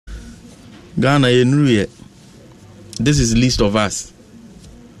Ghana yenruye. This is least of us.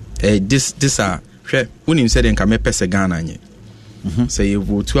 This are when you said in Kamepese Ghana nye. Say you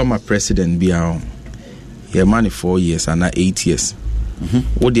vote to my president be our your money 4 years and not 8 years.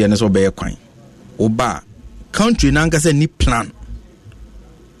 What the NS obey coin. Oba country nanga say ni plan.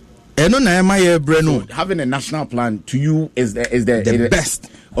 Having a national plan to you is the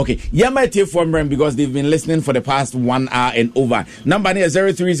best. Okay, Yamate from because they've been listening for the past 1 hour and over. Number is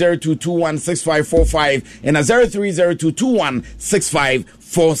 0302216545 and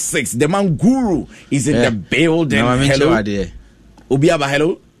 0302216546. The man Guru is in the building. No, hello, Obiaba.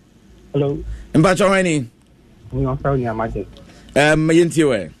 Hello. Hello. Mbachorani.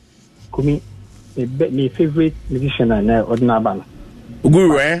 Yentiwe. Kumi, my favorite musician and Odnaban.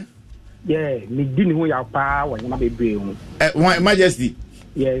 Guru, eh? Yeah, me didn't know your power when you may be. Majesty.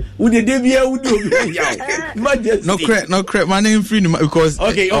 Yes. Would the debut would do Majesty? No crap. My name free because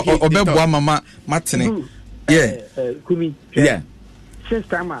Obebwa Mama Martini. Yeah. Kumi. Yeah. Since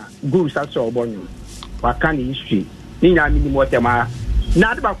time Guru starts to born, Wakani history. Nina minimum tema.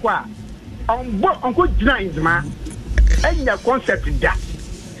 Not about what. Uncle Giants, ma. And your concept that.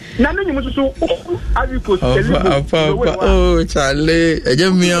 Now you must so oh Charlie, I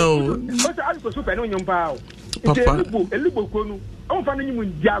just meow. What's the Alico super on your power? A little conu. I'm finding you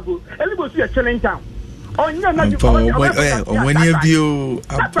in Diago. A little see a challenge town. Oh, no, not when you view.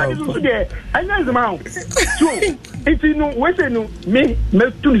 I know the mount. So, if you know, wait, no, me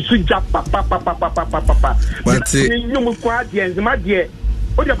to switch up, papa. But you must quiet the my dear.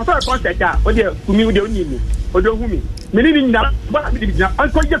 What your father contact, or dear, whom you don't need me, or don't whom me. Meaning that, but I did not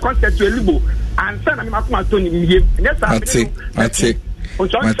uncle your contact to a libo and son of my Tony in here. Yes, I take. On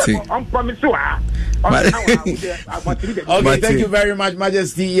promise to her. Okay, thank you very much,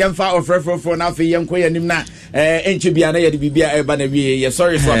 Majesty. Yemfa of Refro for now for Yemko and Nimna, and Chibiana, the Bibia Banavi.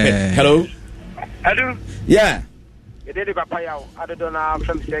 Sorry, hello. Hello. Yeah. You did a papaya. I don't know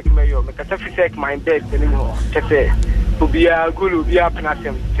from Sek Mayo. Make a sec my bed anymore. To be a guru, be up and ask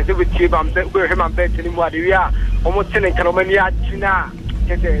him. To do with Chib, I'm him and bed anymore. We are almost in Kalomania China.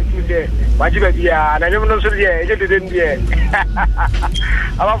 What you be? I never know. So, yeah, you didn't hear.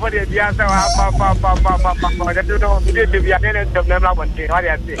 I love what the answer.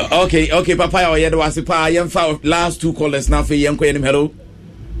 Okay, Papa, I had was a pa. Last two callers now for young Queen. Hello.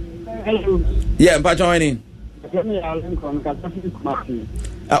 Hello. Yeah, but joining.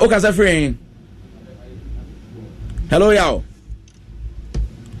 Okay, friend. Hello, Yao.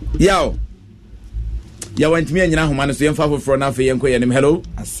 Ya went me and you man so yemfa for now for yenko yenim. Hello.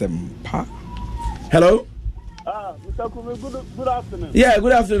 Asempa. Hello. Mr. Kume, good afternoon. Yeah,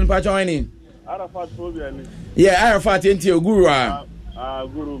 good afternoon, pa joining. Arafat Fobiani. Yeah, Arafat into your guru.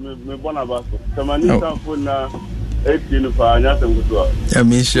 Guru me bonabaso. Tamani phone na 18 fa anyasem kutua.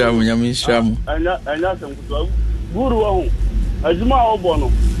 Yamishamu. Anyasem kutua. Guru wa ajuma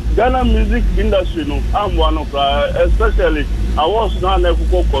obono. Ghana music industry no amwano especially awards na na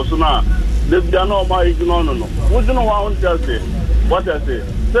kuko koso na they are not my ignorant. No. What do you know what I say?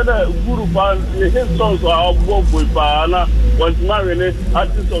 Say the Guru fan, his songs are both with Pana, was marrying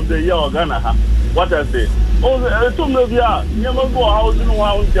artist of the year Ghana. What I say? Oh, the two maybe never go out in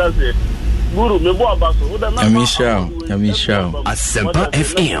one say. Guru, me bo abaso. Yamisha. Asempa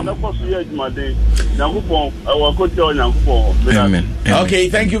FM. Amen. Okay,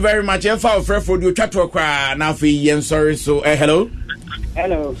 thank you very much. For you chat to cry now for you. Sorry, so hello.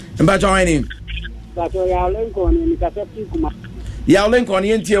 Hello. Mba joining. But ya Lincoln in Kasati Kuma. Ya Lincoln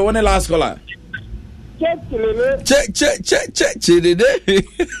yenti one last caller. Check.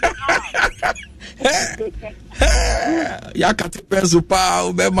 Ya katipeso pa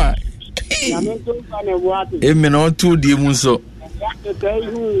ubema. Emi no tu di mu so.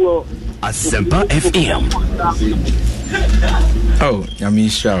 Asempa FM. Oh,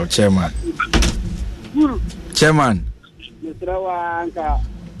 Yamisha, chairman. Anka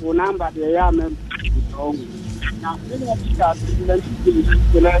unamba de ya mem na nini akika ile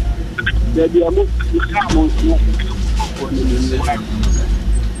de diamu kamo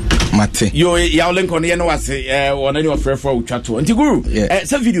Mate yo ya Lincoln ye no wase one any of for utwato anti guru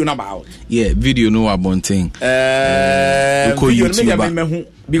say video number out video no abonten video me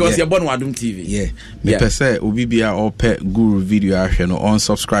because you're born Wadum TV me pese obi bia or pe Guru video ahwe no on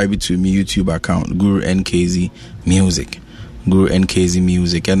subscribe to me YouTube account Guru NKZ Music and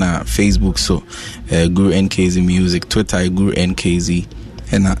Facebook so Guru NKZ Music, Twitter Guru NKZ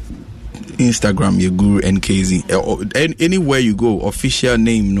and Instagram your Guru NKZ anywhere you go official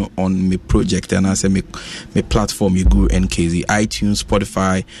name no on my project and I say me platform your Guru NKZ iTunes,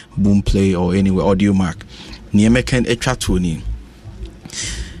 Spotify, Boomplay or anywhere Audio Mac. Niemeken etwa to ni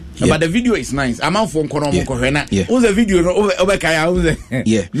but the video is nice. I'm out for Kono Mohena. Who's the video over Kaya?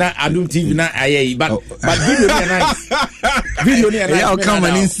 Yeah, not Adum TV, not aye, but video nice. Video nice. I'll come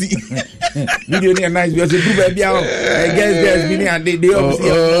and see. Video nice because you do baby. I guess there's been and they video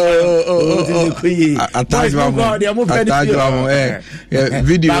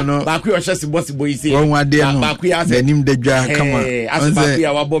no. Back we are just boss boy say. One day no. The name the dra come on. As back we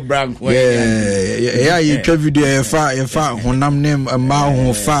our Bob Brown. Yeah, you try video e fa honam name ma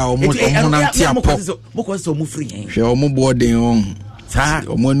ho fa o honam ti apop. Because so mu free. Hwe o mo boarding on. Sa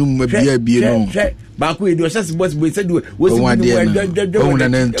o mo num bia no. Back we do just boss boy say do we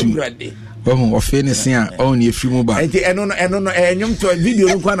offense on your film ba. Enyum to video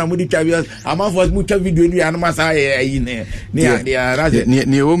no kwa na mo di twa bi amafo mo twa video ni anoma sa ayi ne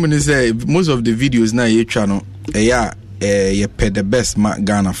ne woman say most of the videos na you twa no you pay the best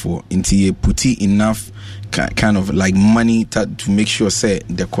Ghana for into you put enough kind of like money to make sure say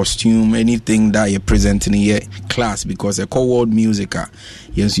the costume anything that you're presenting here class because a world music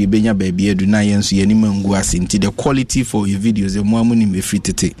yes you benya baby do na yes you anima ngu asinti the quality for your videos the more money me free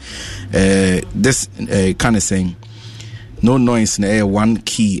tete this kind of saying no noise na one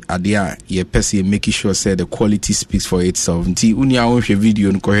key adia ye person making sure say the quality speaks for itself nti unia won hwe video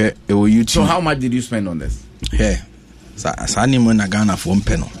nko he e wo YouTube. So how much did you spend on this? Sani mo na Ghana for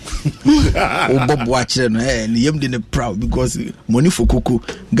mpeno o bobo akire no ni yem de ne proud because money for koko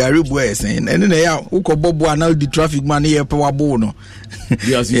Gary boy saying and na ya uko bobo anal the traffic man here power bo no.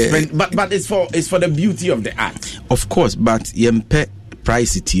 Yes, you spend, but it's for the beauty of the art, of course, but yempe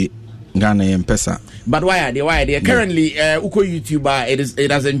price it Ghana yempesa. But why are they currently uko YouTuber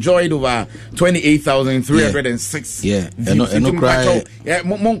it has enjoyed over 28,306 no cry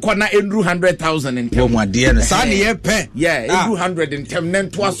monko na endru 100,000 in Sani yepe endru 110 nen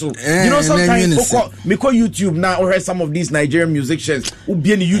twaso. You know sometimes uko YouTube now or some of these Nigerian musicians who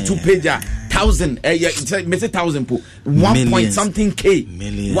be in YouTube page 1,000 me say 1,000 po 1 point something k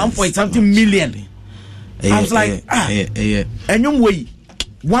 1 point something million. I was like enyum way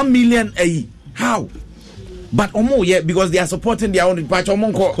 1 million how? But because they are supporting their own patch.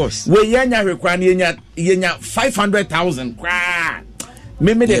 Of course. We yenya 500,000.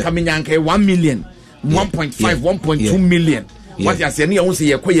 Maybe they come in 1 million, 1.5, 1.2 million. What you are saying,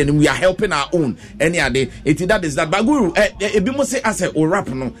 we are helping our own. Any other, that is that. But Guru, Ebimo say as a rap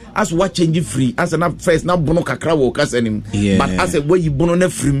no, as what change free, as an first now bono kakra wokas him. But as a way you bono ne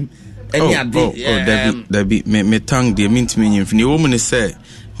free. There be me tongue the mint me if the woman say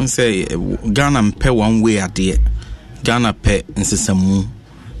Ghana pay one way at the Ghana pay nsesamu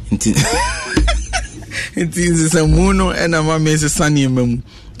nti nsesamu and ama me sunny mem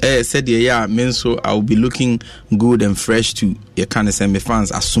said yeah men so I will be looking good and fresh too. You can't say me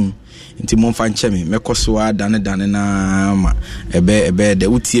fans assume nti mon fan cheme me kosoa dane na ma ebe de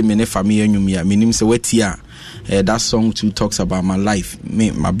utie me ne family anwum ya menim se watia that song too talks about my life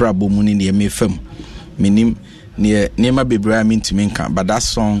me my brabo muni ne me fam menim ne ma bebra me to menka but that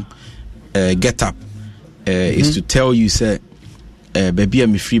song Get Up is to tell you say baby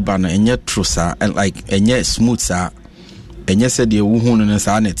am free banner enye true sa and like enye smooth sa enye said the wo hu no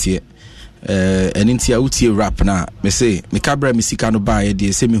sa na tie enti a utie rap na me say me kabra me sika no ba ye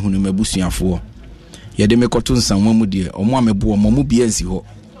de say me hu no mabusuafo ye de me koto nsanwa mu de omo amebo omo mu bia nsi ho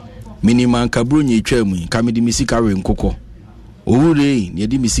minima kabro nye twa mu ka me de me sika re nkokɔ owure ne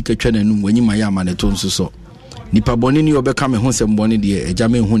de me sika twa nanum wanyima ya ma ne to nso so nipa boni ni obeka me ho sem boni de eja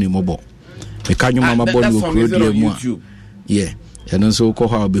me hu ni mobo me ka nwuma mabɔ no kuro de mu and also ko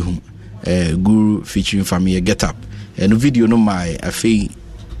ha obehu Guru featuring family Get Up and video no my I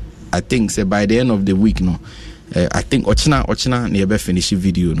think say by the end of the week no I think ochina na ebe finish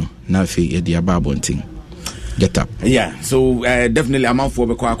video no na fe e dia ba bonting Get Up. So definitely I'm out for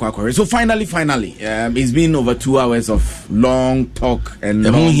the so finally it's been over 2 hours of long talk and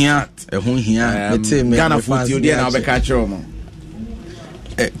long chat. Ghana food you there now be catch you.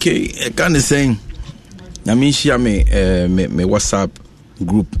 Okay, kind of saying na me share me WhatsApp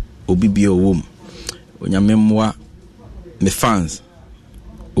group obibio wom onyamemwa me fans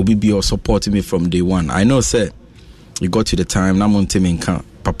obibio supporting me from day one. I know say you got to the time na monte me nka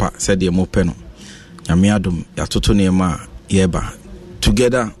papa said the mo peno nyamiadum ya toto nema yeba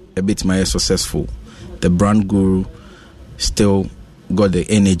together a bit my successful. The brand Guru still got the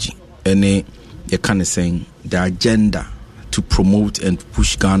energy and you kind of saying the agenda to promote and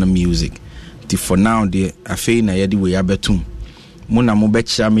push Ghana music. For now, the affair na yedi we abetum. Muna mo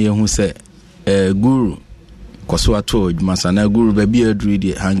betcha me who say Guru kwaso ato masana Guru baby adri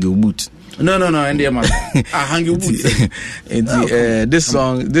the hang your boot. No, and the man hang your boot. This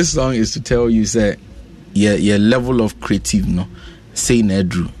song is to tell you say your level of creative no say na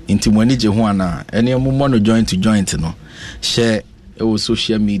edru inti mwani je ho ana ene mo no joint to joint no share our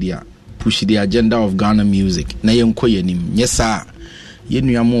social media push the agenda of Ghana music na yenko yenim nyesa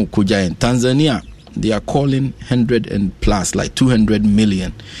yenuamo koja in Tanzania they are calling 100 and plus like 200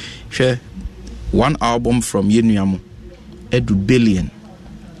 million share one album from yenuamo edu billion.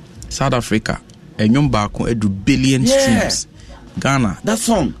 South Africa enyom baako edu billion streams. Ghana that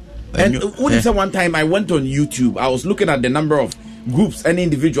song. And what is one time I went on YouTube, I was looking at the number of groups and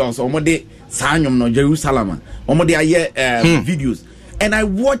individuals omode sanyom no Jerusalem omode aye videos, and I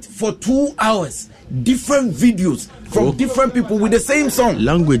watched for 2 hours different videos from different people with the same song.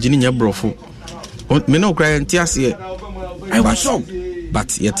 Language ni nyabrofo me no cry ntiase. I was shocked, but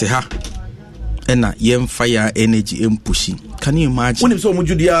yete ha ena yem fire energy pushing. Can you imagine when so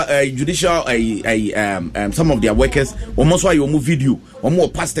judicial some of their workers almost why you move video or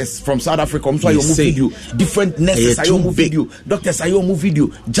pastors from South Africa almost why you move video different nurses I move video doctors I move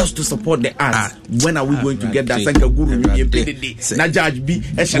video just to support the arts. When are we going to get that Sanka Guru na judge be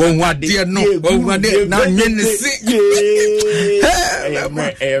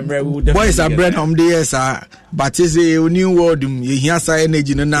boys are bread home there sir, but is a new world you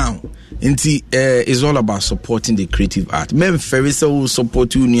energy now. It's all about supporting the creative art. Mem Ferisa will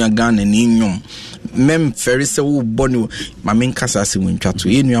support you near Ghana and Inyom. Mem Ferisa will bonu. My main casasi win chat to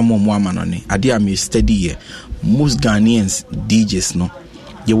Inyam woman on it. Adia me steady here. Most Ghanaians DJs no.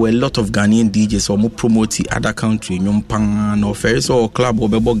 There were a lot of Ghanaian DJs or more promoting other country. Nyom pang or Ferisa or club or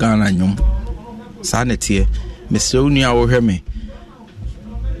Bebo Ghana nyom. Sanity here. Mr. Unia will hear me.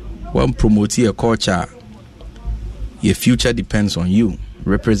 One promoting a culture. Your future depends on you.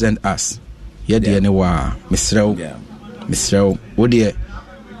 Represent us. Yede anywhere. Mr. Odie.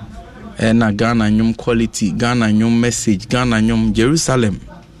 Na Ghana nyum quality, Ghana nyum message, Ghana nyum Jerusalem.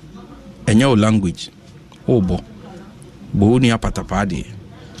 Enyo language. Obo. Bo uni apatapa de.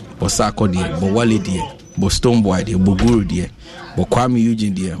 Bo Sako de, bo Wale de, bo Stoneboy de, bo Guru de, bo Kwame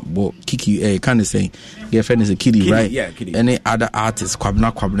Eugene de, bo Kiki kind of saying girlfriend is a kiddie, right? Yeah, kiddie. Any other artist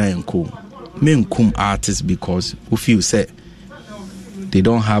kwabna and cool. Men kum artists because who feel set they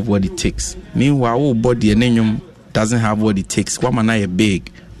don't have what it takes. Meanwhile, body and doesn't have what it takes. Kwamana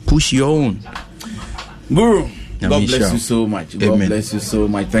big. Push your own. Guru, God bless you so much. God bless you so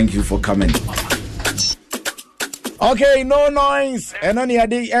much. Thank you for coming. Okay, no noise. And only at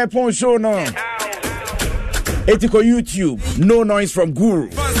the airport show now. Etiko YouTube. No noise from Guru.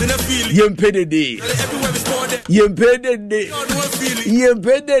 Yempedede. Yempedede.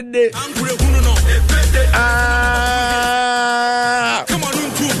 Yempedede.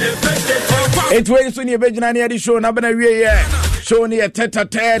 It's way soon. You're beginning the show. Now, show me a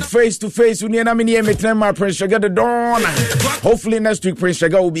tete-a-tete, face-to-face. We need me my Prince Sugar the dawn. Hopefully next week Prince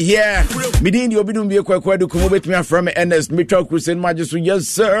Sugar will be here. Midin you be doing be quite to come with me from Ernest Mitchell Crusade Majesty. Yes,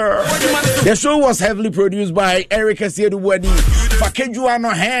 sir. The show was heavily produced by Eric Asieduwadi.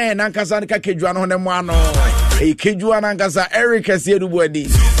 Fakejuano hen Ankasanika Kejuano Nemano. A Kejuano Ankasa Eric Asieduwadi.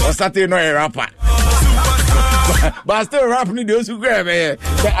 Or Saturday no a rapper. But still rapping those who grab it.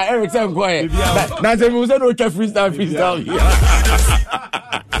 Eric sound quiet. Now there was no freestyle here.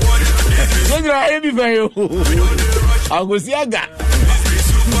 You know, everybody. I'll go see a guy.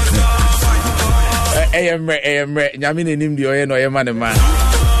 AM, Yamini Nimdio, no, man.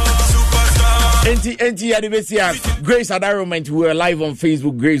 NT Grace Adarament, we are live on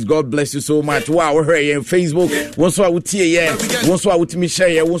Facebook. Grace, God bless you so much. Wow, we're here on Facebook. Once I would hear, once I would me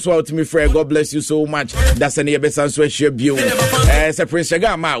share, once I would me friend. God bless you so much. That's an best answer. Share view. As Prince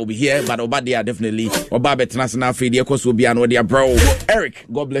Shagama will be here, but Obadia definitely. Obabet National Fedia, course will be an audio bro. Eric,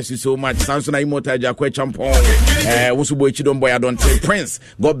 God bless you so much. Sansona Imota Jakwe Champon. Once boy Chidon boy, I don't say Prince.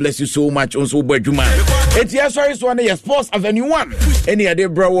 God bless you so much. Also boy Juma. ATS is one of your Sports Avenue 1. Any other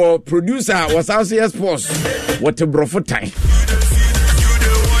bro producer was also Sports. What a brofo time.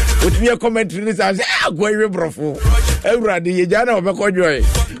 With me a commentary, I say, go away, brofo. Everybody, Jana, Obekojoy.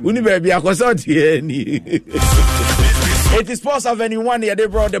 Uni baby, I consult here. It is Sports Avenue 1 here. They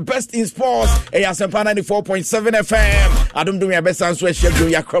brought the best in sports. ASMPA 94.7 FM. I don't do my best answer. Chef do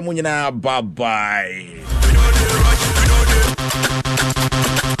ya kramunina. Bye bye.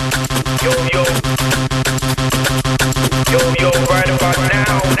 Yo, right about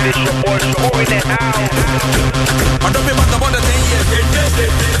now, this your boy Show in the house. I don't be back about the 10 years.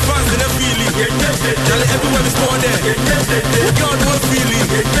 Fans in the feeling. Tell it everywhere we spawn there. God was feeling.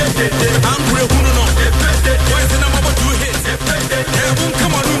 I'm real, who know. Why is it I'm about to hit? Boom,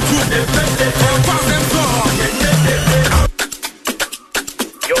 come on, room 2.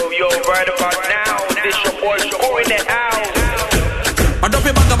 Yo, right about now, this your boy Show in the house. I don't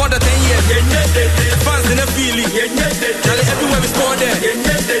be back about the 10 years. Fans in the feeling. feeling. Charlie, everywhere we score there.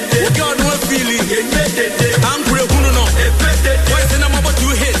 God no feeling. I'm great, who no. Boys in I'm about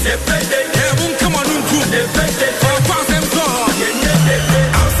 2 hits. Hey, won't come on, pass them so hard.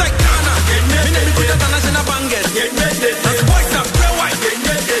 Outside Ghana, me never put the national bangers. That's boys up, play white.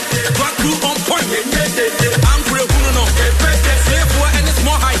 Black crew on point. I'm great, who no. Slave for and it's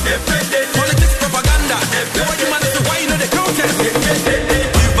more high. Politics propaganda. Nobody man is why you know the contest.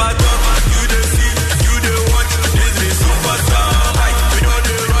 If I talk, you the see, you the watch. This is superstar. We know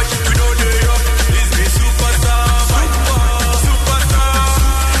the rush, we know the rock. This is superstar. Superstar.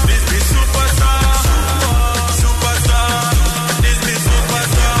 This is superstar. Superstar. This is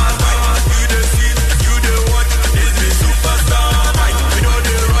superstar. You the see, you the watch. This is superstar. We know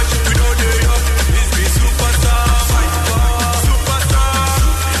the rush, we know the rock. This is superstar. Superstar.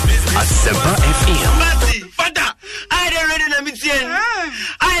 Asempa FM. Father, I don't ready na mitien.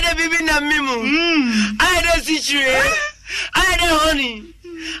 I don't bibi na mimu. I don't situation. I don't honey.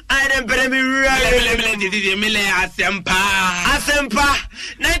 I don't baby really. Asempa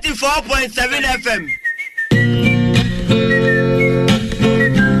 94.7 FM.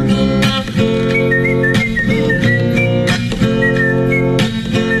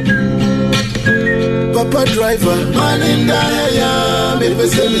 Papa driver, man in the area, me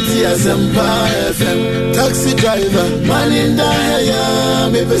vicinity Asempa FM. Taxi driver, man in the area,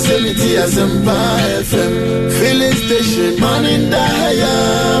 me vicinity Asempa FM. Filling station, man in the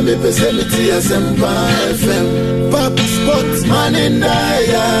area, me vicinity Asempa FM. Pop spots, man in the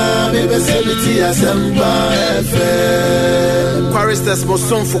area, me vicinity Asempa FM. Quaristas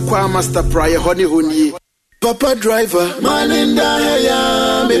Moson for Qua Master Prior Honey Honey. Papa driver, man in the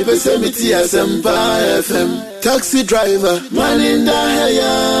area, me vicinity Asempa FM. Taxi driver, man in the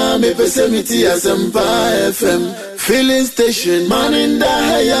area, me vicinity Asempa FM. Filling station, man in the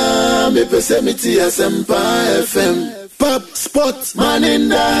area, me vicinity Asempa FM. Pop spot, man in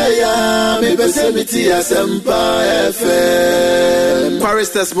the area, me vicinity Asempa FM.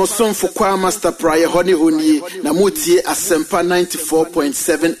 Quaristas Moson for Qua Master Prior Honey Honey, Namuti Asempa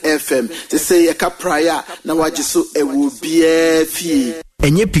 94.7 FM. They say a prior, now I just so it will be a fee.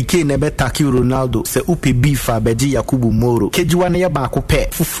 Enye PK nebe taki Ronaldo se upe bifa beji Yakubu Moro. Kejuane ya bako pe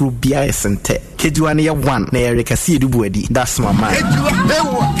fufru bia esente. Kejuane ya one na yerekasi edubuedi. That's my man.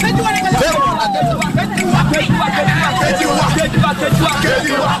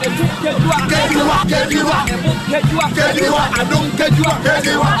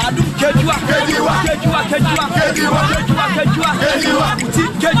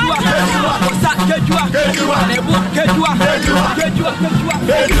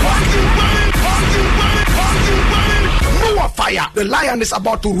 More fire. The lion is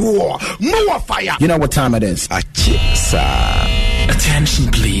about to roar. More fire. You know what time it is?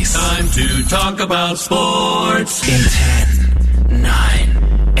 Attention, please. Time to talk about sports. In 10,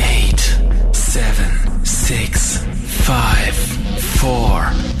 9, 8, 7, 6, 5,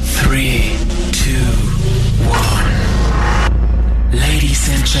 4, 3, 2, 1. Ladies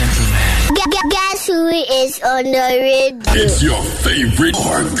and gentlemen. Guess who is on the radio? It's your favorite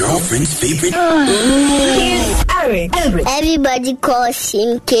or girlfriend's favorite. Eric. Everybody calls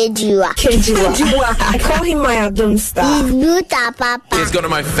him Kejua. I call him my Adam star. He's Buta Papa. He's one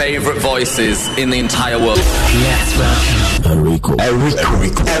of my favorite voices in the entire world. Let's welcome Eric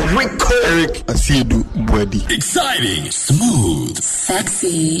Asiedu Bwedi. Exciting, smooth,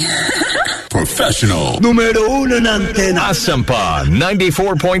 sexy, professional. Numero uno en antena. Asempa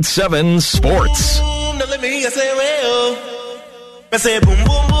 94.7 Sports. No let me say well. I say boom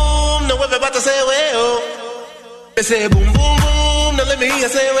boom boom. No everybody say well. I say boom boom boom. No let me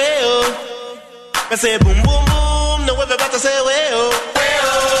say well. I say boom boom boom. No everybody say well.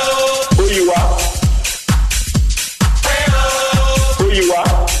 Who you are? Who you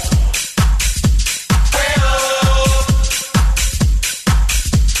are?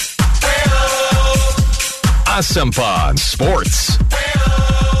 Asempa Sports.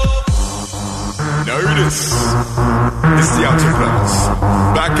 Notice. It's the Outlaws.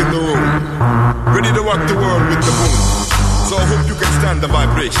 Back in the room. Ready to rock the world with the boom. So I hope you can stand the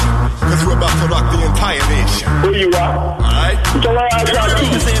vibration. Because we're about to rock the entire nation. Who you are? Alright?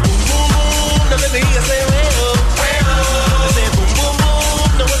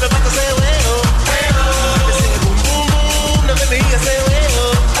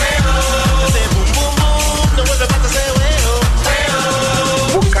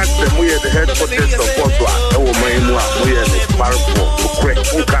 The headquarters of Boswa, our Maimua, we are the Marco, correct,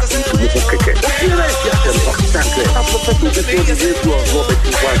 who got into the Bukake.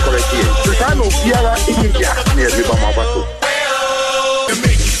 The time of Yara India near Ribamabato. And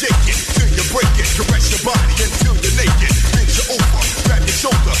make you shake it till you break it, caress your body.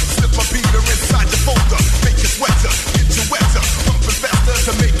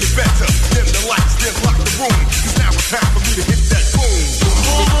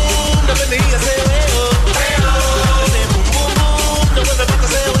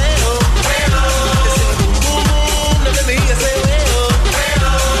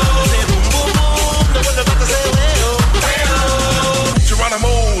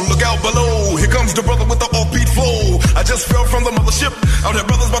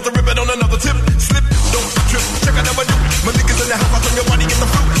 about to rip it on another tip. Slip, don't trip, check I never do. My niggas in the house, I turn your body, get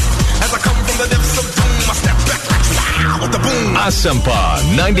the fruit. As I come from the depths of doom, I step back like wow with the boom. Asempa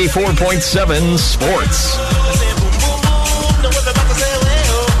 94.7 Sports.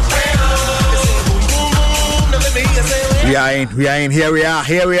 We are in, here we are,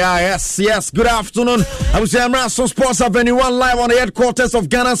 yes, good afternoon. I was here, Rason Sports Avenue 1 live on the headquarters of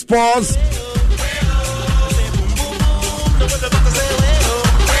Ghana Sports.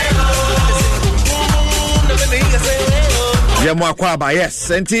 Yes,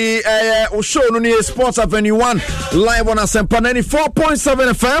 and the show no Sports Avenue 1 live on Asempa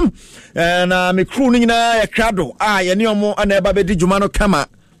 94.7 FM. And me crew ni na krado. Yani omo aneba bedi jumano kama.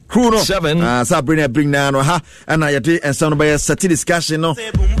 Crew no 7 bring na no ha and I did and some by sati discussion no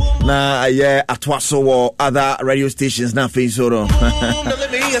na atwaso or other radio stations na face oro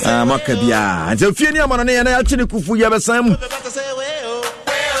makabia and so fie ni amana na actually kufu ya besam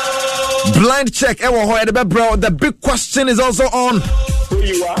blind check the big question is also on. Who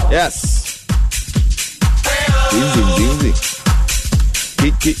you are? Yes. Easy.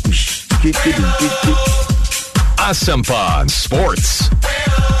 Asempa Sports.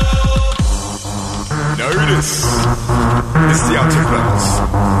 Notice. It's the Outlaws.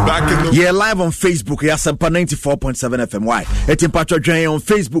 Back in the live on Facebook, Asempa 94.7 FM. Why? It's in Patrick Jane on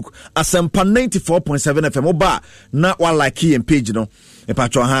Facebook, Asempa 94.7 FM. Oba, not one like key and page, you know.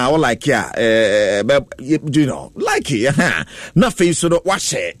 Patron ha like you know like it na face so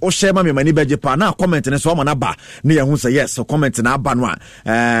watch it o share ma me mani beje pa na comment ne so ma na ba ne ye hu say yes so comment na ba no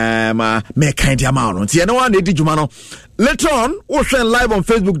ma me kind amount no tie no one dey djuma no later on we share live on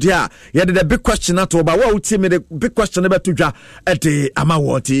Facebook there yeah the big question at over what me the big question about to dwa at the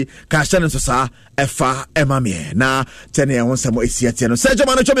amawoti ka share so sa efa emame na tene ye hu say mo esiatie no Sergio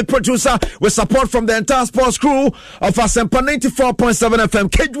Manacho be producer with support from the entire sports crew of Asempa 94.7 FM.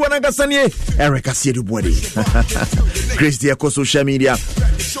 Kejwana Gasanie, Eric Asiedu-Bwedi. Grace Diako social media.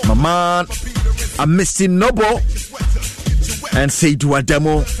 My man, I'm missing Nobo. And say to a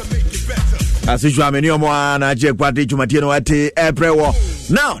demo. As usual, I'm in your man, I just got the Jumatino at Ebrewo.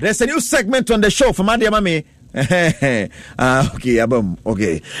 Now, there's a new segment on the show from Andy Mami.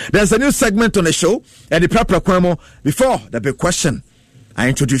 Okay. There's a new segment on the show. And the proper Kwemo. Before the big question, I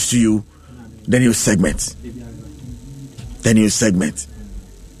introduce to you the new segment.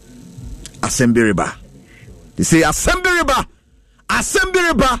 Asembiriba. They say Asembiriba.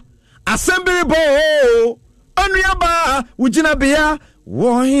 Onriaba ujina bia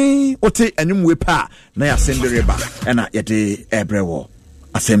wohi ote anum wepa na Asembiriba na yede ebrewo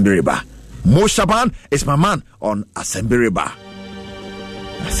Asembiriba. Mo Shaban is my man on Asembiriba.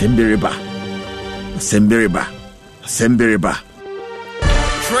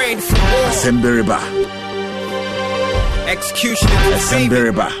 Train for war. Asembiriba. Execution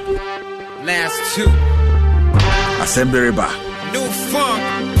Asembiriba. Last two. Asembiriba. New funk.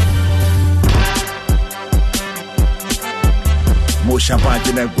 Mo Shaban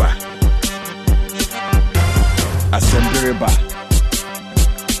Jinegwa. Asembiriba.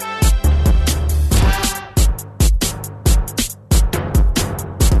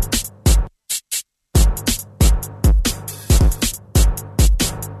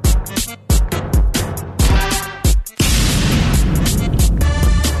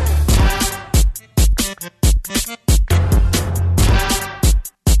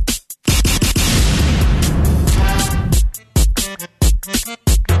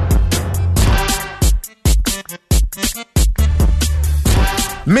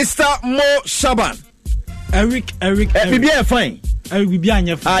 Mr. Mo Shaban. Eric. Bibia fine. Eric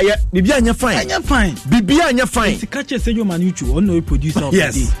Bibia fine. Yeah, Bibia fine. Bibia fine. It's a catch say you man you on no producer of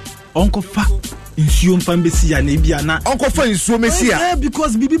yes. The day. Uncle Fa nsuo mfa mbesi ya na bia na. Uncle Fa nsuo mesi ya.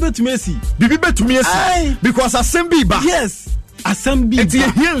 Because Bibi betumesi. Because Asembi ba. Yes. Asembi. Eti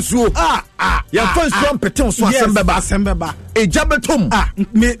ehie nsuo. Ya fa nsuo mpete so Asembeba. Ejabetom.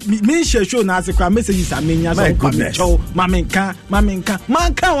 Me share show na ase kwa messages amenya so kwa mecho. Mamenka.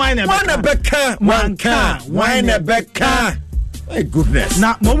 Manka wine beka. My goodness.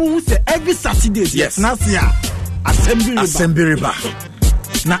 Na momu hu say every Saturday yes na sia Asembiriba.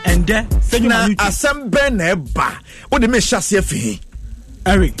 Na ende na asembe na eba. Wo de me hyase afi.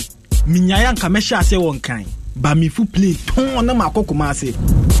 Eric, minyaya nka me hyase won kan. Ba mi fu play ton na makokoma ase.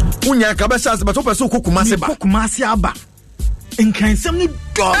 Unya ka be hyase ba to person kokoma ase ba. Kokoma ase aba. Nkansam ni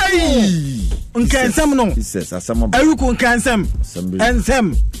do. Nkansam no. Jesus asam. Eric nkansam.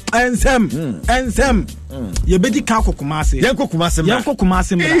 Ensem. Ye bedi ka kokoma ase. Yenko kumase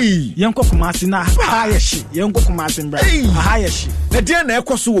na ha yeshi. Yenko kumase mbra. Ha yeshi. Na dia na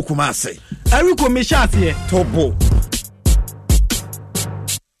ekoso wo kumase. Eric o me hyase tobo.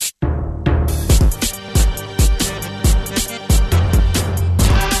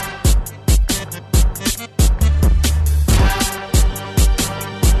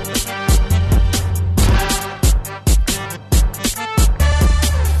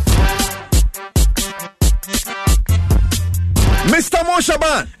 Mr.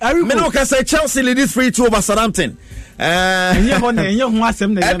 Monshaban. Me no can say Chelsea lead 3-2 over Southampton. Enye ho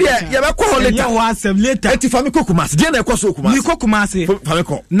asem na ya be ko later. Eti fami ko Kumasi. Dia na ekoso Kumasi. Mi ko Kumasi. Fami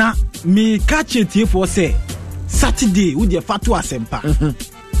ko. Na mi catch it for say Saturday we dey fatu asempa.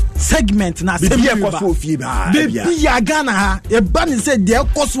 Segment na asem ya ekoso fie ba. Be ya Ghana ha. E ba ni say dey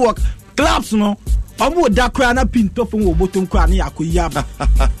ekoso work clubs no. Omo da kra na pinto fun wo botom kra na yakoyi aba.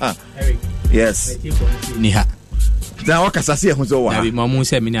 Yes. Ni ha. Da waka sase ehun so wa. Na bi mamu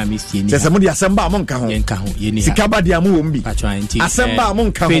se me na misie ni. Se mo di asamba mo nka ho. Ye nka ho ye ni ha. Sika ba dia mo wo mbi. Asamba mo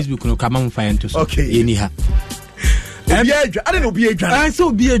nka ho. Facebook no ka ma mfa ento so. Ye ni ha. Obi adwa, ade no obi adwane. An so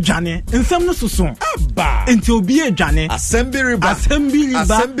obi adwane. Nsem no soso. Aba. Enti obi adwane. Assembly riba.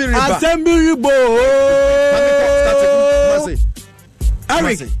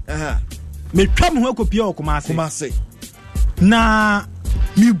 Eric. Me twam ho akopia o Kumasi. Na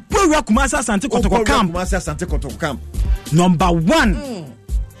mi bro Kumasi Asante Kotoko camp. Number 1.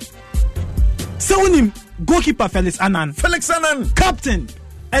 So when goalkeeper Felix Annan. Captain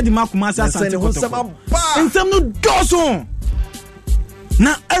Eddie Kumasi Asante Kotoko. Nsem no doso.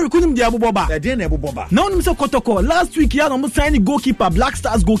 Na Eric unim di abuboba. Na unim se Kotoko. Last week ya no sign goalkeeper Black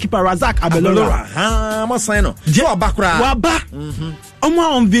Stars goalkeeper Razak Abelora. Mo sign no. Je waba.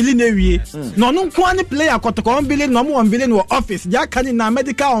 Omo unveiling ewie. No nko ani player Kotoko unveiling no mo unveiling wo office. Ya kan na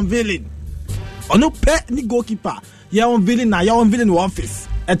medical unveiling. Ono pe ni goalkeeper. Ya unveiling na ya unveiling wo office.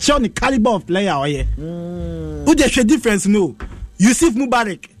 E show ni caliber of player oye. Who dey show difference no. Yusuf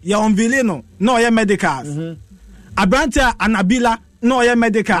Mubarak ya unveiling no ya medicals. Abranta Anabila no ya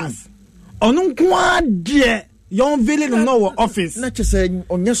medicals. Ono nko adie ya unveiling no wo office. Na chese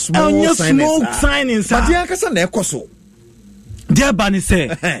onye small signing. But ya kasa na ekoso. Dear Bani say,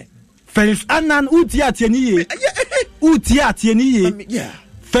 Felix Annan uti atieniye. Yeah.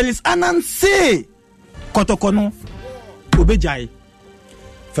 Felix Annan say, Kotoko no obejai.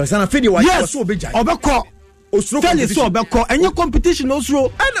 Felix Annan fidi wa so obejai. Obeko. Felix obeko. Any competition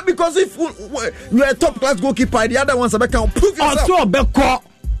osro. And because if you are a top class goalkeeper, the other ones obeka prove yourself. Also obeko.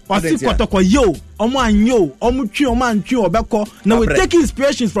 Osi Kotoko yo, omo anyo, omo twi omo antwi obeko. Now we take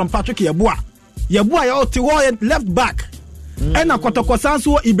inspirations from Patrick Yeboah. Yeboah ya oti left back. And Kotoko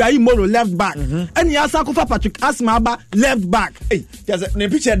Sanso Ibrahim Moro left back. And Yasa Kofa Patrick Asmaba left back. Hey, there's a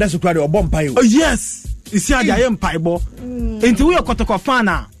picture that's required or bomb pie. Oh, yes. You see, I am piebo. Into we are Kotoko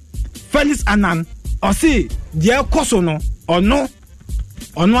Fana, Felix Annan, or see, dear Kosono, or no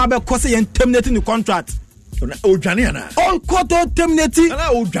Abe Kosi and terminating the contract. Oh, Janiana. Oh, Koto terminating.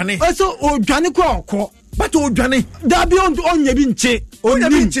 Oh, Johnny. Also, oh, Johnny Kronko. But oh, Johnny. That beyond on your binche. On your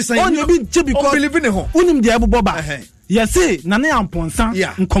binche because believing in home. Unim the Abu Boba. Yes, nane amponsan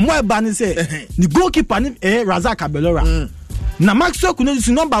nkomo eba ni say ni goalkeeper ni Razak Abelora na Maxwell kuno is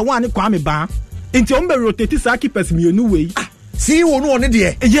number 1 ni Kwame Ban nti on be rotate sa keepers mienu we see wo no one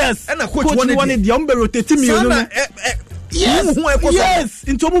there yes na coach one there on be rotate mienu no yes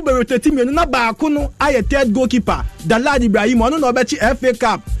nti on be rotate mienu na ba ko no aye third goalkeeper Dalad Ibrahim ono no be chi FA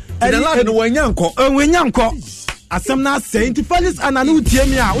Cup Dalad no wenyanko asem na say nti Felix Ananu tie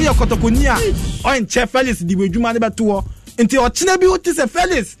mi a wo ye Kotokoni a on che Felix di bedwuma ne beto nti o china bi uti se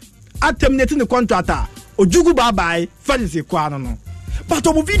Felix terminate the contract ojugu bye bye Felix e kwa no but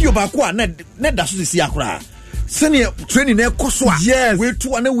obo video ba ko na da so si akura senior training na ekoso a yes we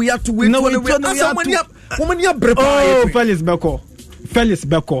to and we have to wait how many prepare Felix Beko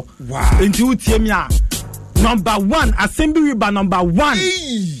wow nti utie mi a number 1 assembly ba number 1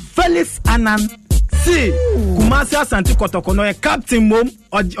 Felix Annan see Kumasi Asante Kotoko no captain mom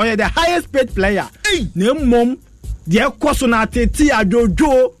or the highest paid player na mom the ekoso na teti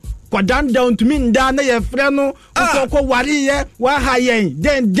ajojo kwadan down to me nda na ye frɛ no ko wari ye wa hayen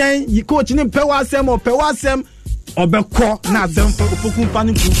den yi coach ni pewa sem obekɔ na asem fokun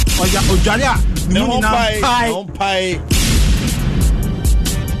panic oja ojare a ni na pai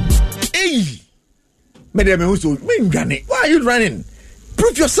me dem who so me ndwane why are you running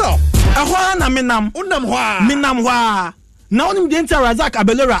prove yourself ahwa na menam hwa na onim de ntia Razak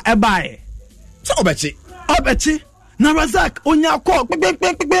Abelora ebae so obechi na Razak onya call ping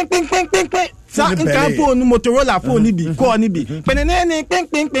sa nka phone Motorola phone bi call ni bi penene ping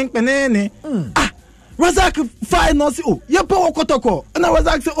Razak fine no say oh ye power Kotoko na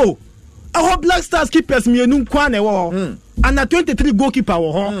Razak say oh I hope Black Stars keepers mienu kwa na wo and na 23 goalkeeper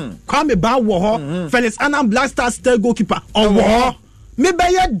wo ho Kwame Ban wo ho Felix Annan Black Stars third goalkeeper wo me be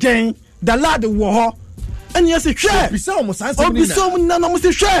ye den the lad wo ho and yes share obiso mu na no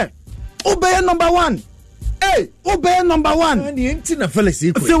say share obey number 1 obey number 1 and the na Felix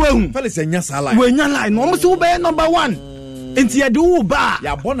say we Felix enya sala we nya line no say obey number 1 Enti ye do ba.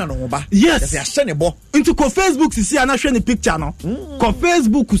 Ya bona no ba. Yes. Ya hye ne bo. Enti ko Facebook sisi ya na hwe ne picture no. Ko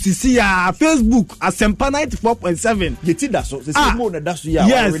Facebook sisi ya Facebook Asempa 94.7. Yeti da so sisi mo na da so ya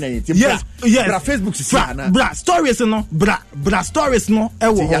wa we na yeti. Yes. Bra Facebook sisi ya na. Bra stories no. Bra stories no e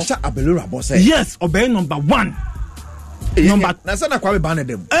wo. Ya sha Abelora boss. Yes, obey number 1. Number na sana kwa be ban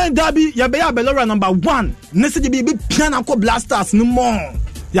dem. Dabi ya be Abelora number 1. Nese de be piano ko Blasters no more.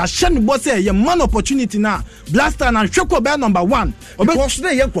 Ya share no boss ye man opportunity na Blaster na hweko be number 1. Because na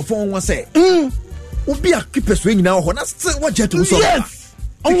ye nkofo won say. Obi a keep so nyina ho na say what jet so. Yes.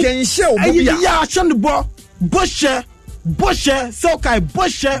 You can share obi a. Ya share no bo. Boshe so kai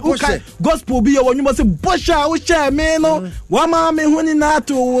Boshe ukai gospel bi wo nyumo se Boshe wo share me no wa ma me huni na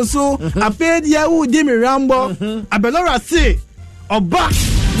to wo so apedia wo di mi rambo Abelora say oba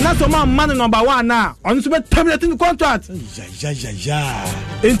na so man number 1 na on so be terminating contract ya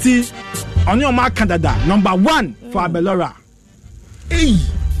enti on your mark Canada number 1 for Abelora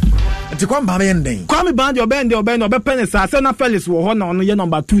enti kwa mba me nden kwa me band obe penisa se na Felix wo ho na ono ye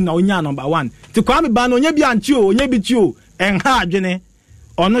number 2 na onya number 1 ti kwa me band onya bi anchi o onya bi chi o enha adwene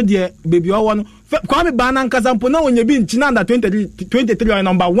ono de baby owo no kwa me band ankasa mpo na onya bi nchi na under 23 on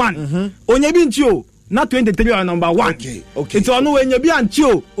number 1 onya bi nchi o na 23 on number 1 okay it's ono onya bi anchi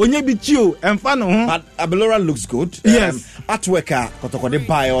o onya bi chi o emfa no ho but Abelora looks good. Yes. Artwork kotokode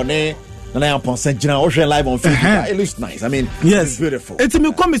buy on e na ya ponsen jina o share live on Facebook. It looks nice. I mean, yes, it's beautiful. It's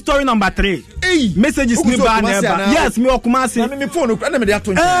me come story number 3. Hey, messages me ba never. Yes, me okumasi. Na me phone na me dey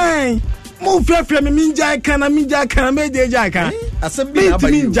ato. Hey, mo frɛ me minjai kana me dey jai kan. Asem bi na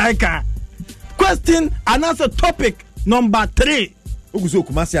ba you. Minjai kan. Question and answer topic number 3. Oguzo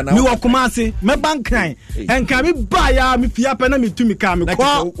okumasi na. Me okumasi, me ban kan. En kan me ba ya me fia pa na me tu me ka me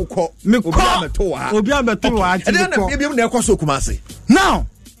ko. Me ko. Obi ameto wa ati ko. E bi na ekoso okumasi. Now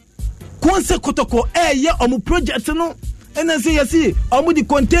Konse kotoko ye omu project no ena say yesi omu di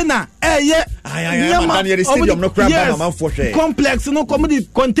container ye stadium no crab mama for share complex no come di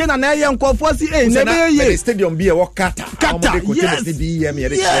container na ye nkofo si na be ye stadium bi e wo kata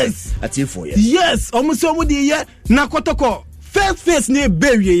yes ati for yes omu so omu di ye na kotoko first phase na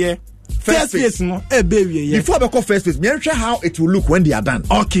bewie ye first phase no bewie ye before be call first phase me share how it will look when they are done.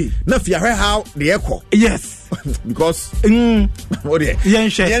 Okay, na fear how the echo. Yes. Because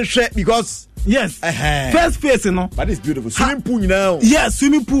because yes, first phase no, but it's beautiful. Swimming pool now. Yes,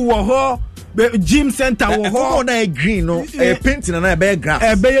 swimming pool wo gym center wo ho na green no painting na be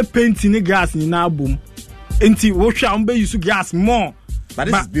grass painting grass ni na bom enti wo hwa am be use grass more, but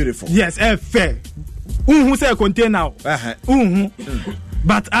it's beautiful. Yes, fair who say container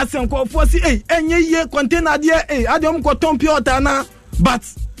but as enko for see enye ye container there adem ko ton pure na but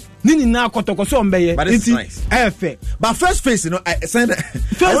nini na kotoko so mbeye but it's nice fair. But first face you know I said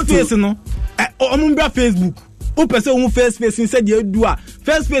first face no omumbia Facebook o pese o first face instead dey do a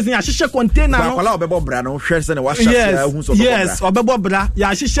first face ya hihye container no kwala obebo bra no hwe se na wa share ya hu so yes obebo bra ya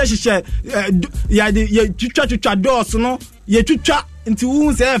hihye ya de twitwa doors no ye twitwa nti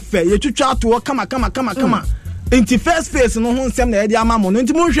hu se efe ye twitwa ato kama Inti first face no ho nsem na e di amamo no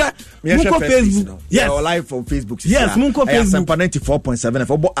inti mo hwe mo Facebook. Yes, live on Facebook. Yes, mo ko Facebook. Asempa 94.7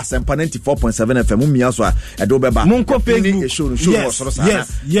 FM bo Asempa 94.7 FM mo mia so a e do beba. Mo ko Facebook.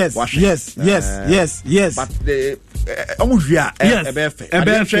 Yes. But the omo hwe a e be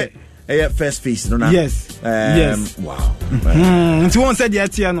fe. First face no na. Yes. Wow. Nti won said ye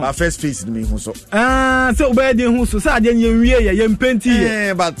tie no. First face me hu so. So obey dey hu so say ade ye nwie ye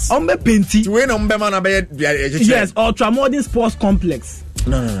penti. But on be penti. We no mbe man be yes, Ultra Modern Sports Complex.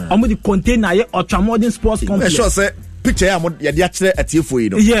 No. Omo the container ye Ultra Modern Sports Complex. Sure say picture ya ye dey akire atiefo yi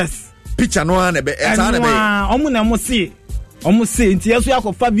no. Yes. Picture no na be eta na be. Omo na mo see nti yeso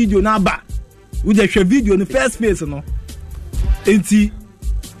yakofa video na ba. We dey hwe video no first face no. Enti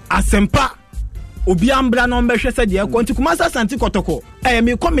Asempa obi ambra no mbehwe se de ko nti Kumasi Asante Kotoko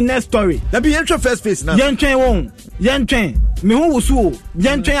me come next story na be yentwe first face na yentwen me hu wusu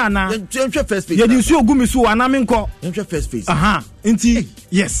yentwen ana yentwe first face ye di su ogumi su ana me nko yentwe first face nti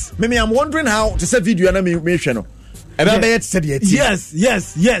yes me I'm wondering how to say video na me hwe no e be yet said yet yes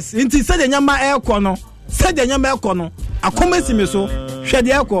nti se de nyama ekọ no akomesi me so hwe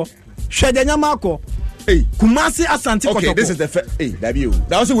de nyama akọ Kumasi Asante Kotoko. Okay, this is the that you.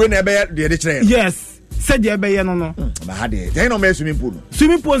 That was when the chere. Yes. Said the be no. Ba ha de. They no me swimming pool.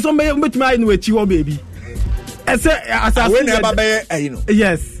 Swimming pool so me betumi ayi no echi wo baby. Ese asase. When the be ayi no.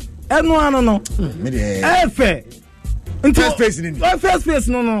 Yes. Eno no. Me de. Efe. First face ni. First face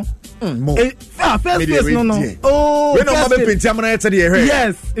no. First face no. Oh. When no be penti amana yete de here.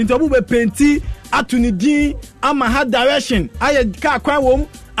 Yes. Into bu be penti atunidin ama ha direction. Aye ka kwan wom.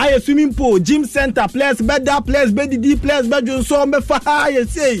 I swimming pool, gym center, place better, place bedidi, place bedroom so me fa I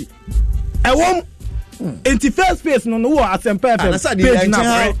say. I want enti first phase no asempa page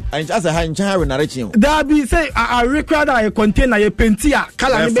na I just a high channel narration. That be say I require a container a painty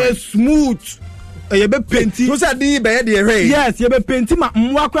color be smooth. You be painty. Who said the be the way? Yes, you be painty ma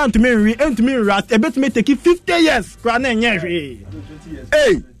mwa kwa to me rat. E bet me take 50 years. Kwa na nye hwe.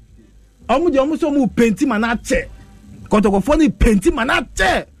 Hey. Omu so mu painty ma na che. Kotoko fo ni painty ma na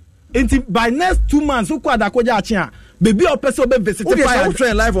che. Enti by next 2 months so kwa da koja achi a. Baby o person be visit fire. Okay,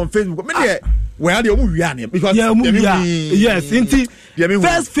 so live on Facebook. Me dey where the omu wiane because yes, enti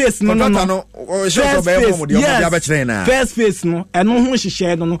first face no. First face no. Eno ho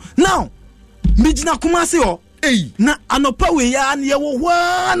hihye no. Now Mijina Kumasi o na anopa we ya na ye wo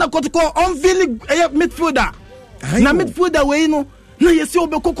na kotoko unveiling midfielder na midfielder we no na ye se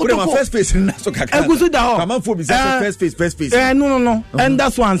obekoko to first face na so kaka egusu da ho come for be first face no and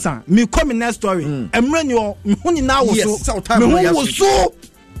that's one answer me come next story emre ni o me huni na wo so me hu wo so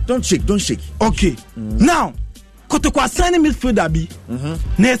don't shake okay now kotoko assign midfielder bi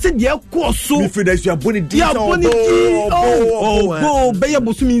na se de ko so midfielder you are boni di oh be ye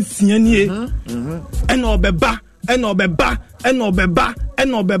bosumi nsia nie and obeba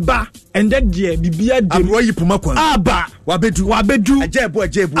and that dear bibia de aboyi puma kwan aba wabedu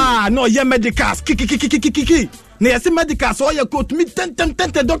ajebu no ye medicals kiki na ye medicals so ye quote me ten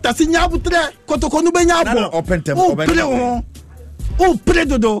doctor si nya butre kotoko no be nya abo o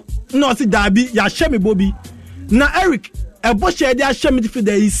predodo no si dabi ya sheme bobi na Eric ebo shede a sheme fi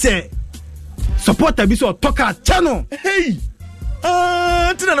there say supporter bi so talk channel hey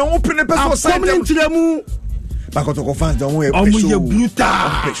tina na open the person side them mu bakotoko fans don we omu brutal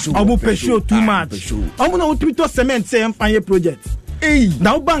omu pesho too much omu na utimi cement say emfanye project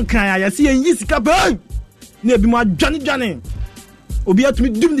na bank kan ya se yin sika ba na ebi mu adwane obi atumi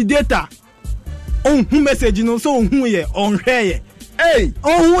dum the data on hu message no so hu ye on hwe ye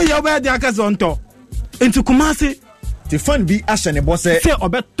on hu ye oba de akase onto enti Kumasi the fan bi ashe ne boss say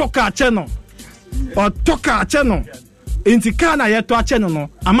obetoka channel or toka channel inti kana yeto ache no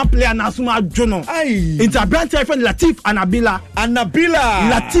ama player na asuma adwo no inti brand friend Latif Anabila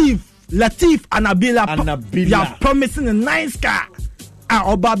you are promising a nice car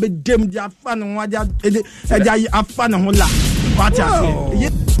oba be dem dia fan ho dia afan ho la what you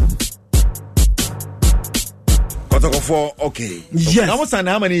Kotoko for okay yes almost sign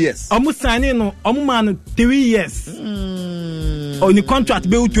how many years almost signing no man 3 years on the contract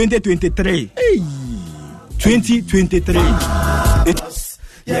be 2023 2023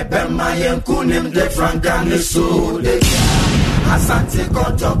 ye bema yenkunim de frangane so de asante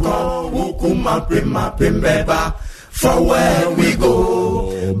kotoko ukuma prima primbeba for where we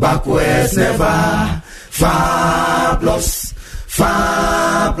go backwards never fabulous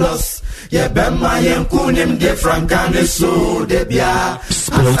ye bema yenkunim de frangane so de bia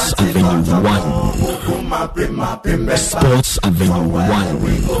Sports Avenue 1 Sports Avenue 1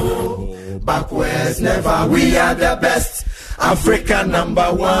 backwards never, we are the best Africa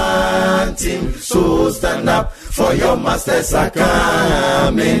 #1 team, so stand up for your masters are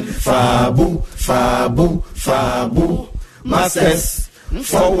coming. Fabu masters,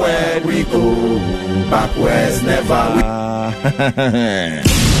 forward we go, backwards never.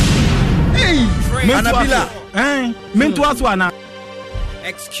 Hey Anabila Mentuaswana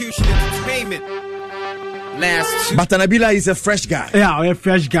Execution Entertainment. Last two. But Nabila is a fresh guy. Yeah, a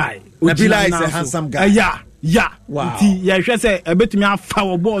fresh guy. Nabila is a handsome guy. Yeah. Wow. Yeah, she say a bit me a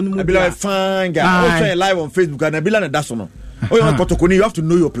foul ball. Nabila is a fine guy. Also live on Facebook. Nabila and that's no. Oh, you have to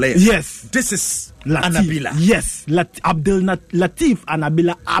know your players. Yes. This is Latif. Anabila. Yes. Abdul Latif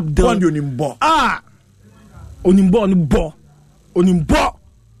Anabila Abdul. Onimbo. Onimbo.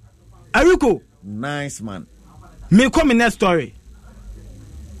 Eriko. Nice man. Me come in next story.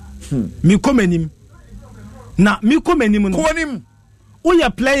 Me come in him. Na me come in him. Konim. Uya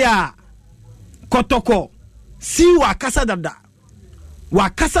player Kotoko. Si wakasa dada.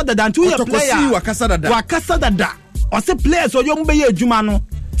 Wakasa dada. Ntu uya player. Si wakasa dada. Wakasa dada. Ose players o yombe ye adwuma no.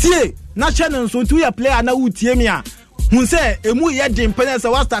 Tie. Na channel so ntu uya player na utie mi a. Hun se emu ye jempene se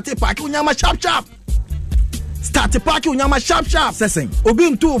wa start park unyama sharp. Start park unyama sharp. Seseng.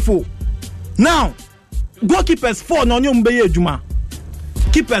 Obi ntufo. Now, goalkeepers 4 no nyombe ye adwuma.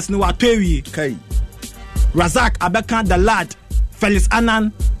 Keepers ni wa twewi. Kai. Razak Abeka the lad, Felix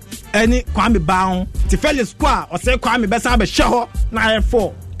Anan, any Kwame Baon, the Felix Kwa, or say Kwame Bessa be Shaho, na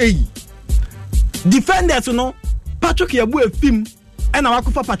 4. Defenders no, Patrick Yabu film, and I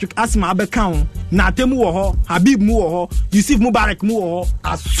for Patrick Asma Abeka, na Temu ho, Habib mu ho, Yusuf Mubarak mu ho,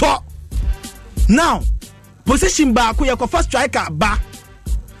 aso. Now, position back we first striker ba.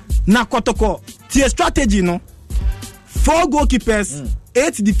 na Kotoko tie strategy no 4 goalkeepers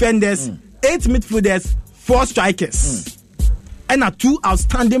 8 defenders 8 midfielders 4 strikers and 2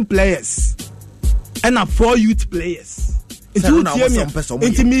 outstanding players and 4 youth players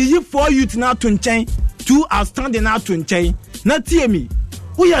into me 4 youth now to chain 2 outstanding now to chain na tie me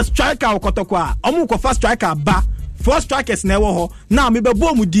we are striker Kotoko omu ko first striker ba 4 strikers na ewo ho na me be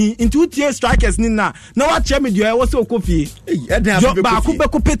bom din into tie strikers ni na wa che me dio e wo se okofie ba ku be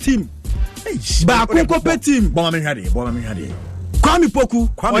ko team ba ku ko team bon me hade Kwame Poku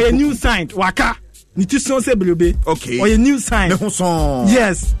or new signed waka ni ti so se belebe okay or new signed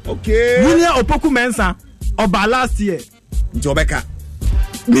yes okay William Opoku Mensa oba last year nti obeka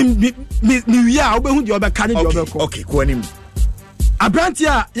mi ya obehu di obeka ni di obeko okay ko anim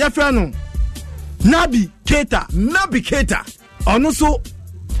Abrantia ya fra no Nabi Keita ono so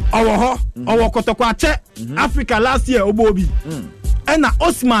owo ho owo Kotoko ache Africa last year obobi na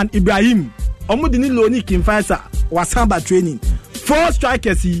Osman Ibrahim omudi ni Loni Kimfaisa wasamba training 4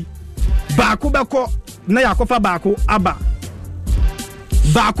 strikers baako beko na yakofa baako aba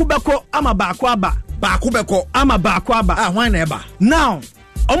baako beko ama baako aba baako beko ama baako aba hwan na eba now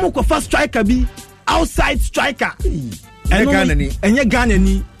omo ko first striker bi outside striker enye Ghana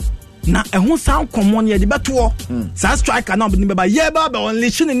ni na ehun sound common ye de beto sa striker na be ba ye ba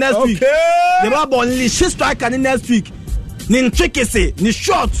unleash ni next week they ba unleash striker ni next week ni tricky ni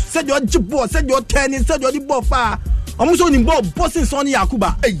short say your jibbo say your tennis say your ball far almost on ball bossing Sonny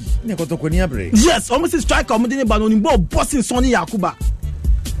Yakuba ne Kotoko ni abre yes almost striker almost ni ba no ball bossing Sonny Yakuba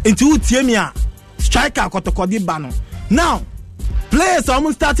into tie me a striker Kotoko di ba no now players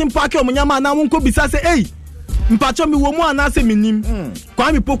almost starting pack o munyama na won ko bisa say hey mpacho mi wo mu anase minim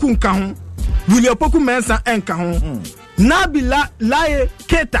Kwame Poku nka ho William Poku Mensa enka ho Nabila Laye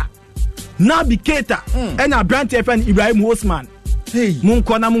Keita Nabi Keita and Abrante FN Ibrahim Osman hey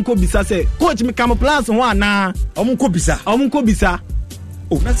munko bisa say coach me come plans ho ana omunko bisa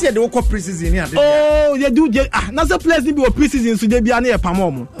oh na see dey work pre-season here oh you do na say players be pre-season so dey bia na e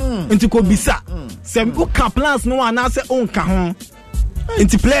pamom enti ko bisa say go can plans no ana say onka ho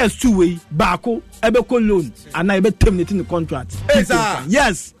enti players two way baako ebe ko loan ana ebe terminate the contract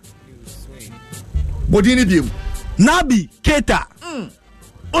yes bodini biem Nabi Keita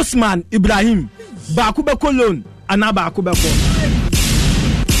Osman Ibrahim baako be ko loan ana baako be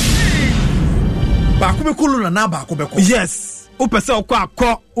ko loan ana baako be ko yes o pese o ko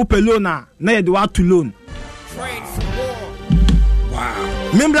akọ o pe loan na ye de wa to loan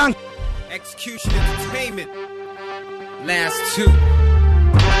wow membran Execution Entertainment last 2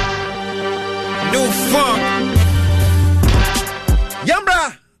 New Funk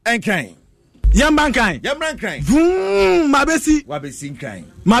Yambra Enkan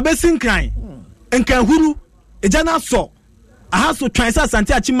mabesi nkran enkan huru ejana so aha so transa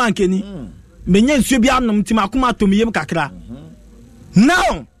sante achi mankeni menye nsuo bi anom tim akoma atomiyem kakra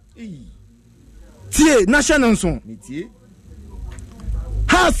now tie national nso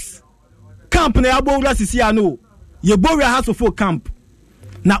has camp na abowra sisi ano ye bowra has of camp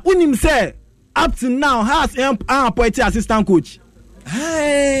na unim say up to now has appointed assistant coach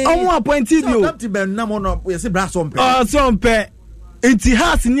hey appointed you up to ben na mo no we say bra sompe enti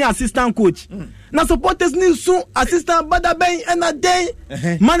has ni assistant coach na supporters ni so assistant bada ben and a day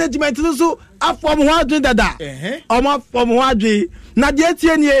management so afom ho adwen dada from ho adwen na de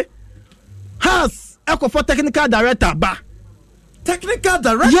tie nie has for technical director ba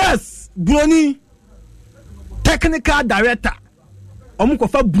yes Brony technical director ko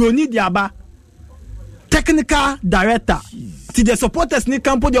fa Brony diaba technical director to the supporters ni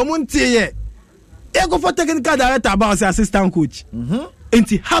campo de omuntie ye go for technical director about assistant coach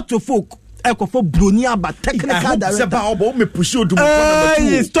enti hat to folk eko for Brony aba technical director ba obo me push odum ko number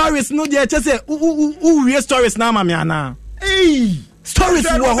 2 stories no dey say who real stories na ma me ana stories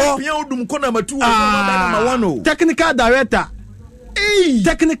wo ho odum ko number 2 number 1 technical director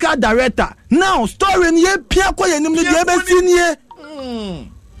technical director now story ni e pia ko ye nim ni dey be sinie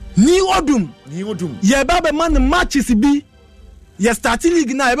ni odum ye ba be man matches bi ye start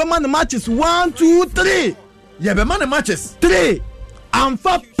league now ye be man matches 1 2 3 ye be man matches 3 and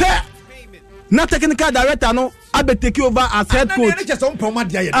for pe na technical director no abe take over as head coach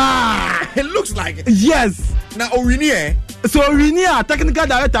it looks like it. Yes na Orinia so Orinia technical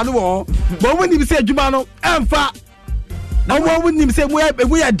director no but when you say adwuma no emfa when you say we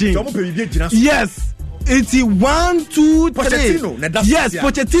are din yes it's 1 2 3 yes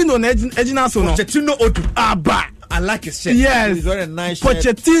Pochettino na ejina so no Pochettino odu aba I like his shirt. Yes. He's wearing a nice shirt.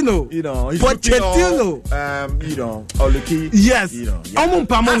 Pochettino. You know, he's Pochettino. Oluki. Yes. You know, Omun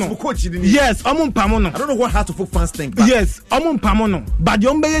Pamono. Yes, Omun Pamono. I don't know what Hearts of Oak fans think. But yes, Omun Pamono. But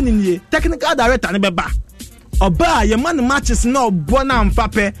Yombeye Ninye, technical director, Nebeba. Oba, your man matches no Bona and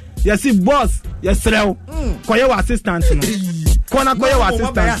Fape. Yes, boss. Yes, Rel. Koyewa assistant. Kona Koyewa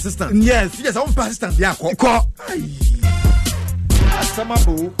assistant. Yes. Yes, I'm assistant. Yeah, Ko.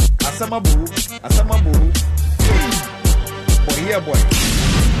 Asamabu. Boy, yeah, boy.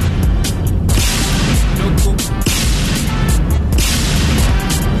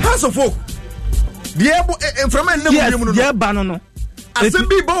 House of Folk. Yeah, from my name. Yes, yeah, Banono.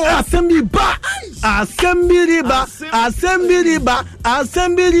 Assembly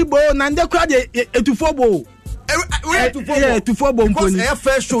bo. Nande kwade etufobo.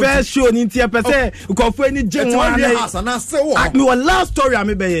 First show ni ntia pese ukofo ani jenwa na me last story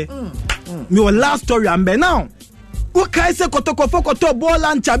am be me last story am be now who kai say koto ball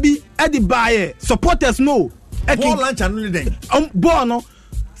lancha bi e di buy supporters no ball lancha no den ball no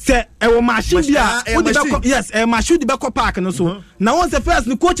say e wo machine bia yes e machine di be ko park no so na once the first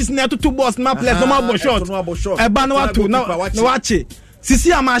the coaches na to balls na players no more shot e ba no wato na wache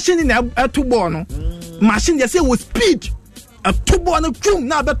sisi a machine na to ball no machine they say with speed a two ball no trum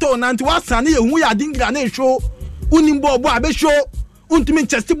na beto na nti wasane ehu ya dingra na show unimbo bo abe show untumi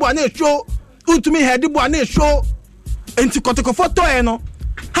chest bo na show untumi head bo na show enti kotoko photo e no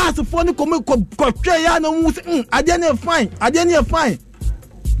has for ni ko twa ya no mu ade na fine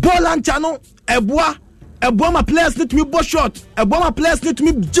ball ancha no eboa ma players need to be ball shot eboa ma players need to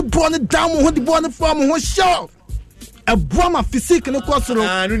be jibbo no down ho di ball no form ho shot a broma physique no kwasoro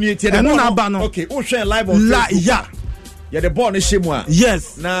no ni tie de na ba no okay o share live on Facebook yeah the ball no shemu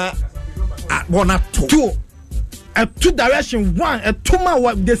yes na bona two a two direction one a two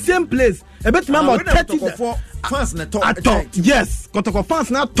man the same place a bit member 30 fans na talk yes kotoko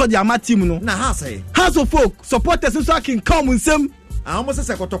fans na to their team no na House of Folk supporters so can come nsem almost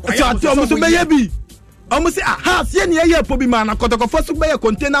say kotoko almost be yebi almost say house ye ne ye po bi man na kotoko for so be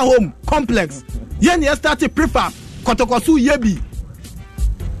container home complex ye ne start prefer kotoko su yebi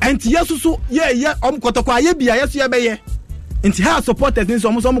enti yesusu ye kotoko ayebi yesu ye be ye enti ha supporters ni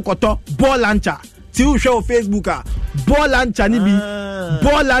so mo koto ball launcher ti u show Facebook ball launcher ni bi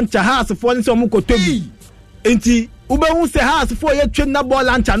ball launcher ha so for ni so mo koto bi enti ube hu se ha so for ye twen na ball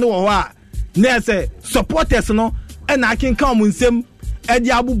launcher no wo ha na say supporters no e na kin kan mo nsem e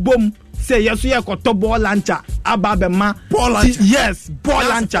di abubom say yesu ye koto ball launcher aba be ma ball launcher yes ball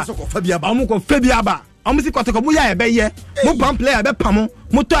launcher omo ko fabiaba omo si kotoko mu ya ebe ye mo pam player be pam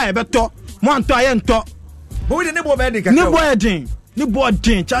mo to ebe to mo anto aye nto bo we ne bo be din ka ni boy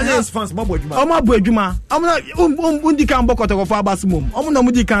din Charles fans mo bo adwuma omo abo adwuma omo na undi kan bo kotoko fa abasumom omo na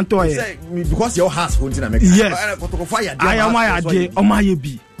mu di kan to ye because your house ho ntina make kotoko fa ya dia omo aye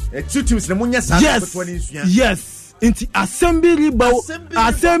bi two teams ne munya sa ko to ni sua yes inti assembly bo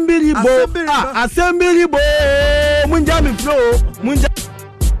munja mi flow munja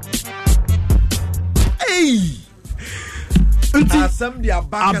inti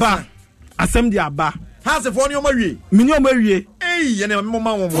assembly aba has a phone omawie mini omawie ye na me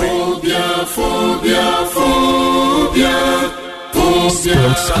mama wo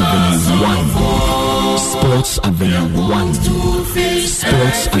Sports Avenue 1 Sports Avenue 1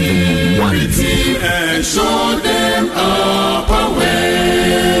 Sports Avenue 1 and show them our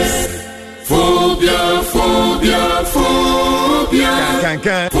ways. Phobia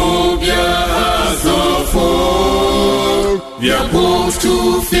has a fall. We are both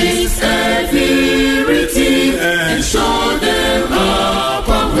to face every routine and show them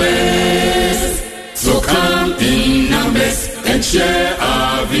our ways. So come in numbers and share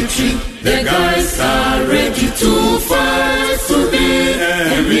our victory. The guys are ready to fight today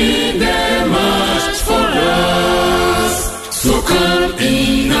and win the match for us. So come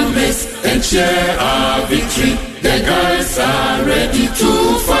in numbers and share our victory. The guys are ready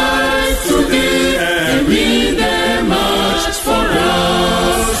to fight today and win the match for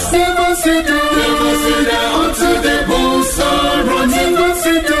us. Never sit down until the bones are rotting. Never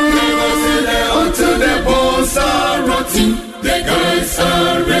sit down until the bones are rotting. The guys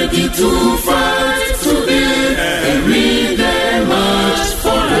are ready to fight today and win the match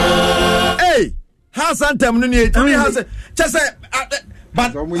for us. Hey, house anthem no ni house just say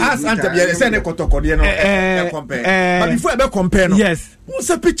but house anthem you say ne kotoko de no compare but before be compare no yes who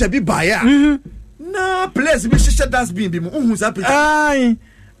say picture bi buy na place bi shisha dustbin bi mu who say picture ai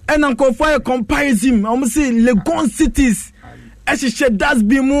and uncle for a comparison almost say Legon cities e shisha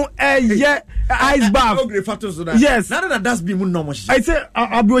dustbin mu ice bath. Yes. None of that dustbin mun no much. I say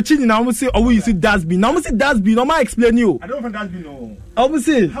abrochini now we say you see dustbin. Now we see dustbin. Now I explain you. I don't want dustbin no. I will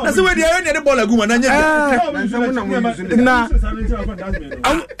say. That's where they are the ball aguma na nya. Na.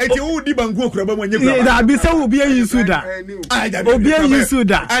 Eti u di bangu okura when you grab. Da bi say obi use da. Obi use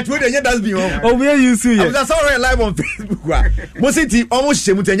da. I told you dustbin o. Obi use you. I saw her live on Facebook. Mo say ti almost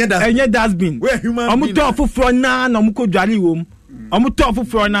shemu te nya dustbin. Enya dustbin. We human. Omu to fufuro na omu ko dwale wom. Omu to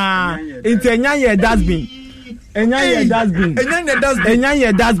fufuro na enti enya ye dustbin. Enya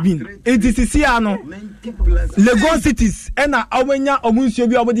ye dustbin. It is see ano. Lagos cities ena omenya omunsuo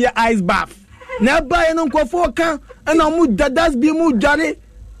bi omo de ice bath. Na ba ye no nkofo kan ena omu dustbin mu dwale.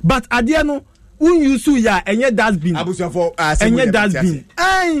 But ade no unyusu ya enye dustbin. Abusuafo enye dustbin.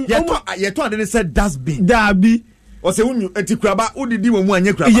 Ye to ade say dustbin. Dabi. O se unyu enti kuraba udidi wo mu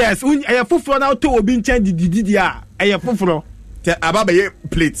anye kuraba. Yes, eye fufuro na to obi nchen didi a eye fufuro. Te ababa ye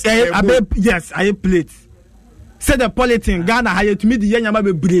plate. Yes, aye plate. Say the politin Ghana ha yet me the yanyama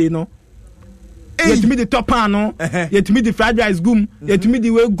be bre no. Yet me the top pan no. Yet me the fried rice gum, yet me the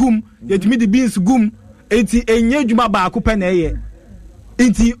way gum, yet me the beans gum. Enti enye djuma ba ko pe na ye.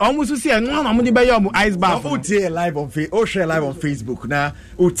 Enti almost see no na mo de be your ice bath. O tie live on Facebook. O share live on Facebook na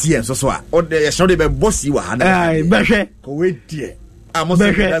o tie so a. O de show de be bossy wa ha na. Be hwe. Ko we die. Amo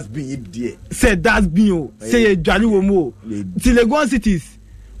say that's been die. Say that's been o. Say e dwale wo mo. Ti Lagos cities.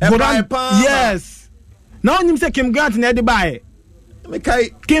 Yes. Now him say Kim Grant na dey buy.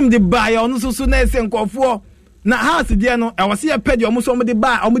 Kim dey buy on so na say nkofo. Na house there no e was here pedi omo so omo dey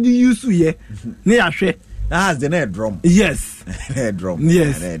buy, omo dey use ye. Na ya hwe. That's the net drum. Yes. Net drum.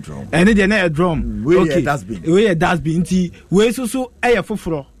 Yes. Net drum. And the net drum. Okay. That's been. We that's been nti we so e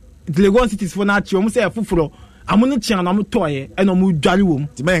foforo. The Lagos cities for na chi omo say e foforo. Amo no chi na omo toye e no mo dwale wom.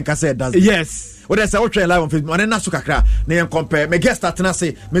 Ti men ka say that's. Yes. What I say, what try live on Facebook. And then that's kakra. Then compare. Me guest start na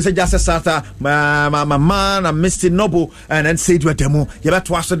say, me say just starter. My man, and Mr. Noble, and then say to a demo. You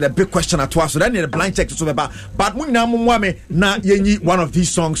better answer the big question at twice. So then the blind check to so about. But we now mwame na yenyi one of these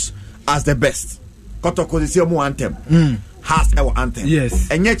songs as the best. Kotoko is your more anthem. Has our anthem. Yes.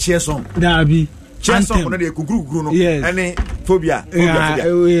 And yet cheer song. Dabi. Cheer song on the kugru no. Yes. Any phobia.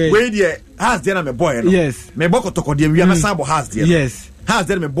 Wait there. Has there me boy. Yes. Me boko toko dem. We am sambo has there. Yes. Has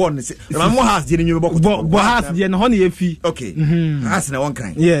there me born say my mo has there you boko bo has there no honey efi. Okay. Has na one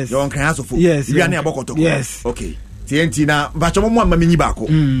kind. Yes. Your one kind has of. Yes. We are na boko toko. Yes. Okay. TNT na ba chomo mo amami bako.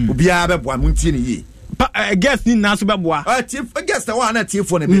 Obi a be boa mo ntie ne yi. Guest ni na so be boa. Tief guest na one na tief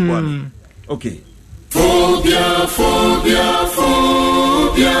for na be boa. Okay. Phobia, phobia,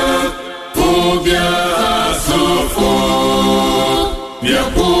 phobia. Phobia so for. We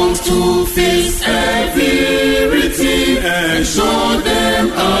are born to face everything and show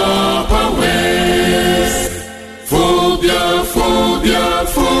them our ways. Phobia, phobia,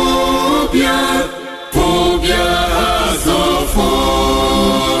 phobia. Phobia so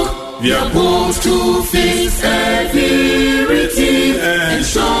for. We are born to face everything and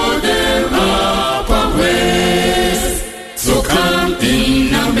show them our ways. So come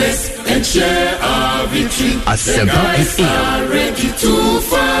in numbers and share our victory. The guys are ready to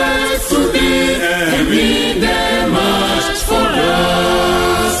fight today and win the march for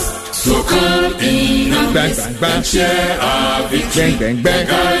us. So come in numbers and share our victory. The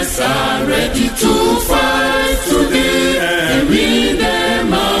guys are ready to fight today and win the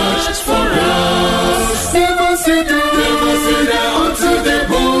march for us. Never sit down until the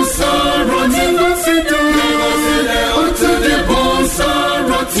bones are rotting. Never sit down until the bones are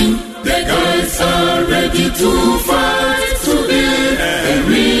rotting. The guys are ready to fight today and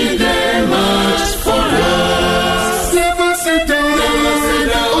win the march for us. Never sit down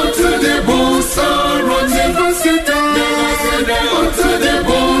until the bones are rotting. Never sit down until the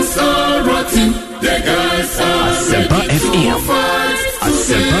bones are rotting. The guys are ready to fight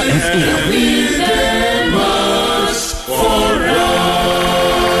today and win the march for us.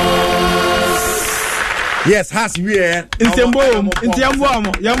 Yes, has we Intiambo.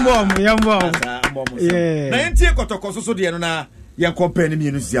 Yeah. Na enti kotoko so de no na yen compare ni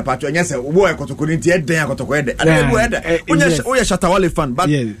mienu sia patcho enya se wo kotoko ni enti eden kotoko ede ade wo ede onya Shatawale fan but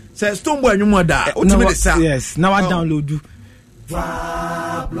say Stone Boy anwum da otimi de sa. Yes, now I download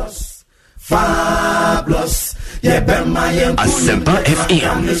Fabulous. Asempa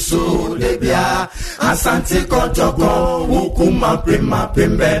FM. So debia Asante kotoko ukuma prima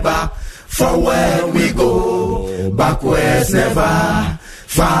primbeba. Forward we go, backwards never.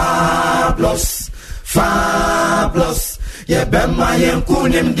 Fabulous. Ye bema yen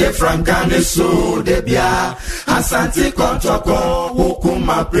kunim de frankane so debia. Asante kotoko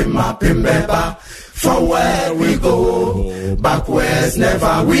ukuma prima primbeba. Forward we go, backwards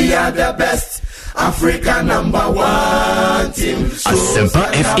never. We are the best. Africa #1 team. So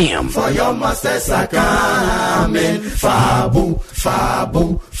Asempa FM. For your masters are coming. Fabu.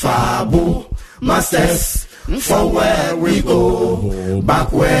 Masters, for where we go.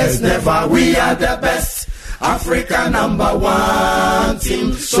 Backwards never, we are the best. Africa #1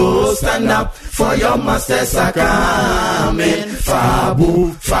 team. So stand up for your masters are coming.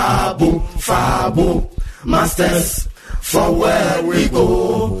 Fabu. Masters, for where we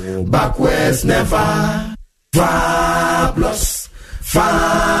go. Backwards never. Fabulous.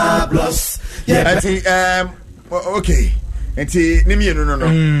 Yeah. Okay.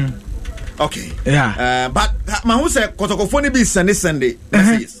 No. Okay. Yeah. But my who say Kotokofoni be Sunday.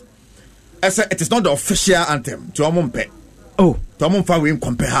 It is not the official anthem to Amumpe. Oh, to Amumfa we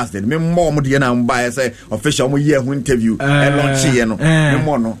compare has the more mo na mba say official mo year who interview and launch here no.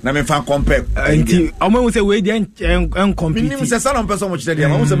 Mo no na me fan compare. Nti omo say we dey en compete. Minimum say salon person mo chide dey.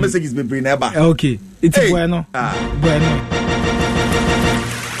 Mo say messages be bring na ba. Okay. It's bueno. Bueno.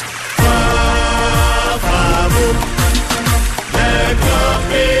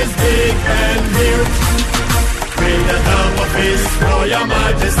 Is big and huge. Bring the help of His Royal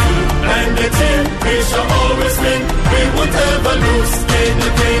Majesty and the team. We shall always win. We won't ever lose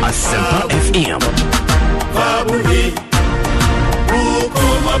anything. Asempa FM. Babuhi,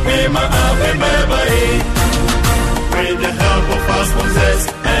 Ukuma Pima Abebahi. With the help of our sponsors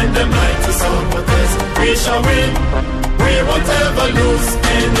and the mighty supporters, we shall win. We won't ever lose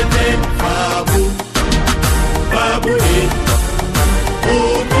anything. Babuhi.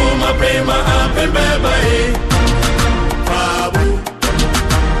 Ukuma Prima Abebahi.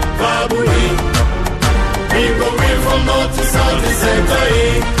 Babu, we go in from north to south to center.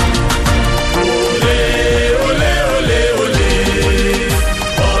 Ole.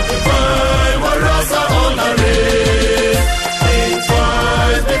 Occupy Warasa on the rail. Think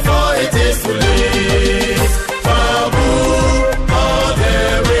twice before it is too late. Babu, all the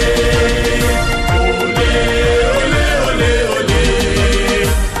way. Ole.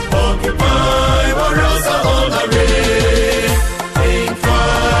 Occupy Warasa on the rail. Think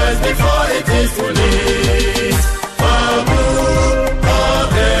twice before it is too late. Babu, all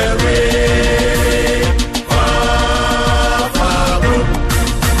the way. Babu.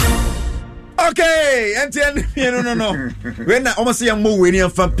 Okay, and no. When I almost see a move when you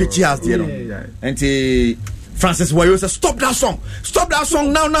fan pictures, you know. And Francis Wayo said, Stop that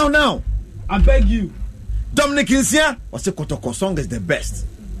song now. I beg you. Dominic Insia, what's the Kotoko song is the best.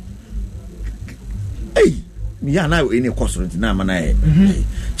 Hey, me and I in a costume now, man.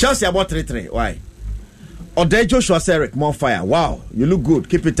 Chelsea about 3-3. Why? Ode Joshua Serek, more fire. Wow, you look good.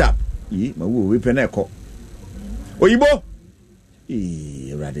 Keep it up. We peneko. Oyibo.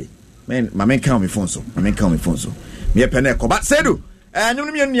 Ready. Man, my man count me phone so. Me peneko. But say do. No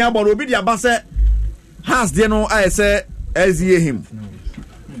me ni about obi dia ba say has there no I say ezie him.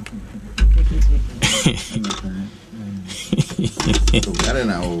 I don't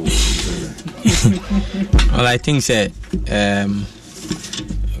know. Well, I think say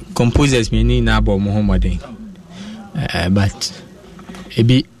composers me ni na abo Muhammadin. But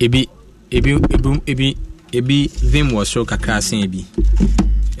ebi them was so kakra sen ebi.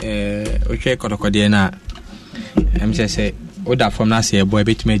 Okay, Kotokode na I'm just say oda from na say boy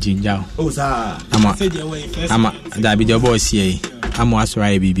bit me ginger. Oh sir. Ama that be the boss here. I'm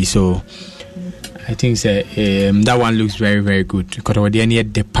asura bibi so I think say that one looks very very good. Kotokode na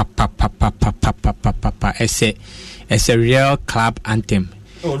the papa it's a real club anthem.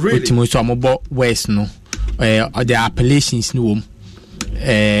 Oh really? Ultimo so amobo West no. The appellations no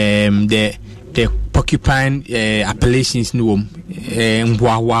the porcupine appellations no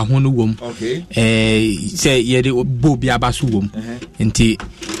mbwa ho no wom. Okay. Say ye de bo bia baso wom. Nti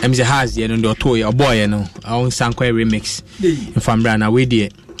em say has ye no the oto ye boy no on sanko remix. In fambra na we de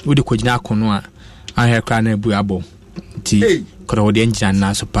kogina akono a ahia kra na bu abo. Nti kro de engine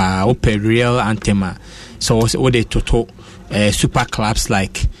na so pa open real anthem. So what they toto super clubs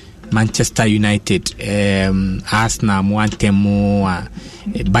like Manchester United, Arsenal, Moantemo,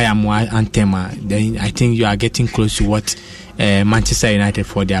 Bayern Antema. Then I think you are getting close to what Manchester United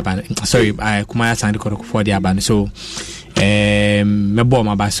for their band. Sorry, Kumaya Sandikoro for their band. So, Mebo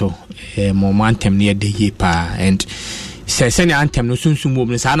Mabaso, Moantem near the Yipa, and send anthem no soon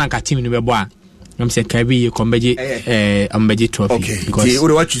movement. Sana team in the bois. I'm saying, Kabi, you come Beji trophy. Okay, because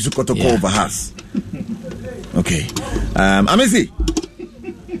you watch you got to go over us. Okay, Amazing.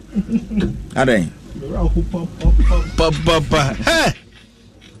 Adeng. Papa. Hey.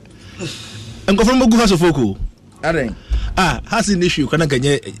 I'm going from Mogu House of Foku. Adeng. Has an issue. Can I get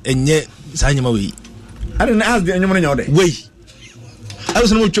enye sanyama we? I didn't ask the anyone in your day. Wait. I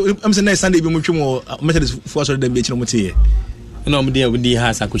was I'm saying Sunday be much more Methodist for the beach no mutie. No me dey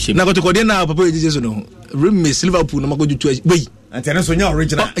has akushim. Na go to Kodia na papa Jesus no. Remiss Liverpool no go do wey. Antena so nya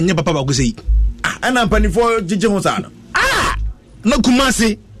original. Nya papa ba go say. Ana pani for jije ho sa no. Na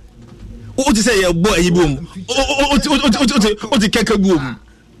Kumasi. O ti say your boy yibom. O ti keke buom.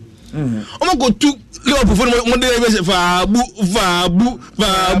 Omo go to Liverpool for mo dey fa bu.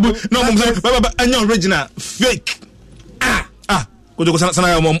 No mo say baba anya original fake. Go to sana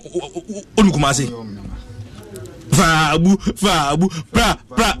ya mo onu Kumasi. Fa bu pra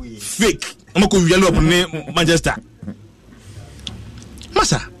fake. Omo ko wi Liverpool ni Manchester.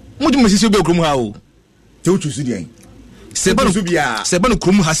 Masa, mo ju mesisi obi okrom ha o. Te o chusu dia. Seba no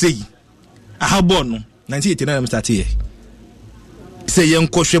krom ha sei. Aha ball no 1989 am start here. Say yen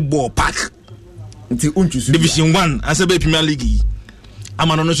kohwe ball park. Nti unchusu Division 1 asebe Premier League.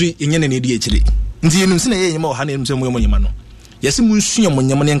 Amano no so enye na edi akire. Nti enum se na ye nyema o ha na enum se mo nyema no. Yesi mu nsu nyema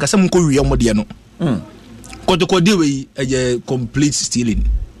nyema ne nkasa mu ko wi mo de no. Kodokode we eye complete stealing.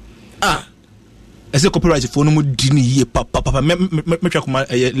 As a copyright for no dini ye papa me twa kuma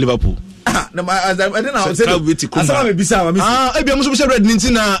Liverpool. Na I don't know say asama me bisa wa me. E bia mo so red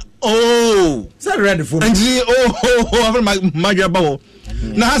ninti na say red for. And after my bawo.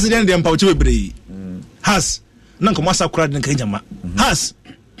 Na has den dem pa uchi bebre. Has na nko masa kura den kan jama. Has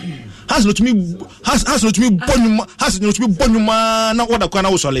no to me bonuma na order kwa na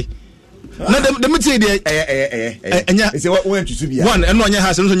wo sole. Na dem tie de enya say when to be one eno anya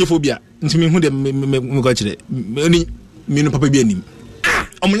has no so nyefobia ntimi hu de me go kire ni mi no papa bi anim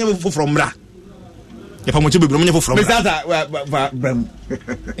omonya fo from bra ya pa mo chebe omonya fo from bra bram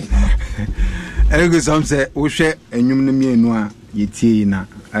ego some say wo hwe enwum no mienu a yetie na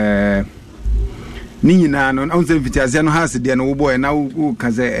ni nyina no on say fitiase no has de no wo boy na wo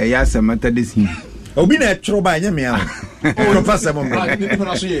ka say ya semata this him obi na tro ba nya me a o pasa mo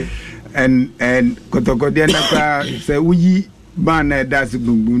and kotokodia na ka say wuyi ban na das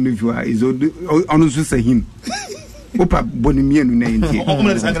gbungbun no fiwa is onu so say him opa bonimienu na enti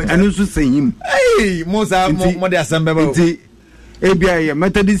anu so say him mo de asembe ba enti ebia ye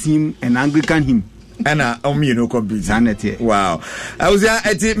Methodist him and Anglican him ana omienu complete sanity. Wow, I was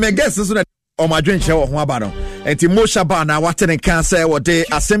enti me guess so na o ma dwenche wo ho aba no enti mo shaba na watene kan say wo de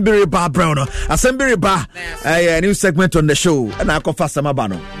assembly bar brown no assembly bar a new segment on the show na akofa sama ba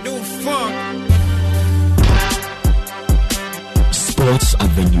no Sports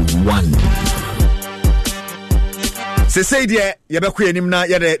Avenue 1. Say dear, you be queen him na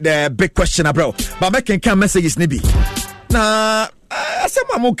the big question bro. But make can messages ni bi. Na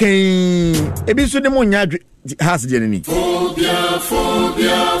asema mo kan ebi so ne mo nya has de ni. Phobia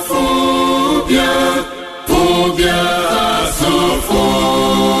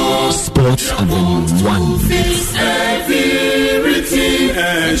Sports Avenue 1. Fix everything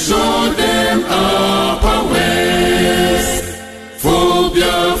and show them our ways.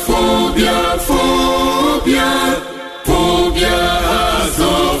 Phobia has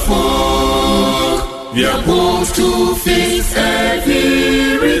no folk. We are both to fix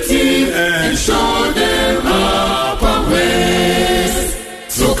everything and show them our ways.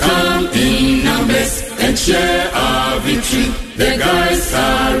 So come in numbers and share our victory. The guys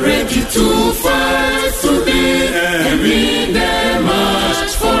are ready to fight today and win the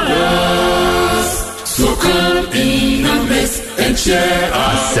march for us. So come in numbers and share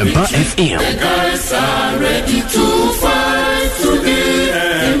our victory. The guys are ready to fight today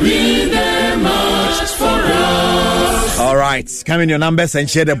and win the march for us. All right, come in your numbers and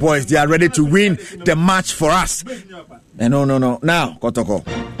share the boys. They are ready to win the match for us. No. Now, Kotoko.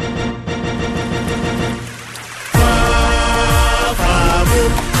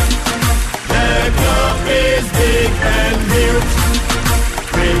 The club is big and huge.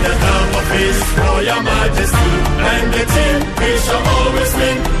 With the help of His Royal Majesty and the team, we shall always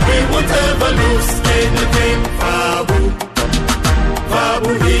win. We won't ever lose anything.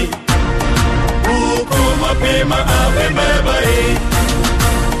 Fabu he, Ukuma Pima Abebae.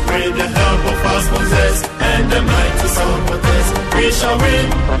 With the help of our sponsors and the mighty supporters, we shall win.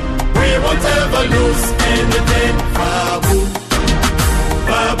 We won't ever lose anything. Fabu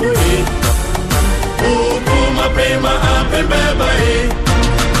he, Ukuma Pima Abebae.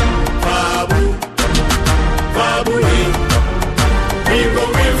 Fabu he, we go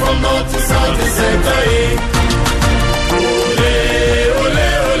win from north to south to center.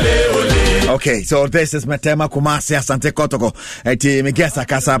 Okay, so this is Metema Kumasi Asante Kotoko. Eti me guess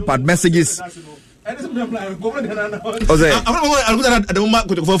akasa bad messages. Oze, at the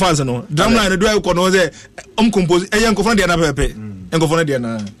moment for fans no. Drumline do I kono oze compose e yan kofona dia na pepe. En kofona dia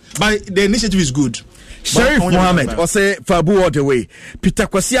na. But the initiative is good. Sharif Mohammed, or say Fabu all the way. Peter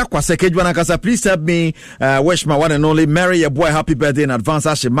Kwasia Kwase Kejwanakasa, please help me wish my one and only Mary, a boy, happy birthday in advance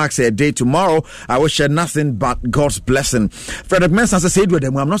as she marks her day tomorrow. I wish her nothing but God's blessing. Frederick Mensah said with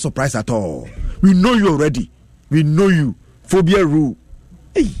them, I'm not surprised at all. We know you already. We know you. Phobia rule.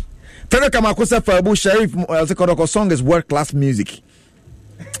 Hey. Frederick Amakosa Fabu Sharif Kodoko song is world class music.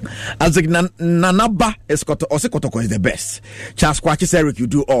 As Nanaba Osekotoko is the best. Charles Kwachis Eric, you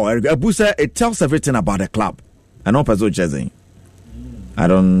do all. Eric Abusa, it tells everything about the club. I know Pazo Jazzy. I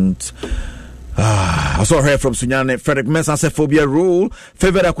don't. I also heard from Sunyane. Frederick Mensah said phobia rule.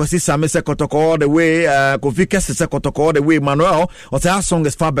 Favorite Akwasi Sami se Kotoko all the way. Kofi Kese se Kotoko all the way. Manuel, or say our song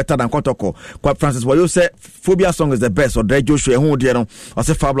is far better than Kotoko. Quite Francis, what you say? Phobia song is the best. Or Dre Joshua, who did or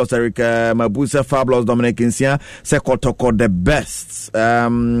say Fabulous Eric Mabusa, Fabulous Dominic Insia, se Kotoko the best.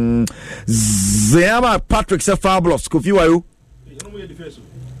 Zeama Patrick se Fabulous. Kofi Wayu.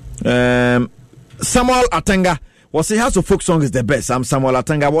 Samuel Atenga. Was say House of Folk song is the best. I'm Samuel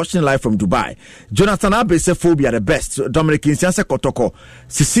Atanga watching live from Dubai. Jonathan Abe say Phobia the best. Dominic Insian say Kotoko.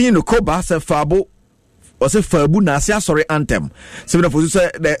 Sisi Nukoba say Fabo. Or say Fabu Nasia sorry anthem. So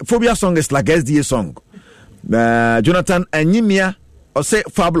say the Phobia song is like SDA song. Jonathan Anyimia or say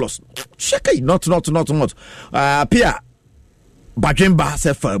Fabulous. Shake not. Pia Bajemba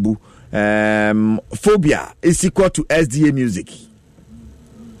say Fabu. Phobia is equal to SDA music.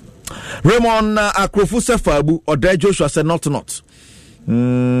 Raymond Akrofu said Fabu or Dre Joshua said not. Okay.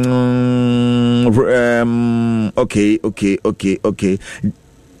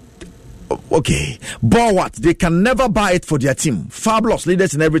 But what? They can never buy it for their team. Fabulous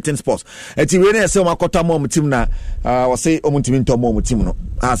leaders in everything sports. And when I say Makota mom team na was say Omuntiminto mom team no.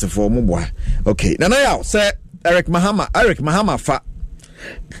 As for Mumboy. Okay. Now say Eric Mahama fa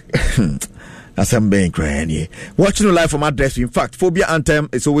as I'm being crying. Watching the live from address. In fact, Phobia anthem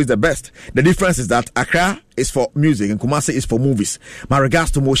is always the best. The difference is that Accra is for music and Kumasi is for movies. My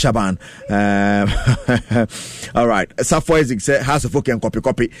regards to Mo Shaban. All right. Safo Isaac said, House of Folk and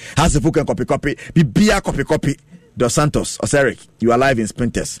copy. House of Folk and copy. Bibia copy. Dos Santos, Oseric, you are live in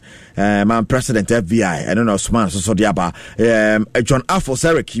Sprinters. I'm President FBI. I don't know, Osman, so Diaba. John Afo,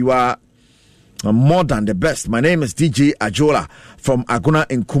 Oseric, you are more than the best. My name is DJ Ajola from Aguna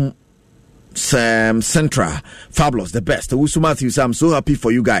in Kum. Centra, Fabulous, the best. Usu Matthews, I'm so happy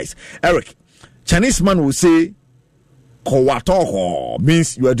for you guys. Eric, Chinese man will say, Kowatoho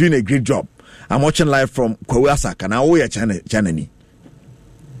means you are doing a great job. I'm watching live from Kwasaka. Now we are Chanani.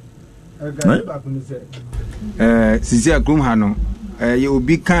 Sisi Akumhano. You will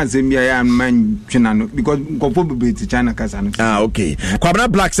be canceling man because China Casano. Okay.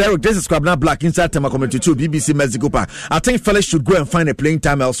 Kwabena Black, Eric, this is Kwabena Black inside Tema Community 2, BBC Mexico Park. I think fellas should go and find a playing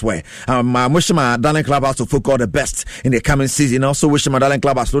time elsewhere. I'm wishing my darling clubhouse to focus all the best in the coming season. Also wishing my darling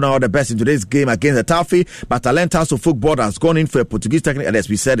clubhouse to all the best in today's game against the Taffy. But Talent House of Football has gone in for a Portuguese technique. Yes,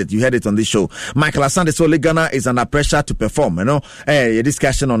 we said it. You heard it on this show. Michael Asante Sole Ghana is under pressure to perform. You know, a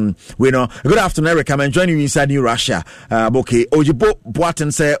discussion on, good afternoon, Eric. I'm enjoying you inside New Russia. Okay. Ojibo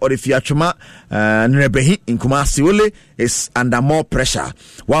Boaten say Orifiachuma Nrebehi in Kumasi Ule is under more pressure.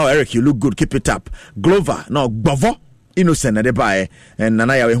 Wow, Eric, you look good. Keep it up. Glover, no, Bovo, innocent at the buy. And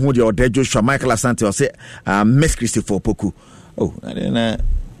Nanaya Hudi or Dre Joshua, Michael Asante or say Miss Christopher Poku. Oh, I didn't know.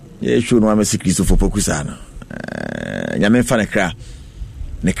 Yeah, sure, no, Miss Christopher Poku sana. Yamen Fanekra.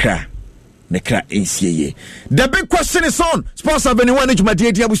 The big question is on Sports Avenue 1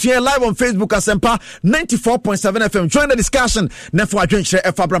 Jumadia. We share live on Facebook Asempa 94.7 FM. Join the discussion. Never join share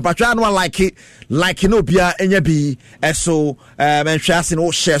Fabra Patrano like no bia enyabi so and share in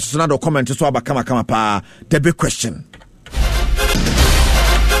all shares so now comment so about kama pa. The big question.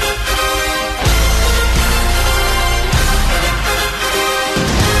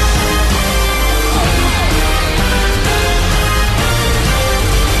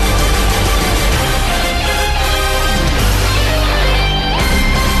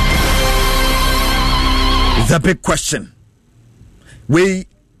 The big question. We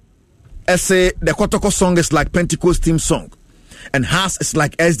say the Kotoko song is like Pentecost theme song, and Haas is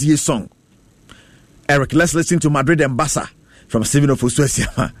like SDA song. Eric, let's listen to Madrid Embasa from Steven of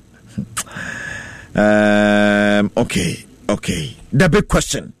Usuesiama. Okay. The big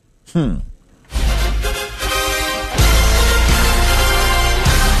question.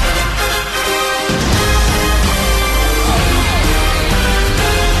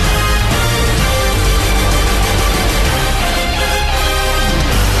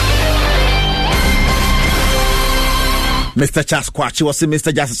 Mr. Charles Kwachi was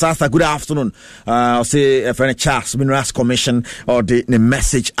Mr. Justice Sasa. Good afternoon. I'll say a friend Charles Minerals Commission or the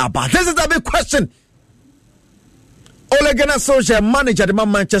message about this is the big question. Ole Gunnar Solskjaer manager the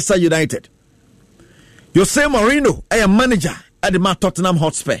Manchester United. Jose Mourinho, a manager at the Tottenham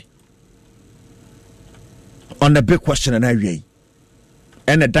Hotspur. On the big question and I read.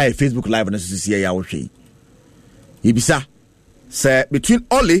 And a die Facebook Live on the CCA. Ibisa, say between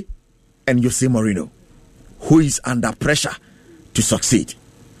Ole and Jose Mourinho, who is under pressure to succeed?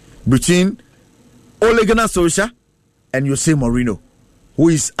 Between Ole Gunnar Solskjaer and Jose Mourinho, who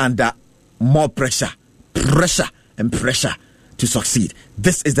is under more pressure to succeed?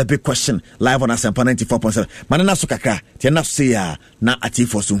 This is the big question. Live on Asempa 94.7. Manana sukaka tiana say na ati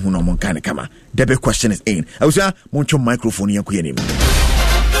for so huno mon kan kama. The big question is in. I was moncho microphone yanku yenim.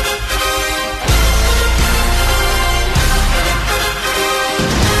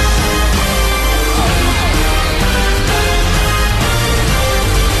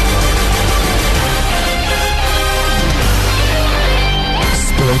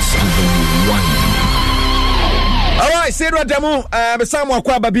 Sports Avenue 1. All right, Sedra Demo,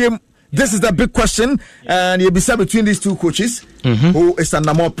 this is the big question, and you'll be set between these two coaches, who is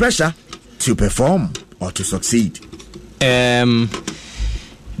under more pressure to perform or to succeed. This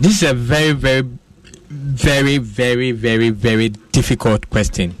is a very, very, very, very, very, very difficult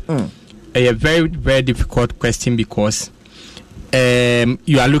question. A very, very difficult question because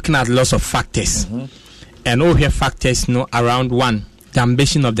you are looking at lots of factors, and all here factors around one, the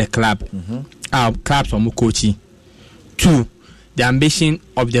ambition of the club, clubs from Mukochi. 2, the ambition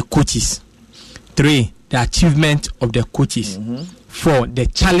of the coaches. 3, the achievement of the coaches. 4, the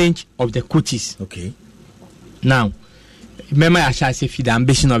challenge of the coaches. Okay. Now, remember I shall say the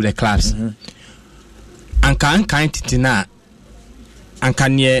ambition of the clubs. Anka titina anka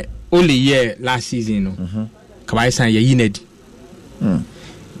nye only year last season Kabaisan ye yined.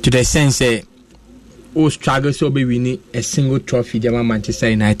 To the sense who struggle so be winning a single trophy German Manchester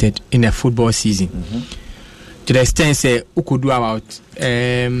United in a football season. To the extent who could do about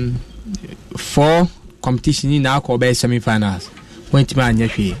 4 competition in our semi-finals. Went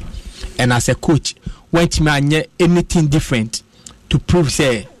me and as a coach, went me anything different to prove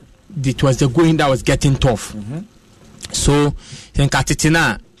say it was the going that was getting tough. So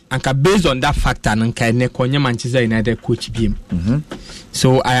Katitina and based on that factor and Manchester United coach beam.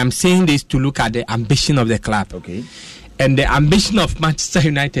 So I am saying this to look at the ambition of the club. Okay. And the ambition of Manchester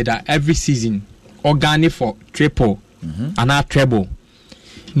United are every season organic for triple and not treble.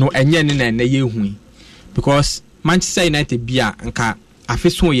 No enye because Manchester United bia anka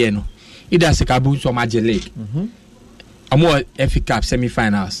afiso ye no ida se kabu so Major League. Amo FA Cup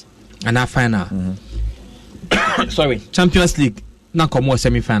semi-finals and a final. Sorry, Champions League na komo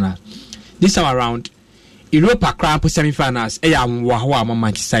semi-final. This time around Europa Cup semi-finals ya wa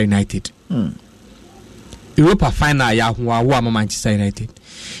Manchester United. Europa final ya wa Manchester United.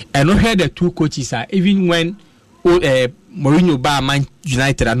 And we heard the two coaches are even when Mourinho ba Man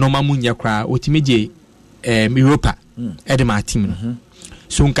United and normal munya kra ultimate Europa edema team.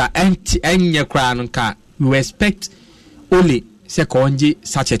 So nka enya kra nka we expect only sekonje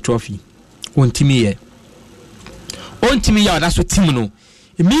such a trophy on team here. On team here that's what team no.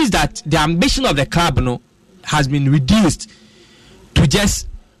 It means that the ambition of the club no has been reduced to just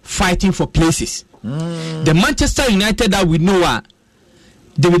fighting for places. The Manchester United that we know are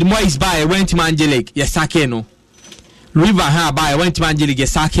David Moyes by went to Angelic, Yesake no. River Ha by went to Angelic,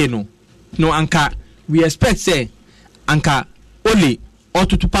 Yesake no. No anka we expect say anka only or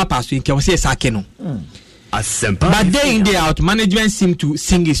to papa so in can say Sake no. But day in day out management seem to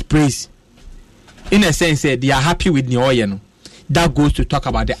sing his praise. In a sense they are happy with Nioye no. That goes to talk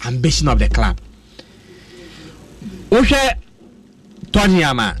about the ambition of the club. Okay,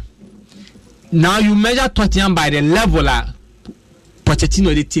 Tottenham. Now you measure Tottenham by the level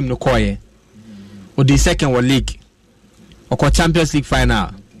Pochettino the team no koye or the second World League or Champions League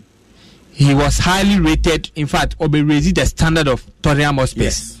final. He was highly rated. In fact, Obi raised the standard of Tottenham Hotspur.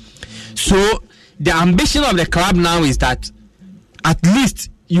 Yes. So the ambition of the club now is that at least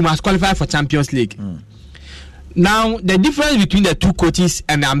you must qualify for Champions League. Now the difference between the two coaches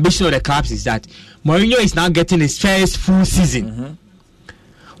and the ambition of the clubs is that Mourinho is now getting his first full season,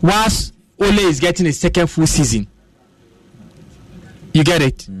 whilst Ole is getting his second full season. You get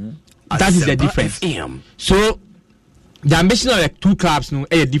it? That is the difference. So the ambition of the two clubs no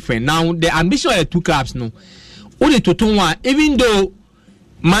is different. Now the ambition of the two clubs no, only to one, even though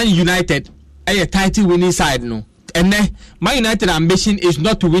Man United a title winning side no, and then Man United ambition is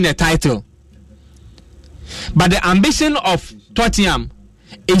not to win a title, but the ambition of Tottenham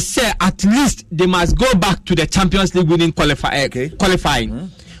is say at least they must go back to the Champions League winning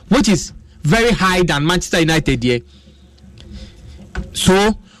qualifying, which is very high than Manchester United here.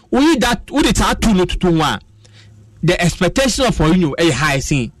 So we that we the 2-1. The expectation of Mourinho is high.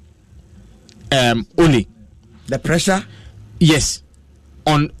 Ole. The pressure? Yes.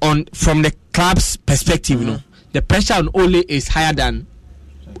 On from the club's perspective, you know, the pressure on Ole is higher than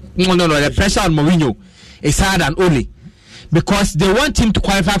the pressure on Mourinho is higher than Ole, because they want him to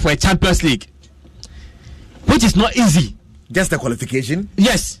qualify for a Champions League, which is not easy. Just the qualification?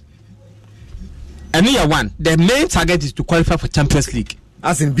 Yes. And year one, the main target is to qualify for Champions League.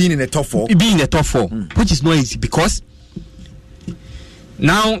 As in being in the top 4? Being in the top 4, which is not easy, because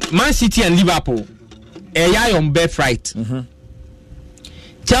now Man City and Liverpool are on birthright.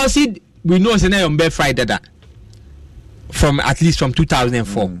 Chelsea, we know is on birthright that from at least from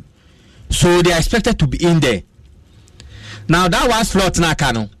 2004. So they are expected to be in there. Now that was slot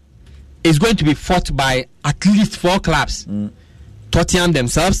Nakano is going to be fought by at least 4 clubs. Tottenham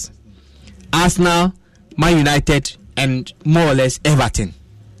themselves, Arsenal, Man United, and more or less Everton.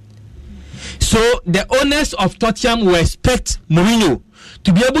 So the owners of Tottenham will expect Mourinho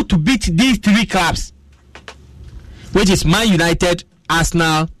to be able to beat these 3 clubs, which is Man United,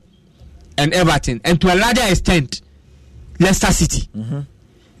 Arsenal, and Everton, and to a larger extent Leicester City,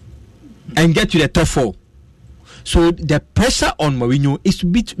 and get to the top 4. So the pressure on Mourinho is to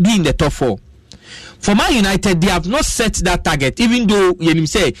be in the top 4. For Man United, they have not set that target, even though you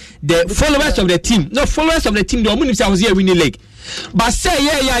say the followers of the team, they only say I was here winning league, but say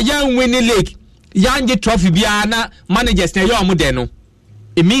young winning league, young get trophy biana managers na yo no.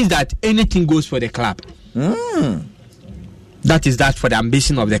 It means that anything goes for the club. That is that for the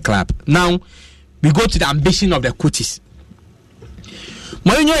ambition of the club. Now we go to the ambition of the coaches.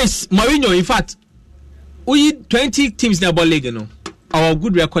 Mourinho, in fact, we 20 teams in the ball league, you know, our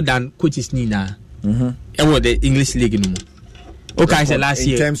good record than coaches Nina. The English league, you know. Okay, I said last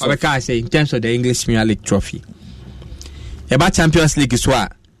year. Okay, I say in terms of the English Premier League trophy. About Champions League is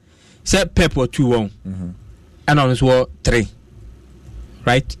what? Say Pep or 2-1, and on us were 3,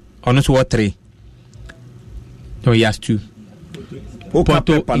 right? On us were 3. No, he has 2.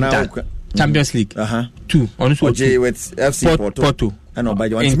 Porto, Inter, Champions League. 2. On us were 2. With FC Porto. I know, but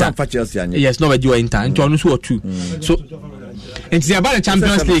you Inter. Yes, no, but you are Inter. And on us were 2. So. It's about the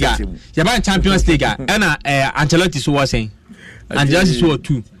Champions League. About the Champions League. And Ancelotti was saying, Ancelotti was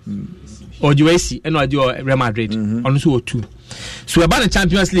 2. Or UAC and or Real Madrid. On 2. So about the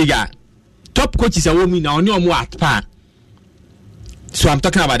Champions League, top coaches are women now no more at par. So I'm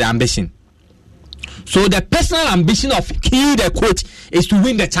talking about the ambition. So the personal ambition of the coach is to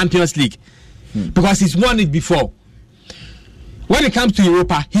win the Champions League, because he's won it before. When it comes to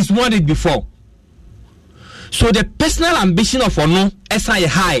Europa, he's won it before. So the personal ambition of Ono is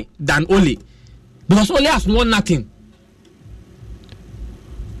high than Ole, because Ole has won nothing.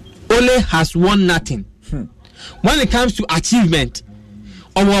 Ole has won nothing. When it comes to achievement,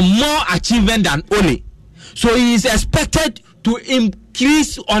 or more achievement than Ole, so he is expected to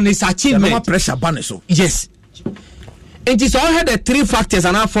increase on his achievement. No pressure, so. Yes. It is all the 3 factors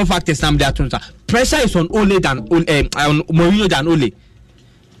and now 4 factors. Pressure is on Ole than on Mourinho than Ole.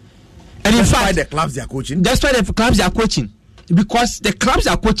 And in fact, the clubs they are coaching. That's why the clubs are coaching, because the clubs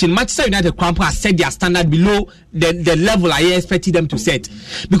are coaching. Manchester United club has set their standard below the level I expected them to set.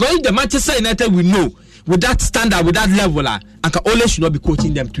 Because if the Manchester United we know with that standard, with that level, Anka Ole should not be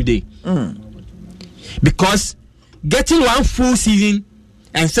coaching them today. Because getting one full season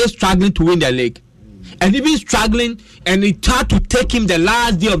and still struggling to win the league, and even struggling, and it had to take him the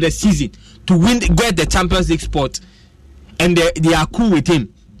last day of the season to get the Champions League spot, and they are cool with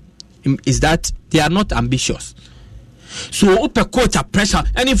him, is that they are not ambitious. So upper coach are pressure,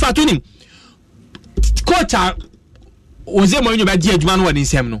 and in fact, when coach was a Mourinho by Jumano and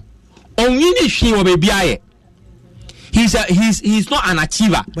his no. Only she will be he's not an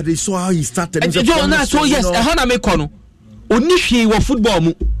achiever. But they saw how he started. So yes, a Hana Mekono. Only she will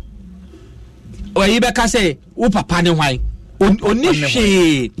football. Or you better say, Upa Pane why? Only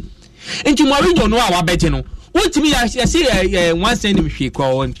she. And you Mourinho know our betting. What to me, I see one sending she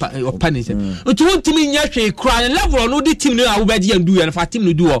call or punish. What to me, yes, cry and level no the team know what and do and for team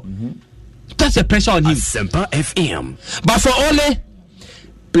to do. That's the pressure on him. Semper FM. But for Ole,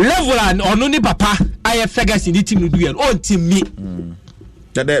 level and on only papa, I have figures in the team to do and on team me.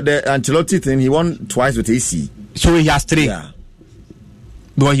 The Ancelotti thing, he won twice with AC. So he has 3. Yeah.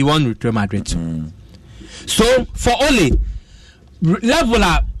 Because he won with Real Madrid. So for Ole, level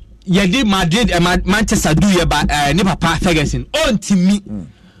up. Yedi Madrid and Manchester do ye by ni papa Ferguson on to me.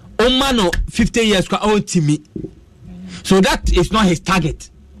 On man 50 years on to me. So that is not his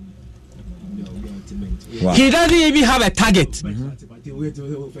target. Wow. He doesn't even have a target.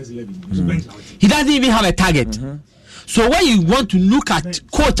 He doesn't even have a target. So when you want to look at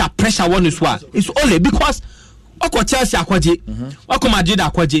coach at pressure one is what it's only because Oko Chelsea akwaje, oko Madrid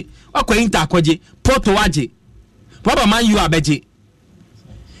akwaje, oko Inter akwaje, Porto waje. Baba Man U abeje.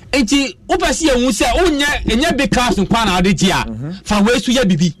 Enti upesi ye hu se enye big class nkwa na ade dia. Fa we su ye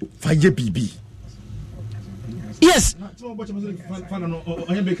bibi. Fa ye bibi. Yes.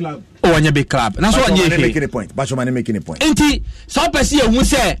 Onye big club. Oh, onye big club. That's what you making a point. Bacho man making a point. Enti so upesi ye hu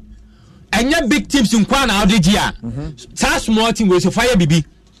se enye big teams nkwa na ade dia. Sa small team we so fa ye bibi.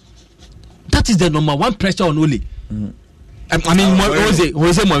 That is the number one pressure on Ole. I mean,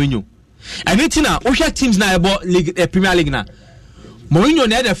 Jose Mourinho. Anything now, Osha teams now about league, Premier League now. Mourinho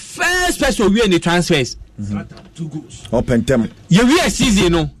now the first person we in the transfers. 2 goals. Open them. You wear season, you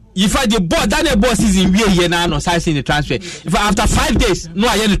know. If I the ball, that the ball season we here now no size in the transfer. If after 5 days, no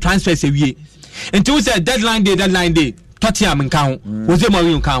I hear the transfers we. Until we say deadline day. Tottenham count. Jose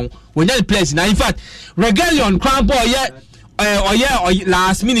Mourinho count. When you place now, in fact, Regalion crown ball or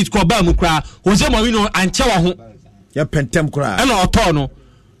last minute ko ba mu kra Jose Mourinho anche wa ho ya pentem kra e na oto no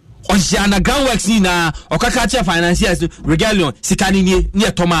o jana groundworks ni na okaka che financiers Regalion sikani ni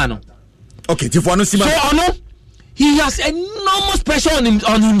etoma no. Okay, tifo no sima. So ono he has enormous pressure on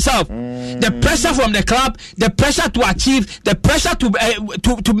himself. The pressure from the club, the pressure to achieve, the pressure to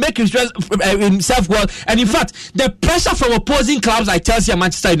make himself well, and in fact, the pressure from opposing clubs like Chelsea and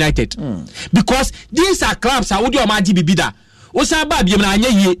Manchester United. Because these are clubs that would do a magic bibida. Osaba bi na anye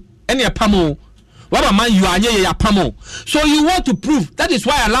ye ene pamo. Waba Man U anye ye pamo. So you want to prove. That is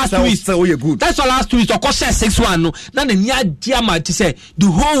why last 2 weeks. That's why last 2 weeks. Of course, 6-1. No, now the near diama to say the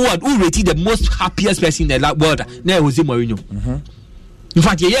whole world who rated the most happiest person in the world. Now Jose Mourinho. In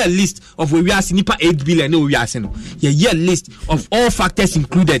fact, a list of where we are seeing 8 billion. No, we are seeing a list of all factors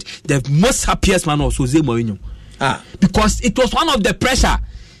included. The most happiest man was Jose Mourinho. Because it was one of the pressure.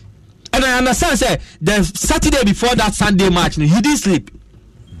 And I understand, say the Saturday before that Sunday match, he didn't sleep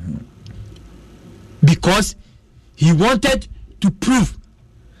because he wanted to prove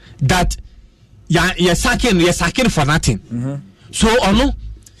that you're sacking for nothing. So,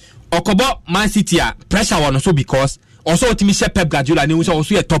 Okobo Man City pressure one also because also Timisha Pep Guardiola ne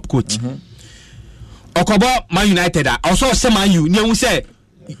also a top coach. Okobo Man United also say Man U ne say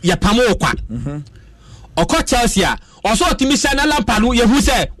ya pamo kwa. Oko Chelsea also Timisha na Lampard ye who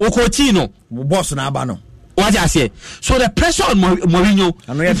say Okotino boss na aba no. What I say. So the pressure on Mourinho,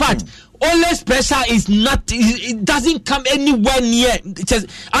 in fact, Ole's pressure is not. It doesn't come anywhere near.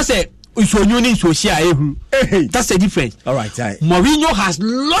 I say. That's the difference. All right. Mourinho has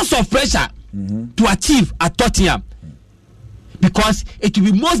lots of pressure to achieve at Tottenham because it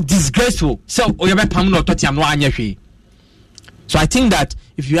will be most disgraceful. So I think that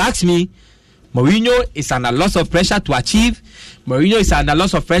if you ask me, Mourinho is under lots of pressure to achieve. Mourinho is under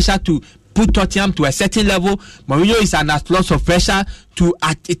lots of pressure to put Tottenham to a certain level. Mourinho is under lots of pressure to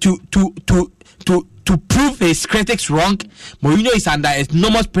prove his critics wrong. Mourinho is under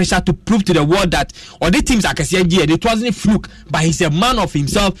enormous pressure to prove to the world that all the teams are KCNG, it wasn't a fluke, but he's a man of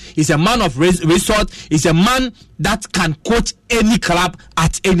himself, he's a man of resort, he's a man that can coach any club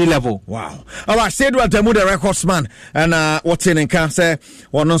at any level. Wow. All right, say well to the records man, and what's in can say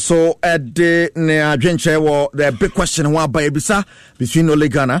one also at the big question one by Ebisa between Ole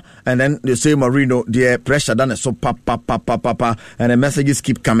Gunnar and then they say Mourinho the pressure done so papa and the messages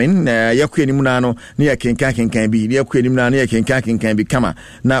keep coming. Yakweni munano near can be yakweni munano near can be kama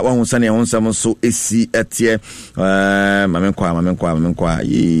na one sunny on some so AC at ye mamenkwa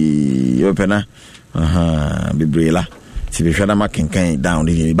ye opena bibrela si be shada makenkan down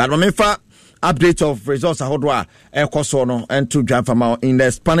the but mamefa update of results ahodwa ekoso no and to drive from in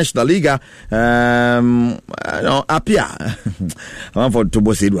the Spanish La Liga apia one for to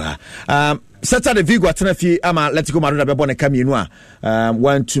bosedwa Saturday Vigo atenafi ama Atletico Madrid be born kamienu a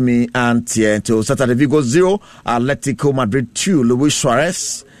one to me until Saturday Vigo 0 Atletico Madrid 2 Luis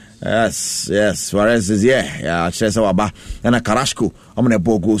Suarez. Yes, Suarez is Chelsea waba and a Carrasco. I'm gonna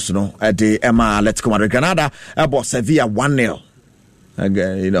ball goals no at the Emma Atletico Madrid Granada about Sevilla 1-0.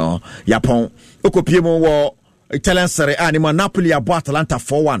 Again, Yapon Okopiemo war Italian Serie A anima Napoli about Atalanta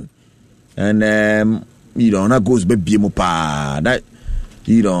 4-1. And that goes baby pa that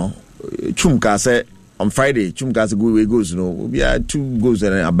Chumka say on Friday, Chumka's good goes, we had 2 goals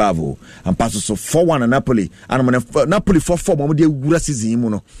and above, and passes so 4-1 and Napoli, and when Napoli 4-4, Mamma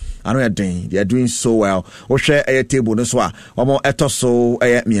Gurasizimuno. I know they are doing so well. Or share a table, no swat, or more etoso,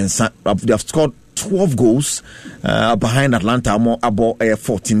 me and they have scored 12 goals behind Atlanta, more about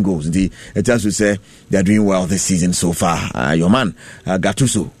 14 goals. It tells you say they are doing well this season so far. Your man,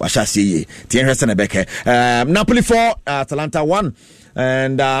 Gattuso, Washasi, Tien Napoli 4, Atalanta 1.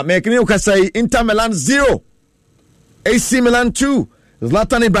 And making you can say Inter Milan 0, AC Milan 2,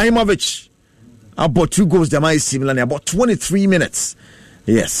 Zlatan Ibrahimovic. about 2 goals. There might similar about 23 minutes.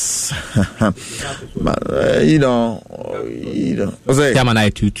 Yes, but, you know.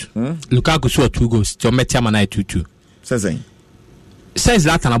 Tiamanai 2-2. Lukaku scored 2 goals. Tiamanai 2-2. Says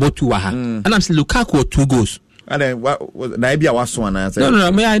Zlatan about 2 and I'm saying Lukaku 2 goals. And then what maybe I was one. No,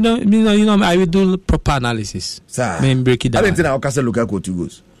 I don't. You know, I will do proper analysis. Break it down. I didn't think I can say Lukaku 2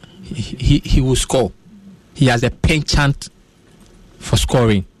 goals. He will score. He has a penchant for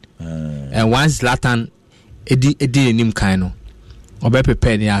scoring. And once Zlatan Edi nim kaino, or be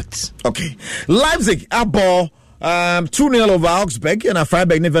prepared the acts. Okay, Leipzig abo 2-0 over Augsburg and a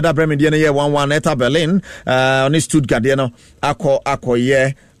Freiburg Nevada Bremen the year 1-1 Eta Berlin on Stuttgart ako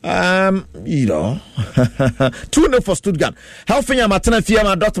yeah. You know, 2-0 for Stuttgart. Helfing Martina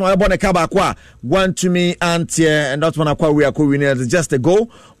Fiamma Dortmund Bonne Kabakwa 1-0 and Dortmund Akwa we are winning just a goal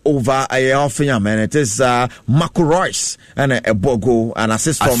over Helfing, and it is Marco Reus and a goal and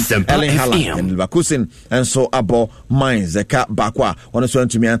assist from Erling Haaland and Leverkusen, and so Abo Mainz the Bakwa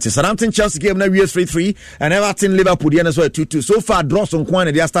 1-2 anti Southampton Chelsea game now US 3-3 and Everton Liverpool the as well 2-2. So far draws on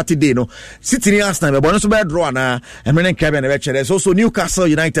Kwan they started day no City Arsenal but bonus bad draw na and Menen Caribbean there's also Newcastle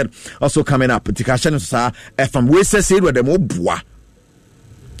United also coming up. Tikashan sa FM we say where them boa.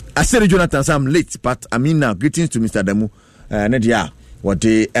 I said Jonathan I'm late, but I mean now greetings to Mr. Demu. Nadia what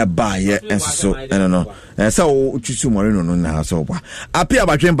they buy and so I don't know. So Chisu Moreno no na so boa. Appear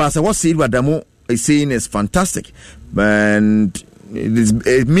about Dream Bass what said what Demu is saying is fantastic. And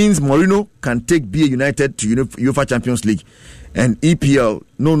it means Mourinho can take BA United to UEFA Champions League and EPL.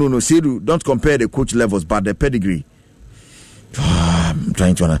 No, Sedu, don't compare the coach levels but the pedigree. I'm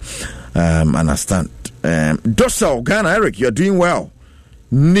trying to understand. Dorsal Ghana, Eric, you're doing well.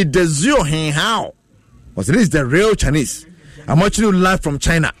 Nidezio Hen Hao. This is the real Chinese. I'm watching you live from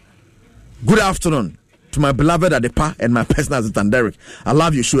China. Good afternoon to my beloved Adepa and my personal assistant Derek. I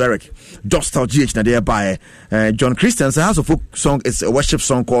love you, Shu Eric. Dostal GH Nadia by John Christensen has a folk song. It's a worship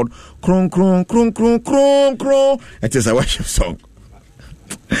song called Kron Kron Kron Kron Kron Kron. It is a worship song.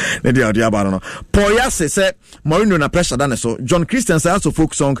 Poyase said Mourinho na pressure than so. John Christensen has a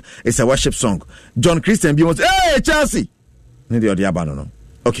folk song. It's a worship song. John Christensen be hey Chelsea.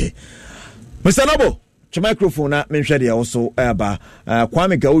 Okay, Mr. Nobo. To microphone na menhwede also eba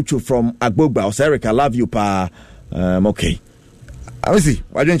Kwame Gaucho from Agbogba. Eric, I love you pa. Okay. I see.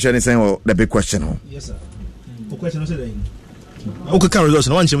 Why don't you say the big question? Yes sir. The question is okay, can results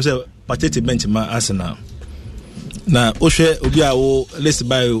no one chim say Patete bench ma Arsenal. Na ohwe obi a wo list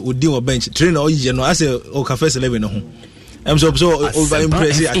by odi wo bench train o yie no ase o ka first 11 no ho. Em so over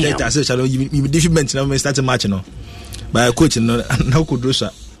impress ateta say chalo you different na start match no. By coach no na ko do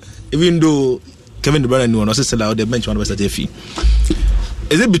sa. Even though Kevin De Bruyne knew no say the bench one was at fee.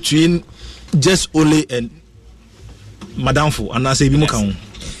 Is it between just Ole and Madamfo and I say bi mo kan?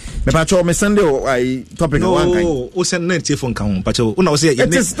 Me pacho me Sunday I topic one kind. No, o send na telephone kan pacho. Una o say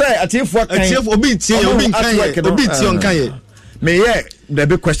it is there at telephone kan. Obi tie on kan. Me yeah the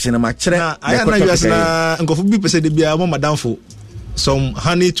big question am actually. I na you as na ngofo bi pese de bia mo Madamfo some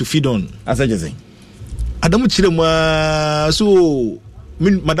honey to feed on. As I just say. Adamu chire mo so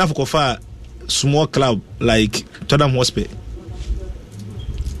Madamfo ko fa small club like Tottenham Hotspur.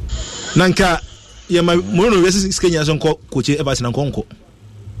 Nanka ya Mourinho versus Kenya so coach Everton nko.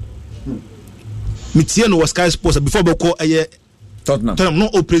 Mitie no was Sky Sports before be call Tottenham no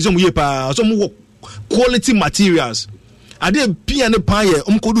operation ye pa so mo quality materials. Ade pia ne pa ye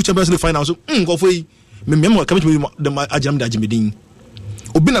ko do Champions League final so go for yi me ka me the ajam da jimedin.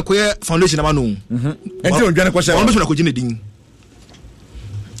 Obi na koye foundation na ma no. Enti on dwane question. On be so na ko jine din.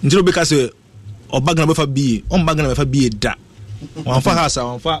 Ndiro be ka say Obagana befa bi on bagana befa bi da wan fa hasa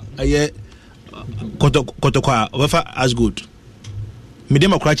wan fa aye kotokwa befa as good me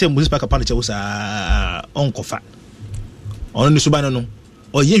dem akura che Moses Parker pan che wo sa on kofa on ni suba no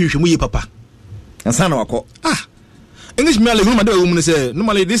o ye hwehwe mu ye papa ansa na wako English me ale no wo mu say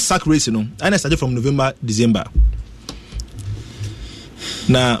normally this sack race no I started from November December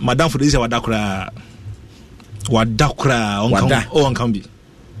na madam for this wadakura on can be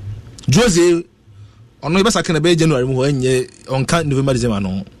Jose on no besa can be January mo enye on can November December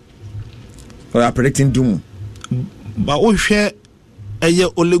no we are predicting doom ba o hwe eye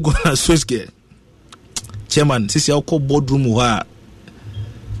Olego na Solskjaer chairman sisi akọ boardroom ho a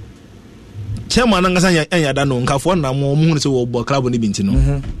chairman ngasa anya da no nkafo na mo hu se wo bo club ni binti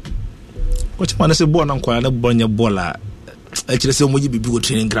no ko chairman se bo na nkwa na bo nya bola actually se mo yi bibi go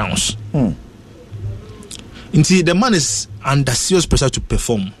training grounds Inti the man is under serious pressure to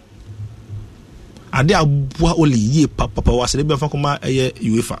perform. Ade abua oli ye papa was le be fa koma eye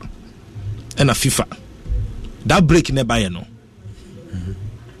UEFA and a FIFA. That break never you know.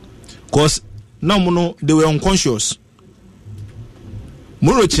 Cause now mono they were unconscious.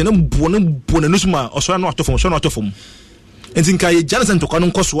 Moro chene bone no suma osora no atofom. Enti nka ye Jonathan to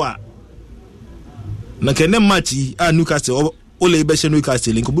kwano nkoswa. Na kene match a Newcastle ole be she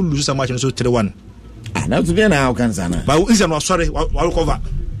Newcastle nko bu lose match no so 3-1. Ah, now to be na how can sana. But is no sorry wa recover.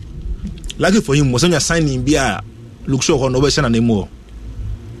 Lucky for him was on your signing bia look show no be she na nemo.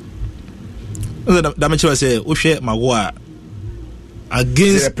 That match was say o hwe Maguire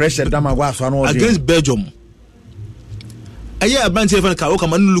against the pressure that Maguire so no against Belgium. Aye abante fan ka o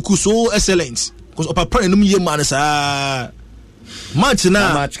kama no look so excellent because opapa enum ye man sa match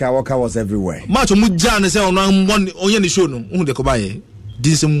na match ka was everywhere. Match mu jan say on onye ni show no hu de ko baye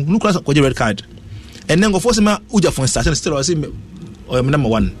dinsem look at ko red card and then go force me uja for start still I say number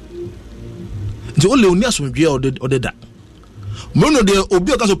 1 nti o le oni asomdwe o de da mo no de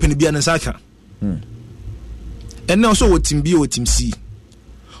obi o ka so pen bia ne saka and now so what team B or team C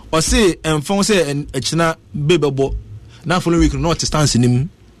or say and phone say and echina bebebo na following week not stance in him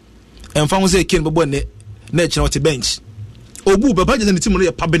and phone say ken bebo ne na echina on the bench obu baba just the team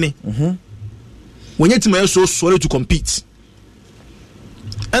no pabene when your team is so sorry to compete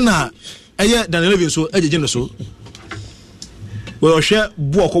and aye Daniel Levy so ejeje no so we o hwe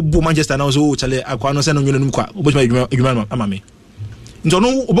bu okọ Manchester now so chale akwa no se no nwenu kwa obotuma edwuma amame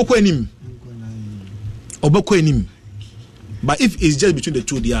ntono obokọ anim but if it's just between the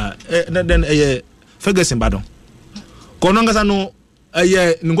two there then Ferguson badon kono ngasa no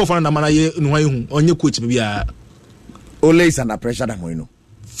ngo fana na mana ye no hu onye coach bia Ole is under pressure that mo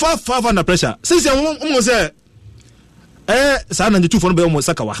far under pressure since you say sa na 2 for no be mo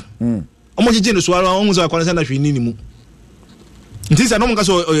sakawa omo jeje no so ara omo so akwana na hwe ni mu nti sa no mo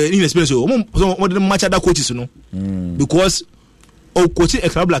ngasa inexperience omo de match other coaches no because o coach a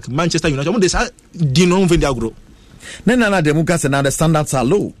club like Manchester United omo de sa di no vendi agro na de muka say now the standards are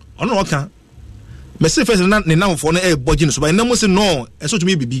low ono waka me say first na now for no budget so but na mo say no so to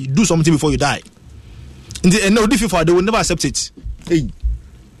me bibi do something before you die and no FIFA they will never accept it. Hey,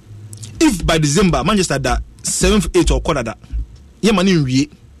 if by December Manchester that 7th 8th or quarter that money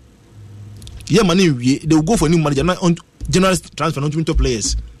they will go for a new manager not on general transfer not to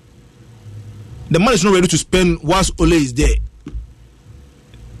players. The man is not ready to spend whilst Ole is there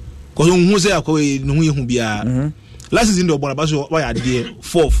because who say no be last season the born about why are there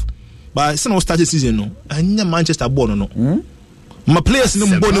 4th but it's not started season no and Manchester born no my players no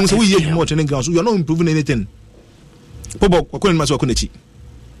born so we hear more training ground so you are not improving anything pobo kwakwen ma so akonachi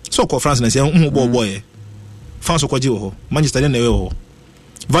so ko France na say boy France ko ho Manchester na ho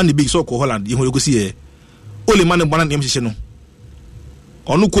Van de Beek so ko Holland ye ho go see Ole man bona na yemhye no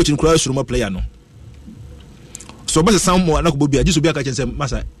onu coach nkura suru ma player no so be some more na ko bobi ajiso bi aka chen say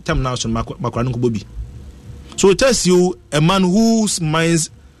masa time now so makura no ko bobi so it tells you a man whose minds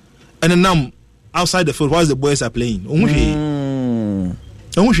and nam outside the field while the boys are playing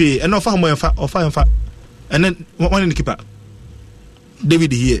and offer more offer and then one in the keeper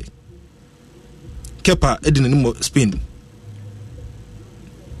David here keeper Edin Spain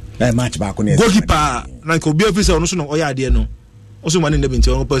match back on goalkeeper like obi officer no so no oya ade no also man in the bench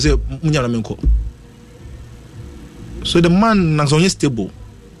on say munya na menko so the man na so stable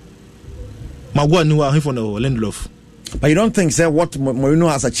Maguire knew how he for no Lindelof. But you don't think, sir, what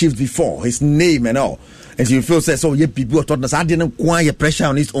Mourinho has achieved before, his name and all, and you feel, sir, so yeah, people thought that I didn't acquire pressure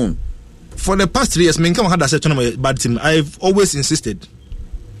on his own. For the past 3 years, Minka had a tournament bad team. I've always insisted,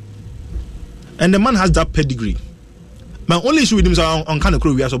 and the man has that pedigree. My only issue with him is on kind of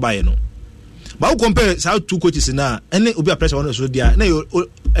crew we are so by you know. But I compare how 2 coaches now, and then be a pressure on us. There,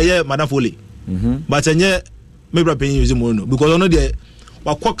 yeah, Madam Foley, but and yeah, maybe paying you Mourinho because I know the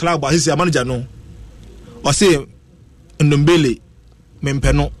what club, but he's a manager no, or say. Ndombele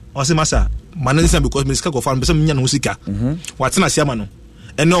mempeno o se masa mananisa because me sika go fan be se nya no sika watina siama no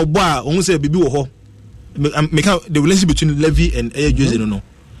ene obo a ohun se bibi wo ho me can the relationship between Levy and Jose no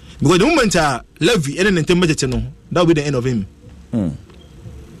because the moment Levy and then budget no that will be the end of him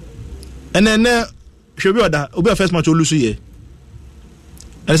and then shebi oda obi first match olusu ye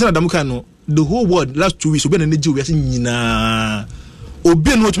and say Adamuka no the whole world last 2 weeks obi na neji we ase nyina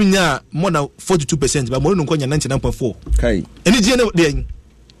obi no tumi nya more than 42% but more no nkonya 99.4 kai eni je no dey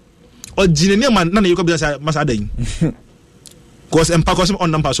o jine ne man na yeko bisa masa dey cause empakos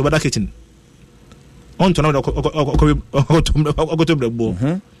on number so bada kitchen on to na ko to brebo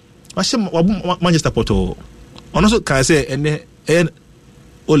wase Manchester Porto ono so ka say ene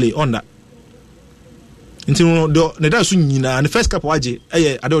Ole on that nti no do ne da so nyina the first cup waje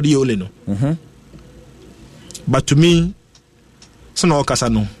ade odi Ole no but to me so no kasa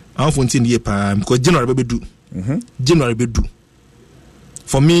no am fontin ye pa because January be do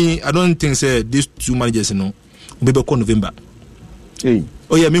for me, I don't think say these two managers, you know, will be November. Hey.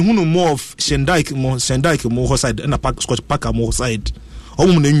 Oh yeah, me who know more of Shendike more side and a Scotch Parker more side. Oh,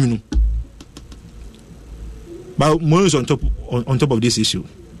 you know. But more is on top of this issue.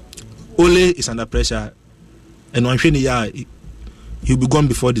 Ole is under pressure, and on he'll be gone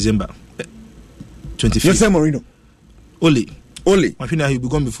before December 25th. You say Mourinho? Ole. I think he'll be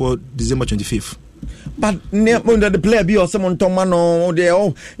gone before December 25th. But the player be or someone Tomano, they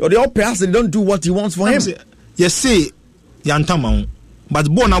all pass. They don't do what he wants for him. Yes, say Yantama, but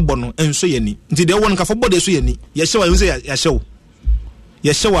born up bono and so yeni. Until they want for body so yeni. Yes, show. You say a show.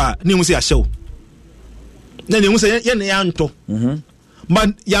 Yes, show. Name say a show. Then you say Yanto.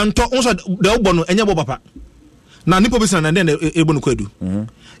 But Yanto also the bono and your papa. Now Nipo Bisan and then Ebon Kwedu.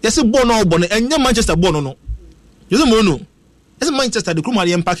 Yes, a bono bono and your Manchester bono no. You don't know. It's Manchester the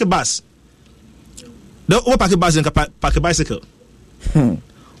Kumari and Packet Bus. The over Packet Bus and Packet Bicycle.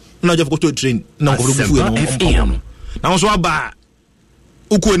 Now you've got to train. Now FM. Now so about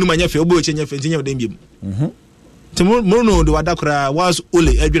Uku and Manya Field, change your fence of them. Tomorrow, the Wadakra was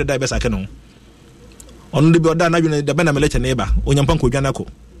only every day best I can know. On the Bodan, the Benamileta neighbor, on Yampanko Janako.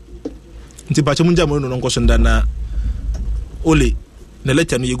 Tipachamunja Mono, Cosandana Oli.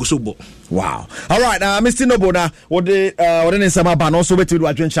 Wow. All right, Mr. Noboda, what the summer ban also wait to do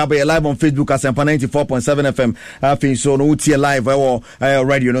Shabe live on Facebook as 94.7 FM. So no UT live or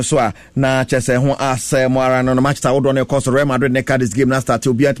radio no so na chese ho as Moara no match ta on course Real Madrid neck this game na start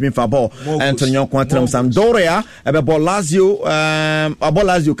to be at me for ball Antonio Quantrum Sampdoria ebe ball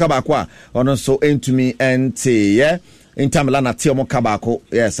Lazio kabakwa ono so into me and yeah. Inter Milan at Tiomo Kabako,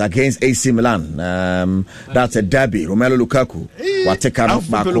 yes, against AC Milan. That's a derby. Romelu Lukaku. Watekano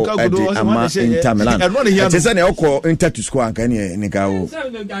Bako Edi Ama Inter Milan. Tezane oko Inter to score Ganye Nigao.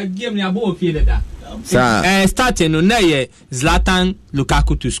 Starting on Zlatan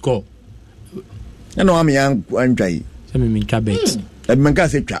Lukaku to score. You know I'm young Andrei. Some mean cabet.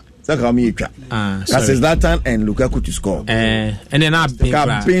 Mengaseka. That's Zlatan and Lukaku to score. And then I've been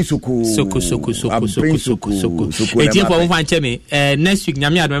Suku. Next week,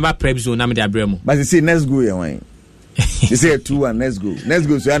 Namia remember prep zone. Namida Bremo. But you see, let's go. You say 2-1. Let's go.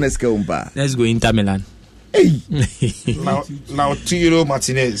 Let's go Inter Milan. Hey. Now 2 Euro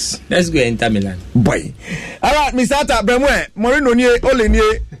Martinez. Let's go Inter Milan. Boy. All right, Mr. Ata Bremwe. Morino nie ole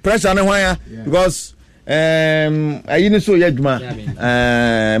nie pressure ne hwan because ayi ni so yadwuma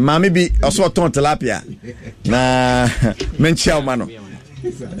maame bi oso ton tilapia na menchia ma no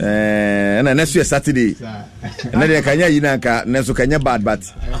na next year Saturday na de kanya yi na nka neso kanya bad but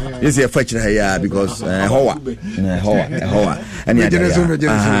this year fetch na ya because hoa any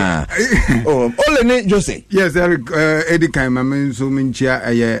oh ole ni Jose. Yes, Eric Eddie Kaima men so menchia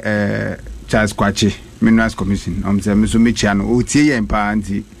Charles Kwachi Minerals Commission say me so menchia no o tie yen pa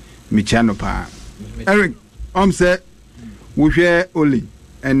anti menchia no pa Eric, say we share Oli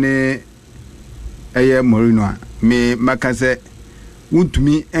and Mourinho. Me makase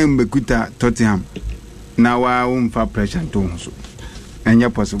untumi embekuta Tottenham. Now I won't for pressure to so.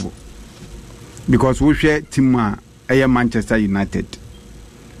 And possible. Because we share team Manchester United.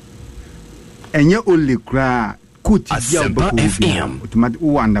 And you only cry could FM automatic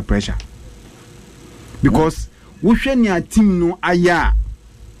under pressure. Because we share near team no aya.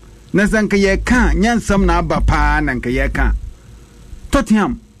 Nazanka ye kan nyansam na aba pa na nka ye kan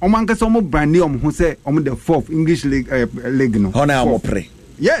Tottenham omanka so mo brand new ho say the 4th English league no hona mo pre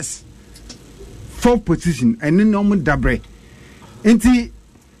yes 4th position and no mo dabre enti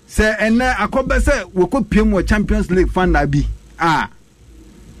say ena akoba say we ko piem wo Champions League fan na bi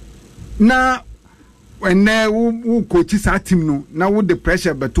na when wo coach sa team no na wo the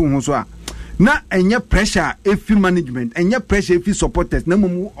pressure beto ho so na enye pressure efi management enye pressure efi supporters na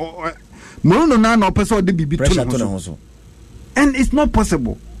mumu Mourinho na no person de bibi to no so and it's not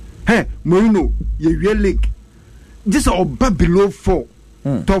possible. Hey Mourinho ye league this all below 4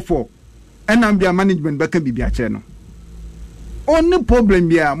 top 4 and am their management back can be a channel only problem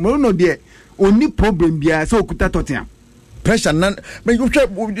bia Mourinho there only problem bia so okuta Tottenham pressure nan me you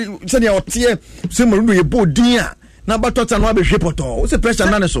say ya otie say Mourinho ye bodin a na ba Tottenham no be hwepoto o say pressure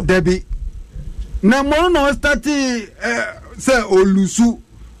nan so debi na Mourinho start say olusu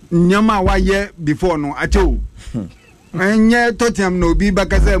nyama waye before no acho enye Tottenham no bi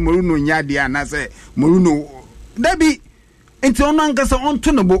baka say Mourinho nyade ana say Mourinho debi enti ono ankasa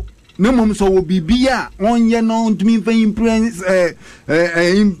onto no bo na mom so wo bibia onye no ntumi fa influence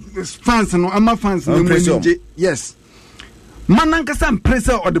fans no ama fans no monje yes man ankasa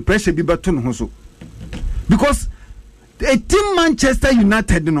pressure or the pressure bi bato no so because a team Manchester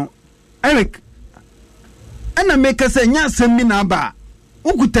United no Eric ana make say nya asem bi na ba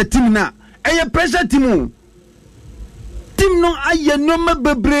ukuta team na eye pressure team no aye no ma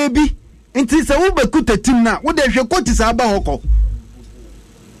bebre bi nti se wo bekuta team na wo de hwe kotisa aba hokọ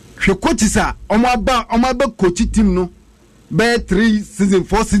hwe kotisa omo aba coach team no be 3 season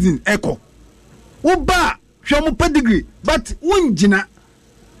 4 season eko wo ba hwe mo pedigree but wonjina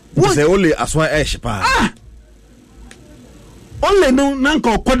wo say only aswa shipa only no na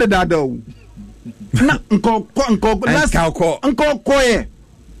nko kode dada o na nko ye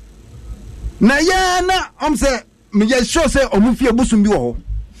na ya na say me ya show say omufie busum bi wo ho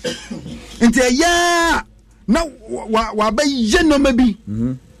nti ya na wa ba ye no mabi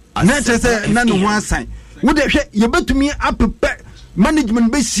na say na no ho asan wo de hwe ye betumi apepe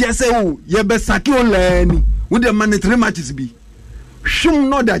management be sia say o ye be saki o lani wo de manage 3 matches bi hwum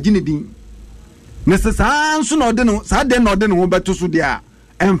no da gine din na se sanso no de no sa de no de no beto so de a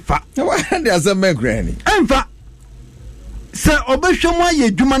emfa they are some granny emfa se obehwem aye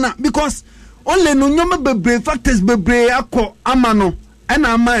adwuma na because only no nyoma bebre factors bebre akọ ama no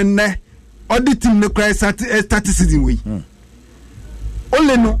na ama enne auditing ne cry statistics we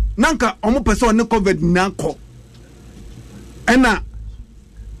only no nanka omo person ne covid na akọ na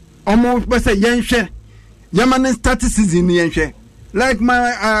omo pese yenhwe yamane statistics ni yenhwe like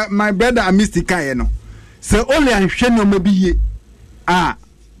my brother Amistika ye no se only anhwe no mabiye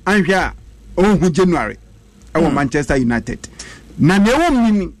anhwe ohun January Manchester United na me wo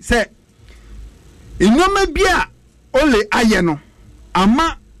mini se inyoma bia ole aye no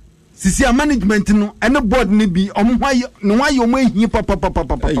ama sisi management no ene board ni bi omhwaye no waye omahie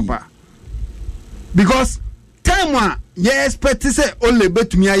papa because time a ye expect say ole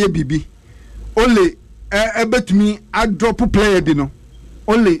betumi aye bibi ole betumi a drop player bi no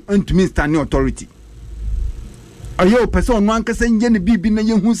ole ntumi stand authority ayo person no anka se nje ne bibi na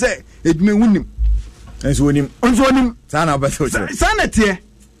ye hu se edwuma wunim enso onim sana obeso sana tie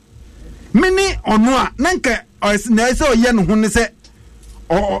mini ono a nanka na ese oye no hu ne se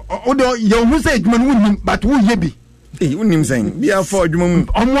o do ye hu se edwuma no wunim but wo ye bi wunim sen bia for edwuma mu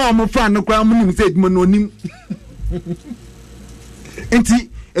omo fa no kwa munim se edwuma no onim enti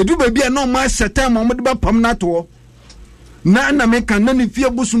edu ba bia no ma shata mo de ba pam na to na me kan na ne fie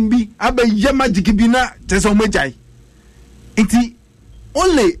busum bi aba ye magic bi na tese o majai enti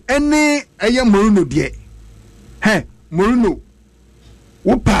ole ene eye Mourinho de Mourinho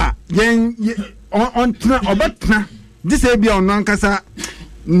wopa yen on tna obatna this e bia on ankasa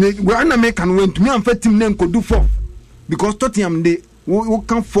ne na me kan wentumi amfa team na nkodu 4 because Tottenham de wo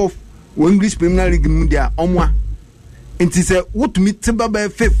kan 4 wo English Premier League mu dia omwa enti se wotumi tiba ba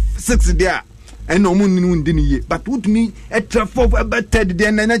 5 6 dia ena omu ninu ndi ni ye but wotumi etra 4 about 3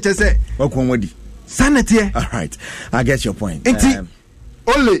 dia na chese wakon wadi sanity. All right, I get your point. Enti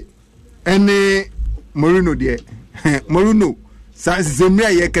ole ene Mourinho de Mourinho sa zemria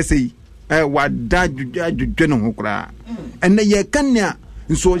ye kase wada djudwe no hokra ene ye kanya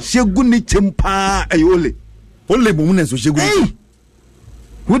nso hyegu ni chempa ole bomu na nso hyegu ni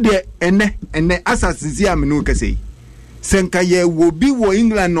wo de ene asasisi amenu kase senka ye wo bi wo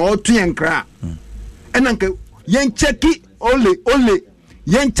England no to yankra enanka yen cheki ole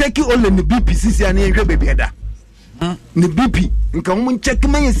yen cheki ole ni BP sisi ani ehwe bebieda ni BP nka mo cheki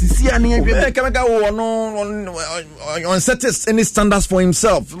man sisi ani ehwe kameka wo no on set any standards for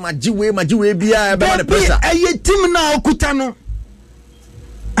himself majiwe bia be the pressure eye team na okuta no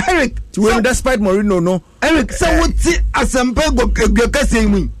Eric to despite Mourinho no Eric so what asempa go kase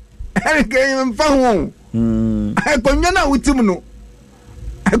mu Eric mfa ho akonwa na wutim no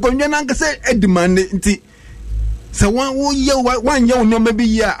akonwa na nkase edimane nti se wan ye wo nyoma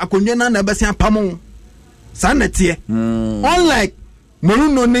bi ya akonwa na besi apamo sanete unlike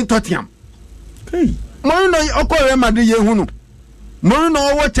Mourinho ni Tottenham Mourinho okore Madrid ye hu no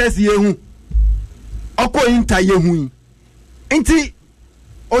Mourinho wo Chelsea ye hu okọ Inter ye hu nti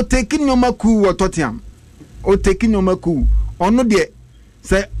o take nyoma ku wo Tottenham o take nyoma ku ono de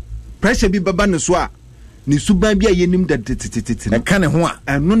se pressure bi baba ne so a ni suban bi a yenim da titititi na kan ho a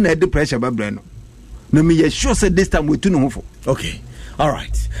eno na de pressure babra no na me ye sure say this time we tu no ho fo. Okay, all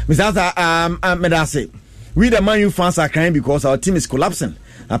right, Mr. Medase, we the Man U fans are crying because our team is collapsing.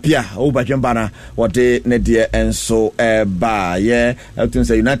 Apia Obajambana what they nedia and so ba yeah to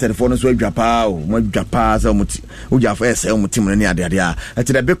say United for no so Japa o mo Japa so muti Ujafa say mo team ni ade ade it's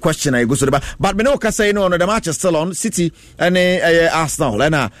the big question I go so but me no ka say no the match is still on City and Arsenal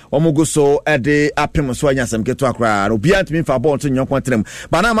and omo go so de apem so anya sem keto akra obi antimi fa ball to nyon kwantrem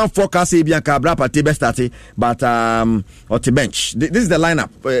but na man forecast e bia ka bra party best start but on the bench this is the lineup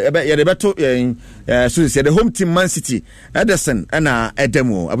yeah the beto so say the home team Man City Ederson and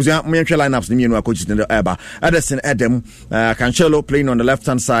Edemo abusia menhwe lineups ni mienu coaches in the eba Ederson Edem Cancelo playing on the left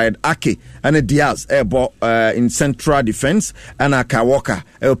hand side, Ake and Diaz in central defense, and Kawaka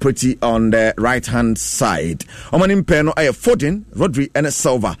pretty on the right hand side. Omanim Peno Foden, Rodri and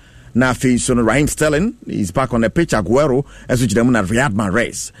Silva. Now, so Raheem Sterling is back on the pitch. Aguero, as we do Riyad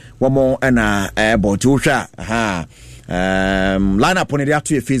Mahrez. One more and Botusha. Line up on the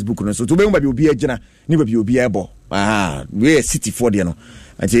after Facebook. So to be able to be a general, never be able. We're City for the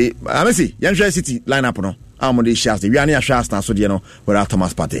I say, I see, young City line up no. I'm on the shares. We are near shares now, so without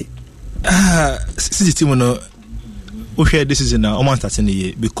Thomas Partey. City team no. We share this is in almost starting the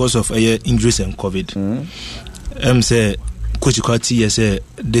year because of injuries and COVID. Say. Coach Kwati say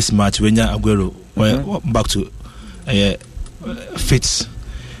this match when Aguero back to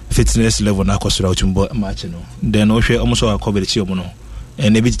fitness level na kosura uchumbo match no then we almost our cover the team no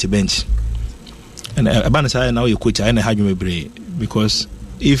and maybe to bench and abanasa now you coach I na haju mebre because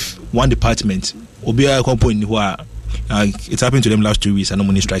if one department obi a complain who it happened to them last 2 weeks and no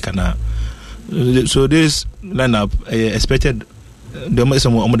money striker now so this lineup expected the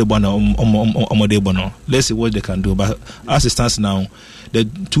let's see what they can do. But as it stands now, the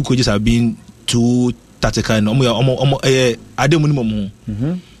two coaches have been too tactical. I don't minimum.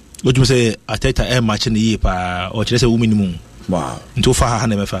 What you say? I take a match in the year, or just a minimum. Wow. Too far,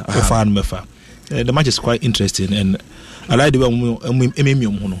 the match is quite interesting, and I like the way I mean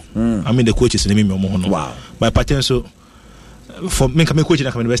the coaches in the wow. By pattern, so for me, coming coaching,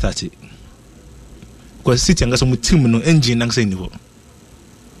 I can be start it. Because City and some team no engine and saying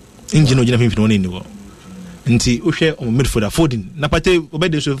engine no jina no ni wo nti o hwe o midfielder Foden na pate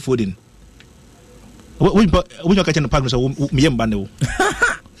obede so Foden we ka chen park no so me yem bande wo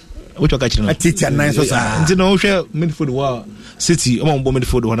we ka chen no teacher nine so nti no hwe midfielder wa City o mo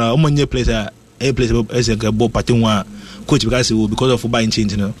midfielder na o mo nye player as a ball pate wa coach because of buying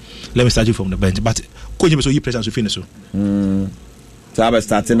change no let me start you from the bench but coach be so you presence to finish so so I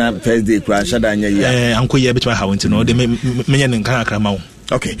starting on Thursday crash shada nya ya anko ye betwa ha wonti no de me nyen kan akrama wo.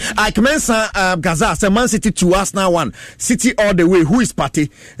 Okay, I commence Gaza say Man City 2 Arsenal 1 City all the way. Who is party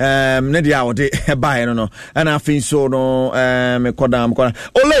Nadia or the buy no and I think so no me kodam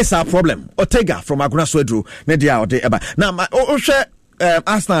Ole is our problem Ortega from Aguna Swedru Nadia or the now my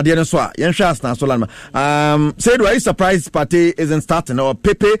Arsenal the so yen Arsenal so land say do I surprised Partey isn't starting or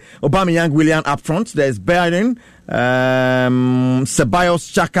Pepe Aubameyang Willian up front. There's Bayern Ceballos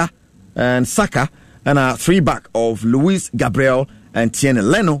Xhaka and Saka and a 3-back of Luis Gabriel and Tiene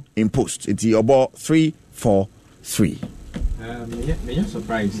Leno in post. It's your ball 3-4-3. I'm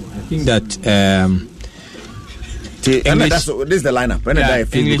surprised. I think that this is the lineup.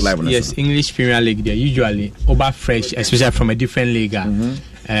 English Premier League. They're usually over fresh, especially from a different league.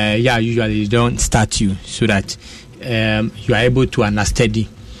 Usually they don't start you so that you are able to understudy,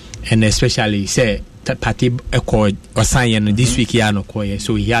 and especially say Partey or Sanyan this week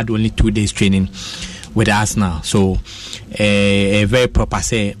so he had only 2 days training with Arsenal, so a very proper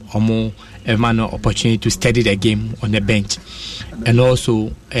say opportunity to study the game on the bench, and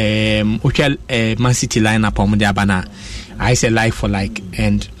also Man City lineup on the Abana. I say like for like,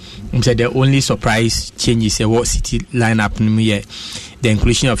 and the only surprise change is what City lineup the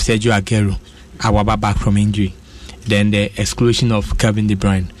inclusion of Sergio Aguero, our back from injury, then the exclusion of Kevin De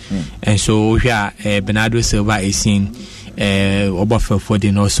Bruyne, and so here Bernardo Silva is seen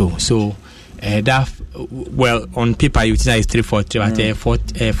Foden also. So that on paper you think it's 3-4-3, but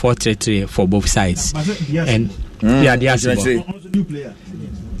 4-3-3 for both sides. And Diaz.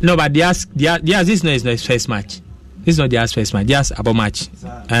 No, but Diaz this is not his first match. This is not Diaz's first match. Diaz about match.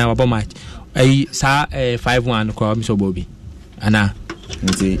 5-1 Miso Bobby. Anna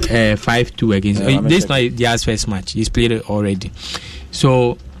 5-2 against. This is not Diaz's first match. He's played it already.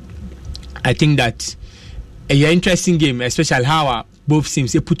 So I think that an interesting game, especially how both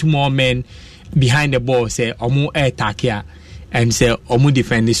teams they put more men behind the ball, say Omu attack here and say Omu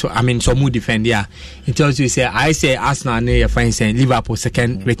defend. So I mean Somu defend here. It tells you say I say Arsenal near for instance Liverpool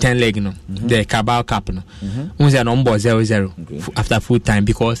second return leg the Carabao Cup once they number 0-0 after full time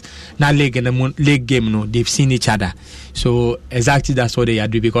because now leg in the league game they've seen each other. So exactly that's what they are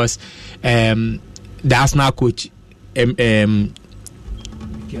doing because the Arsenal coach Mikel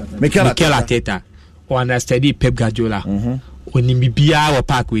Arteta understudy Pep Guardiola. On Bibia or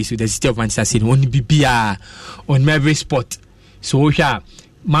Parkway, so the city of Manchester City, on Bibia, on every spot. So here,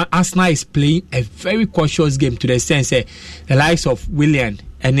 Arsenal is playing a very cautious game to the sense the likes of Willian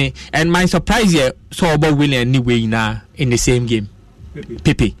and my surprise here saw about Willian anyway in the same game.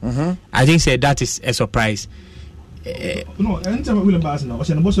 Pepe. I think that is a surprise. No, anytime William Arsenal, I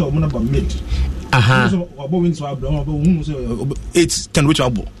was about mid. 8-10 which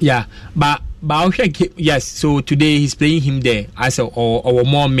abo. Yeah, but yes, so today he's playing him there as our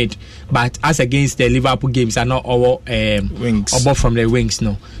more mid, but as against the Liverpool games are not our wings obo from the wings,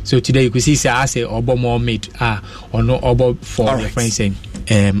 no. So today you could see as a obo more mid or no obo for the friends saying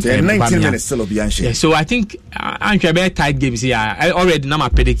 19 minutes still be anxious. Yeah, so I think I'm very tight games here. I already now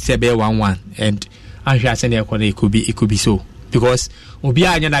predict say 1-1 and I'm sure it could be so because obi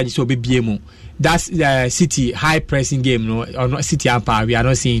anya so be BMO. That's the City high pressing game, no, or not City Empire. We are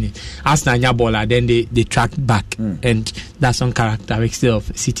not seeing it. Arsenal baller, then they track back, and that's some characteristic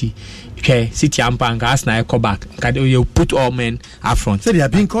of City. Okay, City Empire and Arsenal come back. You put all men up front. So they are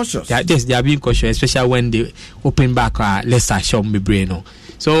being cautious. Yes, they are being cautious, especially when they open back. Leicester show me brain.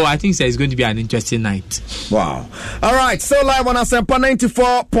 So I think it's going to be an interesting night. Wow. All right. So live on Asempa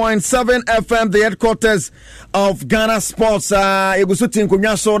 94.7 FM, the headquarters of Ghana Sports. Egusuti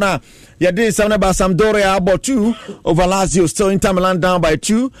Nkunyasona. Yadin Samunaba Sampdoria about 2 over Lazio. Still Inter Milan down by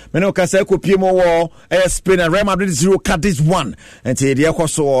 2. Menoka Seko Piemo War. Spain and Real Madrid 0. Cadiz 1. And the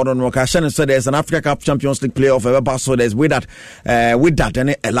Yakoso or Nokashan. So there's an Africa Cup Champions League playoff. So there's Wydad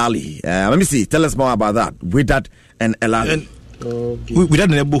and Elali. Let me see. Tell us more about that. Wydad and Elali. We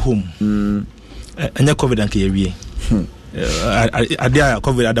don't enable home. And you're covered and clear. I dare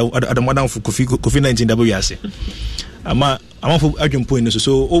covered at the modern for COVID-19 WRC. I'm for urgent point.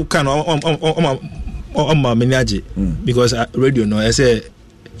 So, oh, can on my menage because radio, no, I say,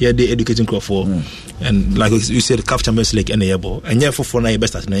 yeah, the educating crop for and like you said, CAF Champions League and the able and yeah, for na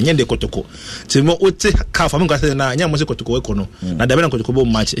best as na the Kotoko. So, what CAF, I'm going to say, now, Yamas Kotoko, Econo, and the Kotoko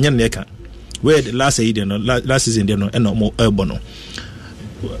match, and Yaneka. Where last season they no and no more urban.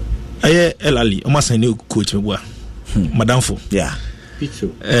 Aye Elali, almost a new coach Madame Fo. Yeah.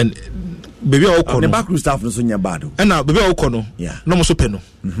 And baby Okono. The back staff no so nya bad. And now baby Okono. Yeah. No more so peno.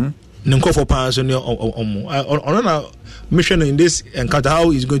 Nko for pounds on your mission in this encounter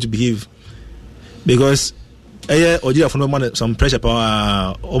how he's going to behave. Because Odia for no man some pressure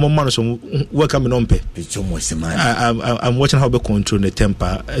power man some work coming on pay. I'm watching how they control the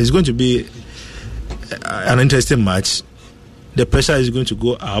temper. It's going to be an interesting match. The pressure is going to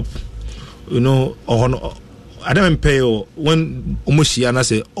go up. You know, I don't pay when Omushi and I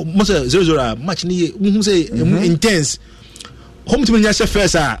say almost 0-0 match say intense. Home to me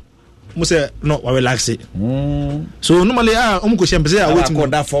first say no I relax it. So normally Omuko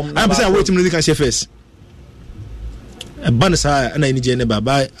Shempese waiting really can say first. Banasa and I need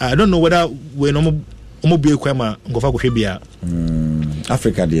Jeneba. I don't know whether we no more be a kwema ngofa kuhibia.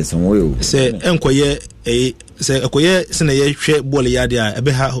 Africa there some way. Say enkoye say okoye sene ye hwe ball ya dia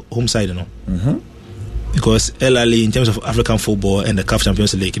ebe ha home side no. Because LLE in terms of African football and the CAF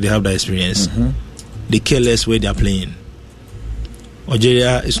Champions League they have that experience. They care less where they are playing.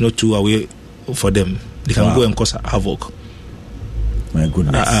 Algeria is not too away for them. They can go and cause havoc. My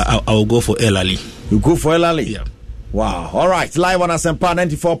goodness. I will go for LLE. You go for LLE? Yeah. Wow. All right. Live on Asempa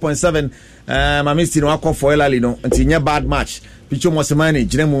 94.7. I missed you know for LLE no. Until bad match. Picho Mosemani.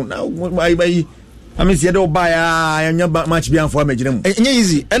 Jiremu. I miss you don't buy a match beyond for me. Jiremu.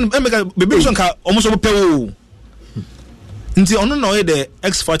 Easy. And baby Sonka almost over pay. Until I don't know the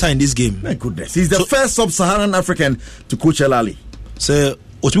X fighter in this game. My goodness. He's the first sub-Saharan African to coach LLE. So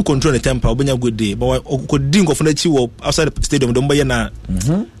what you control the temper, when you good day, but could drink of the chill outside the stadium, don't buy na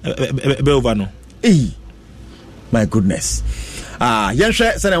Belvano. My goodness.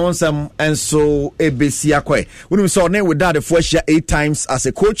 Yansha said I want some and so ABC Akwe. When we saw name with that the first year 8 times as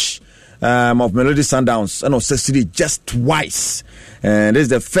a coach of Melody Sundowns and succeeded just twice. And this is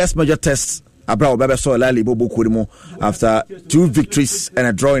the first major test Abrao Baba saw Lali Bobo Kurimo after 2 victories and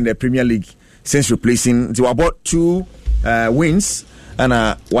a draw in the Premier League since replacing about 2 wins and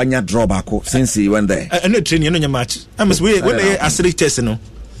a 1-year drawback since he went there. I know training in your match. I must wait when they are test no.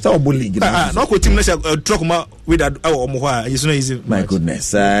 So bully. No team talk with that it's not easy. My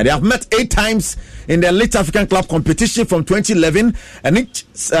goodness. They have met 8 times in the Elite African Club competition from 2011 and each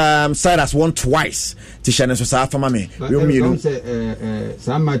side has won twice. Tishane so sa fama me. You say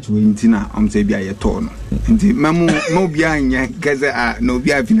so much win tina am say bia ye to no. Nti mamu mo bia anya kaze no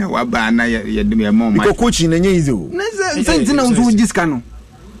bia fina wa ba na ye de me mo ma. Ko coaching na nya easy o. Na say ntina unso jiska no.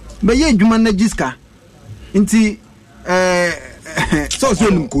 Be ye adwuma na jiska. Nti so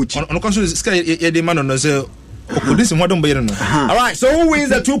coach. On console sky ye de man no say this one don't buy no. All right, so who wins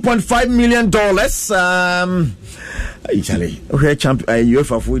the $2.5 million? Actually, okay, champ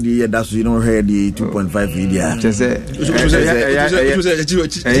UEFA for the year that's you don't hear the 2.5 video. Just say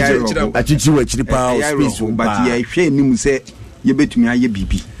but yeah, share nim say you bet me aye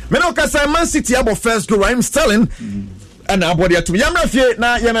bibi. Me no kasa Man City abo first goal. I'm Sterling. and abodi atum yamra fie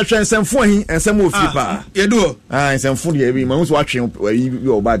na yemehwe nsemfo ahi ensem ofie pa yedo nsemfo de bi ma so atwe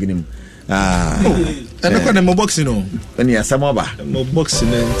your bag nim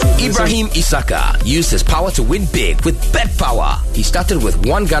Ibrahim Isaka used his power to win big with Bet Power. He started with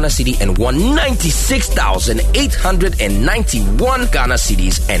 1 Ghana cedi and won 96,891 Ghana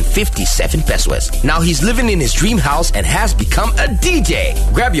cedis and 57 pesos. Now he's living in his dream house and has become a DJ.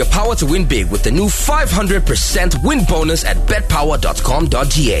 Grab your power to win big with the new 500% win bonus at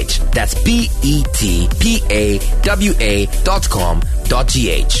betpower.com.gh. That's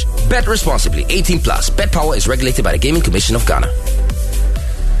betpawa.com.gh. Bet responsibly. 18 plus. Bet Power is regulated by the Gaming Commission of Ghana.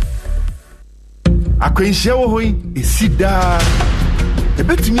 Akwenshia wo hoi esida.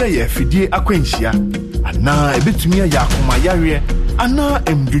 Ebetumi aye fidie akwenshia. Ana ebetumi aye akoma yare. Ana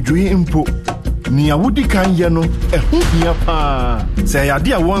emdwodwoe empo. Ni awudi kan ye no ehu hia pa. Se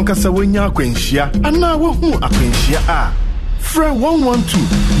yade a wankasa wanya akwenshia. Ana wo hu akwenshia a. Frɛ 112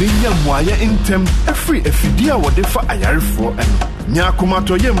 nenya muaye intem every efidie a wode fa ayarefo eno. Nya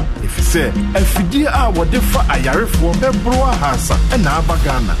akomatoyem efise efidie a wode fa ayarefo bebro ahasa na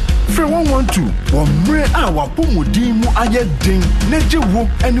abagana. Frɛ 112 wo mre a wapomodin mu aye den nejewo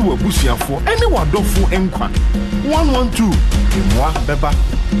ene wabusuafo ene wadofo enkwa. 112 emwa beba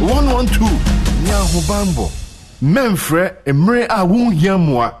 112 nya hobambo memfrɛ emre a wonhia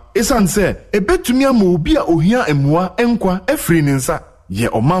moa esanse ebetumi ama obi a ohia emua enkwa efri ninsa ye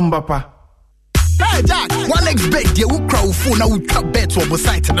omamba pa. Hey Jack, 1xBet dey wo crowd phone na wo twa bet on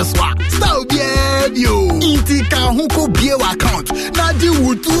site no so. Style bien yo. Inti kan hu ko bie account. Na di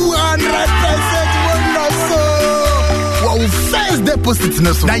wo 200% bonus so. Wow, first deposit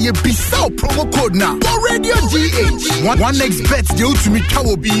no so. Na ye bisa promo code na. Radio GH. 1xBet dey ultimate twa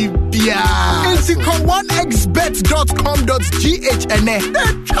wo bia. Inti come 1xbet.com.gh ene.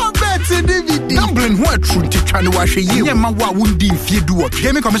 Twa bet DVD. Gambling ho atru nti twa ne wa hwe yi. Ye ma wa wundi fie du what.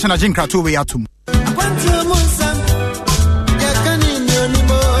 Gaming Commissioner Jinkra to we atum.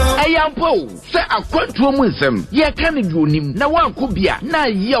 Ayampo, say a quantum wisdom. Ye can you nim na one could be na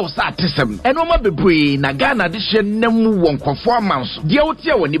yells artism. And no matter be na Ghana edition nemu one performance. The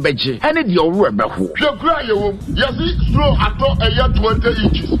outia when you beje, and it your rubber who. You cry, you see, slow at all a year 20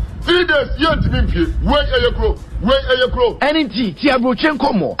 inches. 3 days yet to be wait a crow. Wait a crow. NT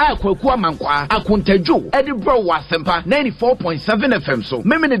Tiabrochenko mo. Akwa mankwa. Akuntejo. Edinburgh Wasempa 94.7 FM so.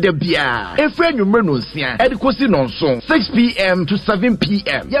 Memene de bia. Efre numero nsia. Edikosi nonson 6 p.m. to 7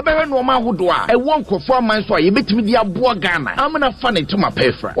 p.m. Yebere no ma hodoa. E won performance so ye betimi dia boa Ghana. Amena fa ne to ma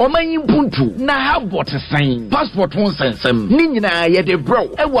pefra. O man yimpuntu na ha bot sign. Passport won sensem. Ni nyina ye de bro.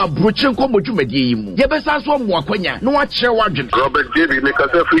 E wa Brochenko modwumadie yimu. Yebesa so mo akwanya. No wa kire wadwen. Robert David make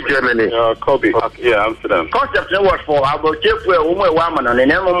us free Germany. Kobe. Yeah, Amsterdam. Concept what for about Jeff where woman and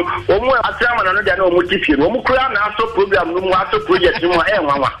then Atraman and no motivation. Womukuran also program no more project no more.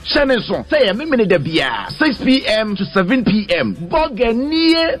 Shannon say a minute de bia 6 p.m. to 7 p.m.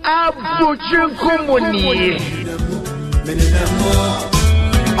 Boganie Abrochunko Moni.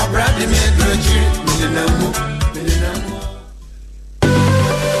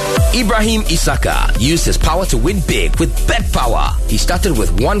 Ibrahim Isaka used his power to win big with Bet Power. He started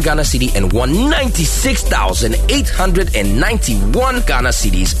with 1 Ghana cedi and won 96,891 Ghana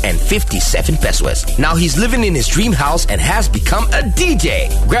cedis and 57 pesos. Now he's living in his dream house and has become a DJ.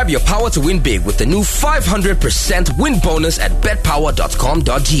 Grab your power to win big with the new 500% win bonus at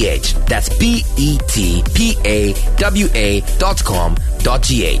betpower.com.gh. That's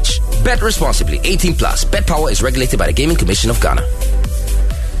betpawa.com.gh. Bet responsibly. 18 plus. Bet Power is regulated by the Gaming Commission of Ghana.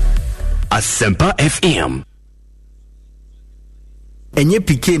 Asempa FM. Enye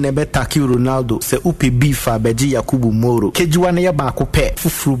PK nebe taki Ronaldo se upe bifa beji Yakubu Moro. Kejuwa ne ya bako pe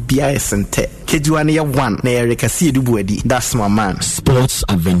fufuru biya esente. Kejuwa ne ya 1 na ya rekasi edubu edi. That's my man. Sports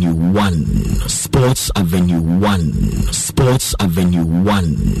Avenue 1. Sports Avenue 1. Sports Avenue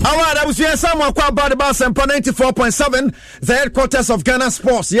 1. Alright, I was here somewhere about Asempa 94.7, the headquarters of Ghana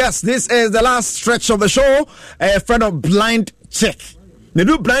Sports. Yes, this is the last stretch of the show. A friend of Blind Check. Ne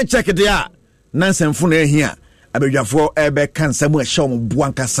do blind check there nansemfo na ehia abedwafo ebe kansamu a show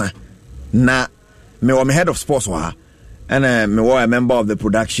buankasa na me wo me head of sports wa and me wo a member of the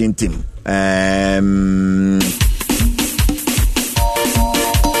production team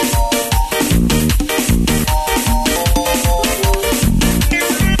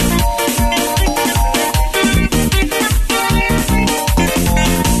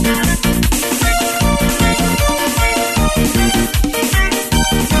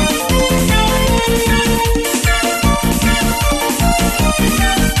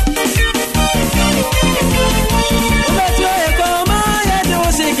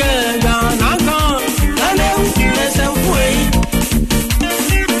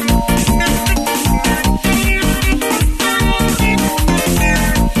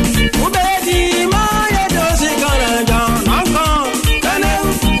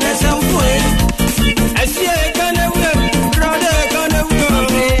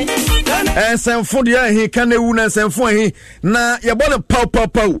Ensemfo dia he kan ewu na ensemfo he na yebo ne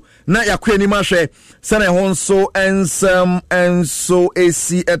pau na yakwa ni ma hwe se na ho nso enso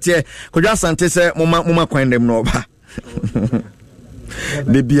esi etie kodwa sante se moma kwan dem no ba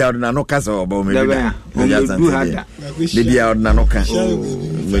de bia na no kasa oba me bia de bia na no ka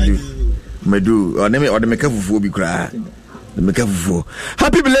medu ode me kafufu obi kra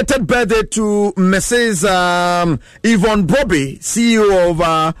Happy belated birthday to Mrs. Yvonne Bobby, CEO of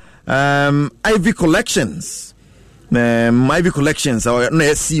Ivy Collections. Ivy Collections, our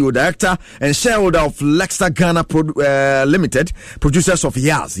CEO, director, and shareholder of Lexta Ghana Limited, producers of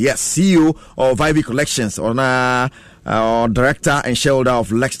Yaz. Yes, CEO of Ivy Collections, director and shareholder of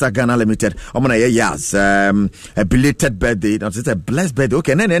Lexta Ghana Limited. I'm gonna Yaz. A belated birthday. Not it's a blessed birthday.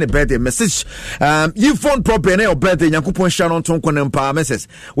 Okay, any birthday message. You phone proper your birthday. Yankupon Sharon Tonkonempa message.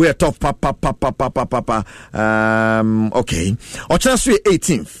 We are top papa. Okay. Ochaswe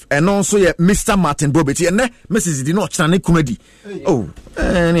 18th, and also Mr. Martin Bobiti. And Mrs. Dino Chane Kumedi. Oh,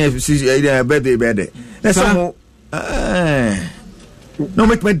 birthday. That's some. No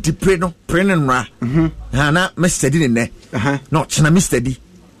make me depress no praying ra na me steady ne no china me steady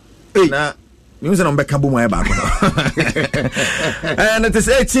na you say no be kabu mo e ba and it is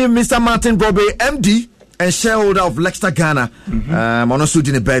 18 Mr. Martin Bobby MD and shareholder of Lexta Ghana on also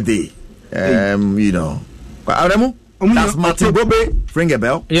the birthday you know Aremu that's Martin Bobby ring a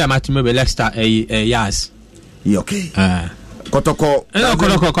bell Martin Bobby Lexta yes okay Kotoko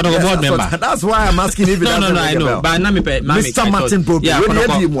board member. That's why I'm asking if it doesn't I know. But Mr. Martin Bobby.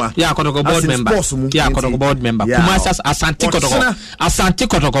 Kotoko board member. Kotoko board member. Kumasa Asante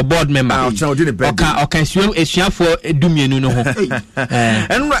Kotoko board member. Okay, esua for dumienu no ho.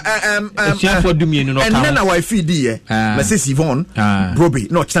 Esua for dumienu no. And then our feed here, Mrs. Yvonne Bobby.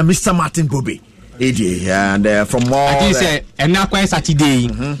 No, it's Mr. Martin Bobby. And from more. I think say and now quite Saturday.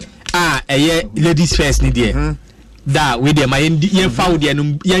 Ladies first ni there. Da we dey my yen foul dey no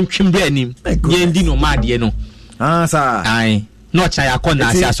yen twembre anim yen di no mad dey no sir ai no cha ya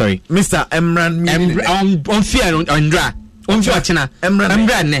corner sorry Mr. Emran on fear ondra on fear china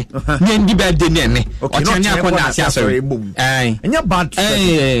emran ne yen di birthday ne o cha ya corner sorry ai enya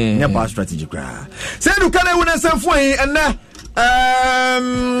bad strategy kra say du kana wona sanfo yi and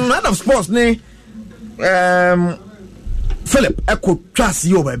man of sports ne Philip eko trust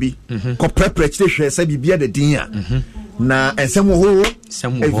yo baby ko prepare chite hwe se bibia de din a na ensem ho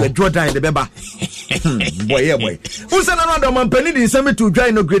e Jordan de beba boy usa na no man pani din nsem to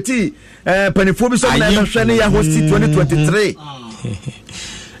dwan no greti panifo bi so na hwe ne ya host 2023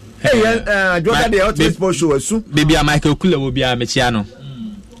 Jordan de hot sports show asu baby Michael Kula wo bia mechia no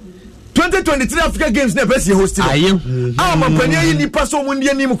 2023 Africa Games na best host aye man pani yi ni paso mu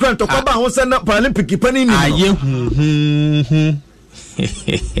ndie ni mu kran to ko ba ho se na Paralympic pani ni aye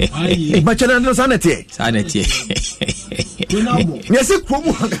bachana no sanete yesi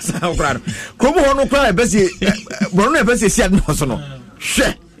kromu hangasa kran kromu ho no kran best bro no best si adno so no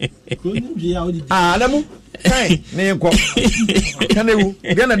hwe alamu hey ne ko kanewu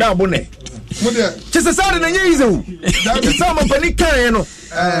bia na da bone chese sare na nyize wu sa man pani kan no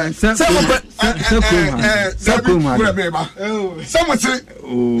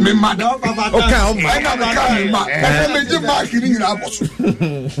me mad okay me je ba kiri ni na boso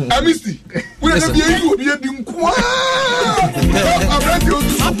amisti we na bi you obi edi nko abrati o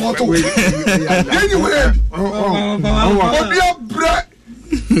support we anyway obi abra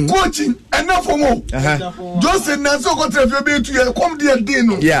coaching enough for more just na so go traffic be to you come there day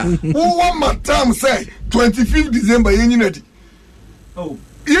no who one my time say 25th December yenyinadi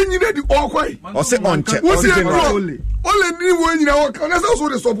yenyinadi okwai o se onche only ni wo nyina wo kan na so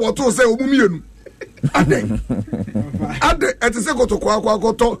dey support o say omumienu ade et se go to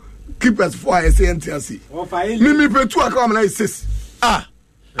kwa to keepers for SNTC mimi petu aka am na 6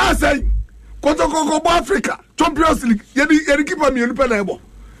 I say Kotoko Africa Champions League yedi keeper mienu pe na ebo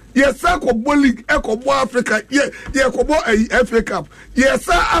yes akọbọ league akọbọ Africa ye akọbọ FA Cup yes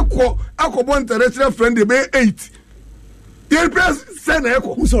akọbọ international friendly be 8 ye press send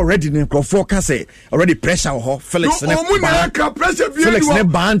eko who's already in forecast say already pressure ho Felix ne pressure Felix ne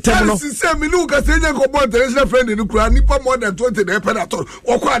bantem no say me no ka say akọbọ international friendly no kura nipa more than 20 na pedator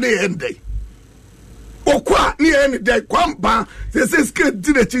okwa na end okwa ni end day kwamba say skate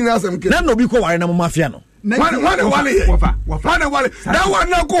di the chin asem ke na no bi ko ware na mafia no Wale that one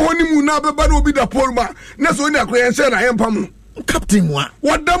na go honeymoon na be bad obi da polma na so ni akroye share na yempam captain wa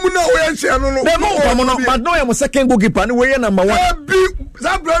wadamu na we share no no but no am second goalkeeper ni we number 1 bi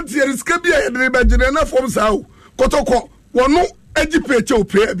that brand here risk bi e de be gene na form sa o Kotoko wono egipe che o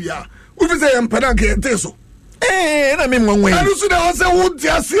play bia u fi say yempada nke ente so na me nwanwe anu so na o say wo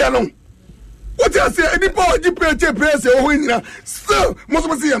dia se no What you say? Any power you pay still, most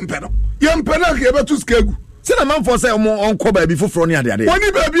of us young pedal. Young pedal here about to scale. Send a man for say on call baby for front of the other. When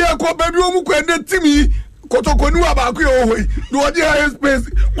you baby, I call baby, to me. Kotokonu about you. Do what you have space.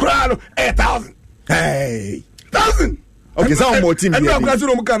 Crowd 8,000. Hey, 1,000. Okay, some more team. And I'm going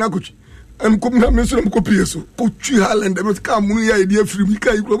to I'm coming up Mr. Copieso. Coach Highland, I must come when you idea free. We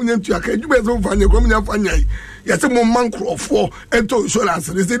can't go into a cage. You better find your coming up on you. Yes, a more monk of 4 and to insurance.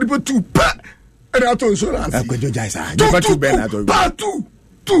 They said, put 2 pat and out to insurance. I'm going to jazz. Part 2.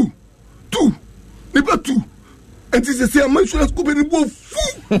 Number 2. And this is a man should have been both.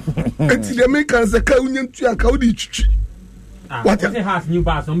 And the Americans are coming to a cowdy. What has new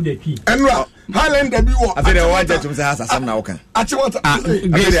bars on the key? And Highland, I think I wanted to say, some now. Grace,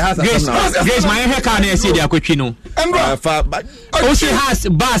 my hair can't see the Aquino. And oh, she has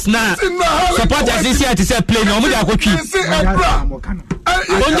bars now. Supporters this year to say play no more Aquino.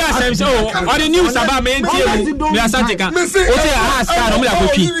 On the news about me, we are such a can.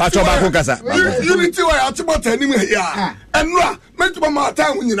 Unity, I about anyway. And make my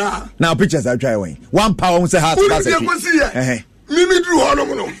time when you know. Now, pictures are driving. 1 pound say half. Mimi drew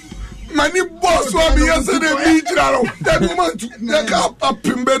on. Many boss will be yesterday. That woman, they can't up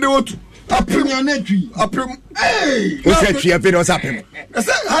him, but they want to up him your neck. Up him. Hey, what's that? What's happening? I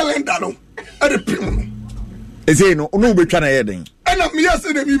said, Highland, at the prim. Is he no be trying to hear thing? And I'm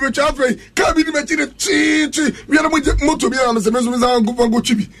yesterday, we were traveling. Can't be the chi. We are going to motor me on the semester. Go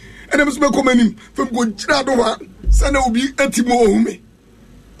chibi. And I was coming from good Chadova. Sana will be Etimo.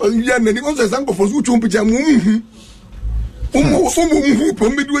 You are the ones that uncle for which won't be jamming. He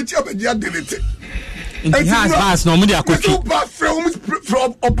has no media cookie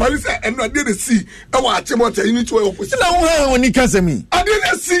from police and I didn't see. I watch him what you need to when he comes to me. I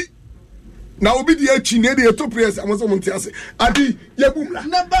didn't see. Now be the Chinese to press. I was on Tiasi. I did Yabula.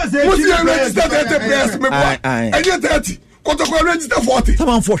 What's the registered at the press? I get 30. Kotoko register 40.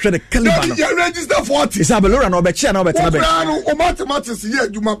 Someone for sure the Caliban. You register 40. It's a Belora no better no better. Mathematics here,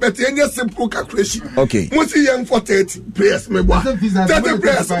 you might bet any simple calculation. Okay. What's the young for 30 prayers? 30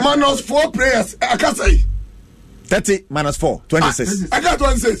 prayers minus 4 prayers. I can say 30 minus 4, 26. I got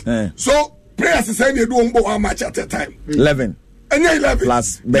 26. So prayers is saying you don't go how much at a time. 11. And 11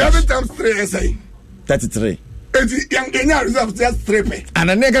 plus 11 times 3 is saying 33. Young Kenya reserves just 3 pay.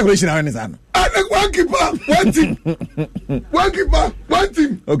 And a calculation on his hand. And 1 keeper, 1 team. 1 keeper, 1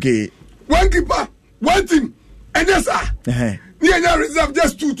 team. Okay. 1 keeper, 1 team. And yes, sir. Kenya reserve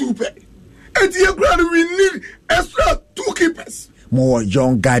just 2 pay. And here, we need extra 2 keepers. More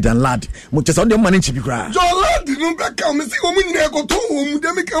young guy than lad. Much on the money to be grabbed. Your lad didn't back out. Missing woman, they go to home.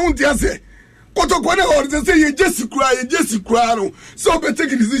 They make out the Kotokwane or they say you just cry. So be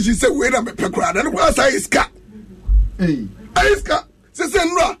taking decision. Say wait a minute, cry. And what's Iska? Iska. Say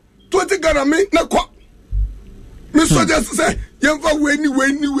no. 20 Ghana me na kwa. Me so just say yemfa weni.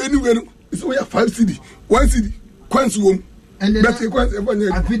 So we have 5 cedi, 1 cedi. Kwansi wom. And then kwansi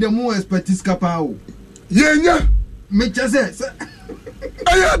efanya. I feel the more expertise kapao. Yenya. Me just say.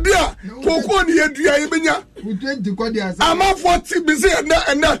 Aya dia. Koko ni edua yemenya. We 20 kwa dia. Ama 40 be say and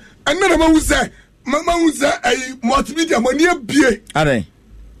na who say mama who say multimedia money bie. Ade.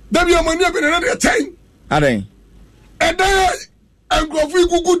 Dabi money be na dey time. Ade. And then and go for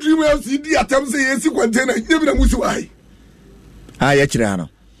Google Dream LCD atem say yes container never na musi why. Ya kire ano.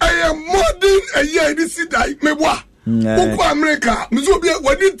 I am modern a year this die me boa. Ko America me so bia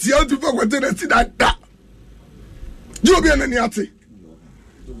wani tia to for container si da. Jo bia na ni ate.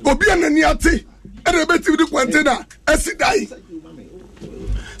 Obi na ni ate. E dey beti with container si die.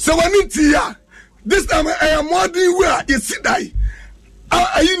 So when it's here, this time I am modern where you see die.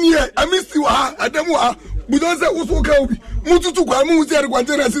 I in here, I miss you. I don't know. We don't say who's okay. Mutu kwa muzi ya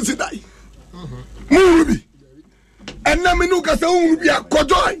kwantena sisi die. Murubi. And na minuka sa unubi ya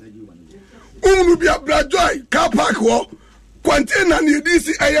kojoy. Unubi ya blajoy. Car park wo. Kwantena ni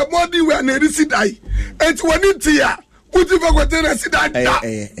disi I am modern where ni disi die. And when it's here, utifa kwantena si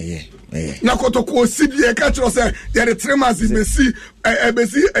die. Na kotoko CBA catch us ya the tremors besi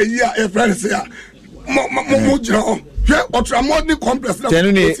ya e friends ya mo jira hwe ultramodern complex na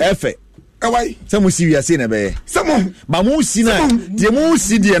tenu ni efe why se mo si wiase na be se mo ba mo si na de mo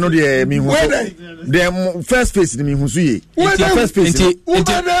si de no de mi hu de first face de mi hu so ye first face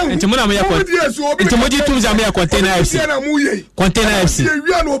enti mo na me yakọ enti mo ji tum za me container FC container FC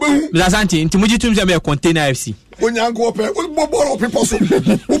lazanti enti mo ji tum za me container FC onyango pe bobolo people so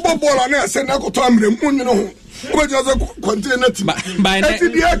bobolo na se na ko to amre mu nyino ho o just container team by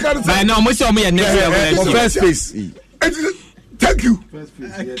now mo se o me ya next first face 30 thank you.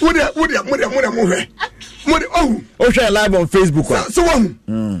 What share live on Facebook. So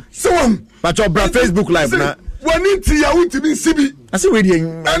but your Facebook live now. One into ya won't be sibi. I see with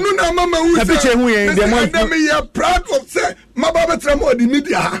you. I know now, Mama. We are proud of say my Baba Tramo the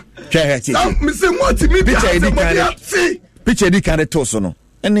media. Picture the kind of tosono.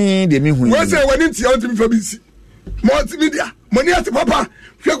 Any the me who was when into your multimedia. Money at Papa.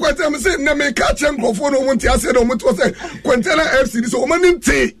 If what I'm saying, na me catch and go for no one to say no one to say Quintana FC. So man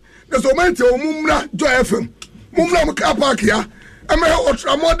tea. There's so many Mumra Joy FM. Mumra car park here. I'm a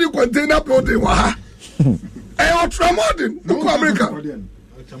ultramodern container building. Ultramodern. Look America.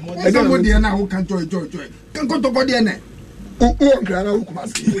 I don't want the now who can joy. Can go to body and I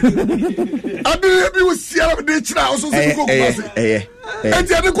believe you see how they try also to go. And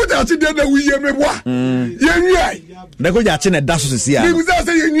the other could actually that we hear me what? Yeah. The good Yachin and Dasso is here. He was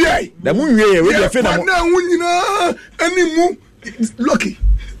saying, yeah. The moon, yeah, now, you know, any move. Lucky.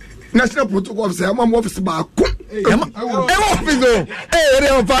 National protocol say I'm office ba ko office go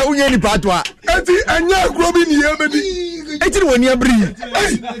re fa unye ni patwa enti anya grobi ni yebedi enti woni abri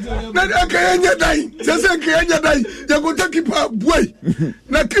na akanya dai se akanya dai ya go take keeper boy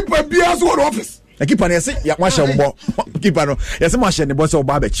na keeper bia so office na keeper na yesi ya kwasha mbo keeper no yesi ma hye ne bo se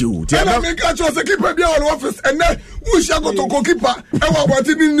oba ba chi hu ti na me ka cho se keeper bia on office and na u sha go to keeper e wa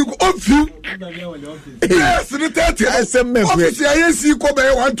wati ni ko ofiu yes the 30 office ya yesi ko be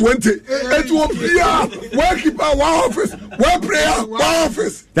 120 it will be one keeper one office one prayer one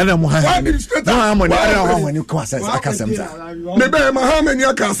office then mo ha one administrator no amoni ara ho ni ko asas akasem za me be ma ha mani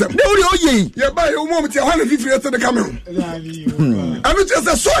akasem ne uri oye ye ba ye mo mti 150 to the Cameroon anu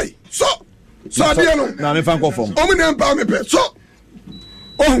just say so ade no na me fan ko fom o mu ne mpa me pe so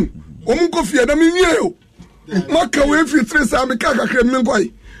o mu ko fie da me wie o maka we fi 3 sa me ka kakra me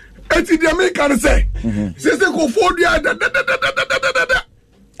nkoi eti dia me kan say se ko fodia da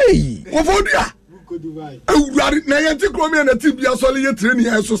hey ko fodia awurare na ye ti kromi na ti bia so le ye training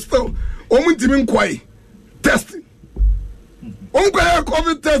ya so still o mu ntimi nkoi test on kwa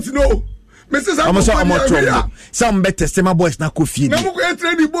covid test no Mrs. I'm some better sema boys na kofi na mo ko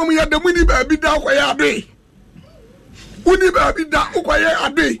training bom ya da mu ni ba bi da kwa ya de uni ba bi da kwa ya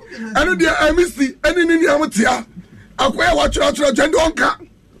ade anu dia amisi eni ni amutia akwa wa chura jendo onka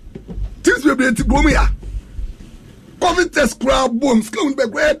this will be bom ya covid test crowd bom school be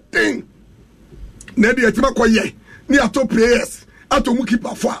great thing na dia tima kwa ye ni ato players ato mu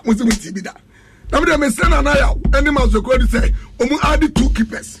keeper fa mo se mu tibi da na me dem say na ya eni ma so ko di say omu add 2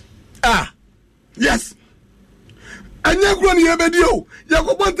 keepers yes anya gro ni yebedi o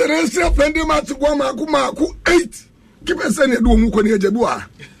yakobo international friendly match go maku 8 keepers na do mu ko ni ajebu a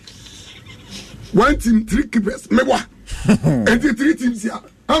one team 3 keepers mebwa and 3 teams here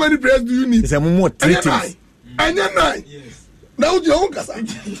how many players do you need is more 3 teams anya 9 yes now you on kasa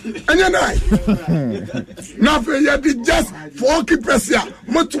anya 9 na fe ya di just 4 keepers here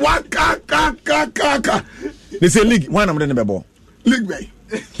much ka they say league one am the ball league bay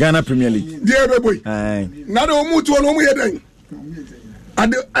Ghana Premier League. Dear boy. Na do mu to no mu yeden.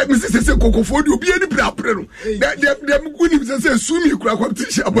 Ade me se kokofo di obi ani pra no. Dem guni se sumi kura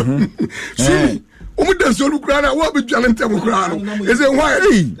competition aba. Sumi. Omu da so kura na wa be dwale ntem kura no. Ese why?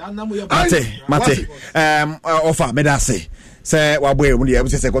 Mate. Offer me da say. Say wa boy mu dey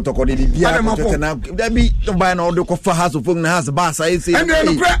say kotoko dey bia kotete na da bi to buy na order ko fa house of na house ba say say. And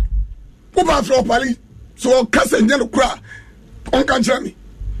then kura. Ko ba fro pali. So kasa nya no kura. On can tell me.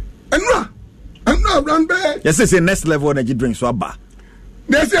 And no, run back. Yes, it's a next level energy drink so aba.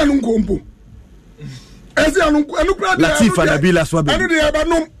 There's a long compo. As a long Latif and Abila Swabi. I know they have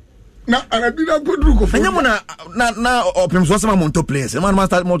no. Now, Anabila good look of now, open so some monto players. A man must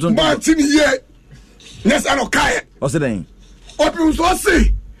start motor. But in here, yes, I don't care. What's the name? Open so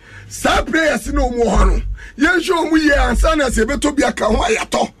say. Some players no more. Yes, show me here and son as a better be a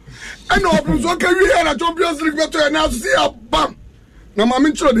kawayato. And open so can we hear a Champions League better and now see a bam. Now, I'm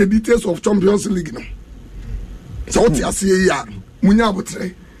interested in the details of Champions League. So, what you see here, Munya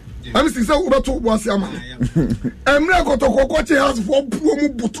Butre. I'm still over to Wasiama. I'm not going to go to house for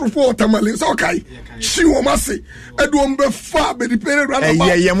Butru for Tamale. So, okay. She will must say, I don't be far, but the parent ran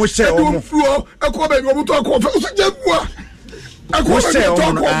about. Yeah, Moshe. I don't floor. I call back over to a conference. I call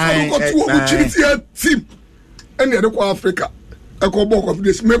back to team. And the other Africa. I call back of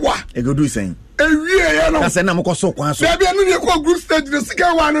this. Mewa. I go do saying. That's a number so kwan so. There be no group stage the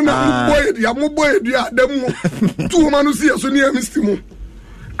second one na boy dia mo boy dia dem two man see so near mistimo.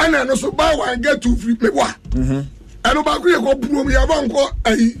 And I no so buy one get 2 free me wa. And no ba ku ye ko puro ya ba nko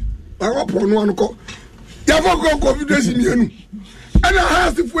ai. Ba wa po no anko. Ya fa ko confidence ni enu. And I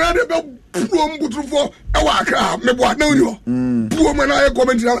has the for dey be puro mbutru for e wa ka me bo na uni ho. woman I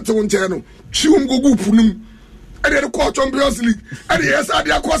comment out on channel. Shum go punum. And then the Champions League. And yes, I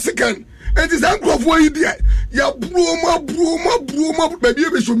be a second. And this uncle of what you did. Ya broom, baby,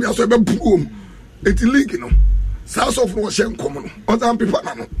 you show me as a broom. It's league, you know. South of Russian common. Other people,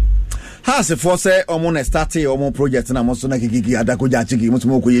 has a force or start or more projects and I'm also like Adakoja Chiki, much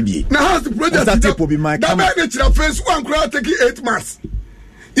more could now, has the project that will be my first one crowd taking 8 months.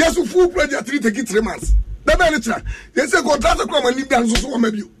 Yes, a full project 3 months. The manager, yes, a contract come and leave down so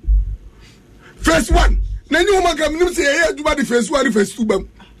maybe. First one, then you want to say, I do the first one, the first 2 months.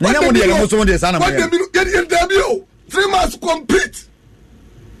 What the debut 3 months complete.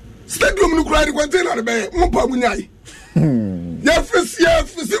 Stadium no cry the container the bay, Mumpa Munyai. Ya first year,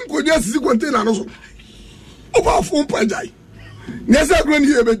 simple, yes, container no so. Over 4 pajai. Yes, I grown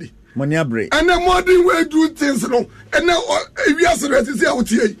here, baby. Monia break. And the modern way do things, no. And now, if you are serious, is out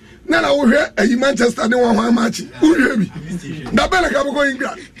here. Now, I will hear a Manchester, no one match. Who hear me? Now, better come going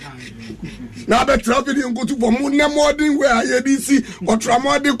grand. Now, better traveling and go to for modern way I DC or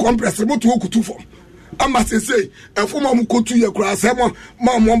Tramadi compressor, what to go to for. I must say, a former go to your class,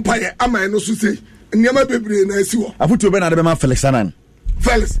 Mamma Pie, I might also say, and never be brain. I see. I put you Ben Adama Felix Anan.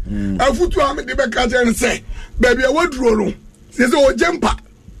 Felix, I put you on the back and say, baby, I would roll. Says, oh, jumper.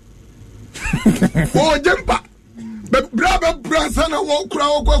 Oh, jumper. But brother, Bransana won't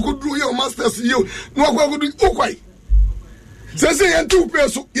crowd, could do your masters, you, no one could do okay. Says, and 2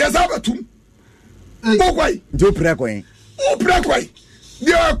 pairs, yes, I have a 2. Okay, do Praquay. Oh, Praquay.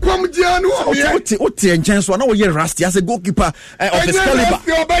 They are come down. What and chance one over here, Rusty as a goalkeeper of Excalibur.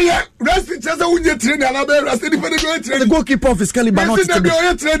 Rusty just a winner trainer, and I'm Rusty for the goalkeeper of Excalibur. Not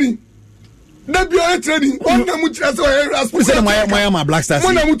training. That be training. One of which has a Rusty. Said my Black Stars.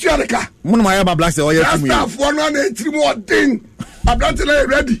 One of which are the one of my Black Stars. Staff 103 more thing. I'm not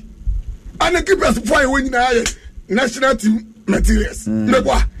ready. And the keepers for winning national team materials.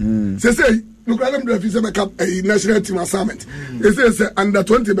 Never. Say. Look at them if you make up a national team assignment. It says under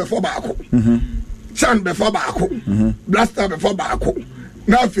 20 before Bako. Chan before Bako. Blaster before Bako.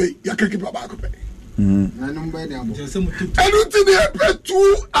 Now, you can keep a Bako. And until they have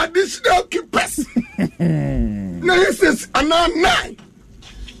 2 additional keepers. Now, it says another 9.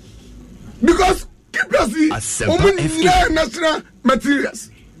 Because keepers is national materials.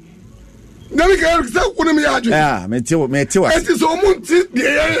 Yeah, me too. It is almost the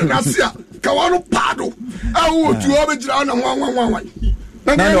Nasia. Kawano Pado. I would to over John and 1.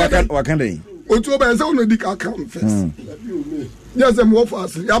 What can they? What to obey on the dick account first. Yes, I'm more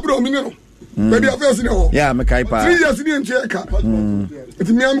fast. Yabro Mino. Maybe I first know. Yeah, Makaipa. 3 years in Cheka. It's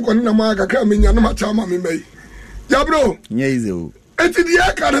me, I'm going to Marga coming and my chama me. Yabro. Yes, it's the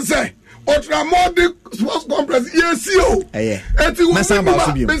air can say. Ultramodern sports complex, yes, you. Eh, because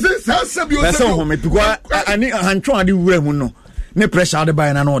I need a hand trying to do no pressure to buy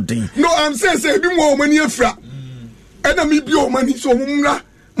an odd thing. No, I'm saying, say, be more money, fra. Enemy be your money, so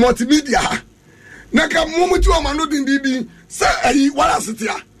multimedia. Naka moment you are not indeed, say, what else it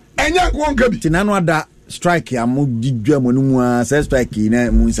here? And young one can be. Tinano that strike, I moved the German, says strike in a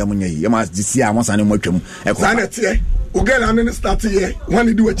Munsamunia. You must see, I must animal. Sanity, okay, I'm going to start here. When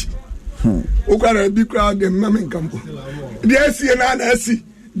you do it. Okara big crowd dem mamen campo. The SC and SC.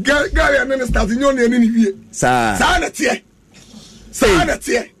 Gary and then starting your name in here. Sanity.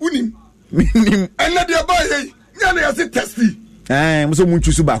 Unim. And let your boy. Yana say testy. I am so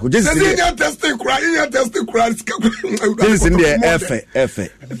much to back. Just testing crying, testing crying. This in the F.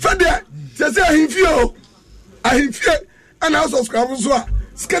 Father, just say I fear. And also scramble so.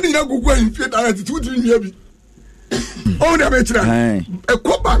 Scanning a Google and fear that attitude in here. Oh, the veteran. A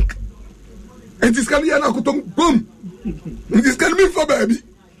co bank. And this can be an accountant. Boom. This can be for baby.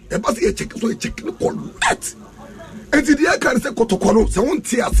 A bus a check, so a check the call. What? And the air can say Cotocolo, so one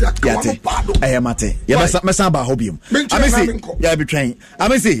tears. I am at it. Yes, Masaba Hobium. I may see, yeah, be trained. I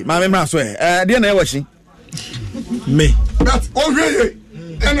may see, my memory swear. Dear never watching me. That's already.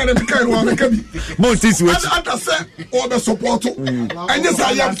 And then the kind one can be. Most is which I say, all the support. And yes,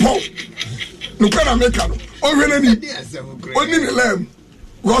 I am Paul. Look at American. Already, only the lamb.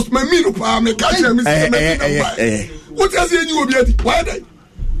 Was my meal for me catch him. What has you be? Why they?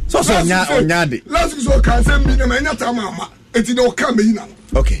 So Nyadi. Last week, so can send me the man at Mama. It is no coming now.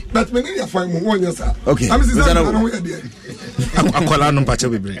 Okay. But many are fine 1 year, sir. Okay. I'm calling on Pacha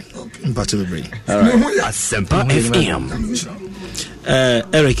Bibri. Pacha Bibri. Asempa FM.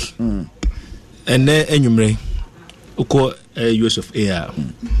 Eric. And then Enyumre. Uko US of AR.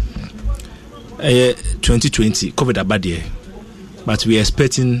 2020 COVID a bad year. But we are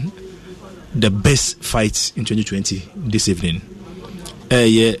expecting the best fights in 2020 this evening.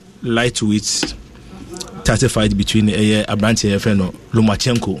 Lightweight, title fight between Abranti and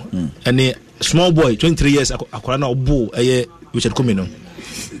Lomachenko and a small boy 23 years akwara na obo Richard Comino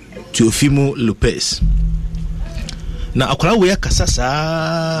to Teofimo Lopez. Now akwara we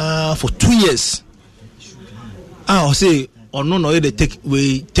kasasa for 2 years. I say no they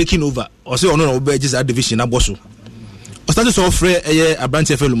taking over. Or say no be just that division aboso. I started so free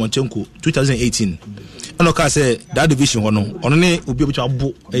Abranti and Lomachenko 2018. And I say that division ono ne obi obi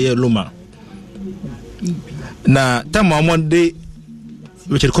abo Loma. Na time one day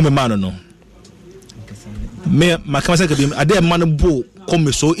Richard come man no me makamasa ka bi ade man bo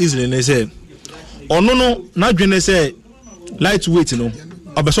come so easily na say ono no na dwene say lightweight no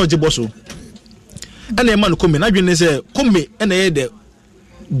obeso jeboso ana man come na dwene say come na ye de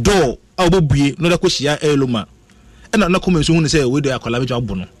door obobue no da ko hia Loma ana na come so hu say we do akwala be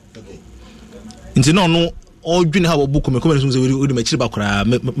abo no nti no no all dwene ha bo come so say we do machiri bakora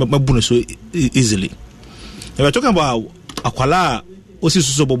mabu no so easily. We're talking about akwala osi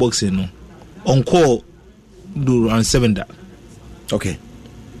suso boxing no onko do around 7 that. Okay.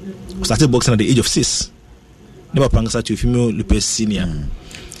 Started boxing at the age of 6. Never pangasa to Teofimo Lopez senior.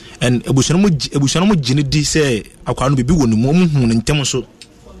 And ebushano jini di say akwala no bibi wonu mo hu ntem so.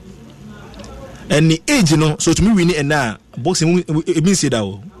 And the age no so to me winning and na boxing e mean say that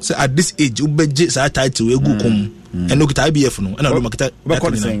so at this age ubeje sa title we go come and no kita IBF no and no makita.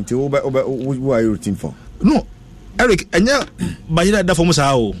 Who are you rooting for? No, Eric, anya bayina da for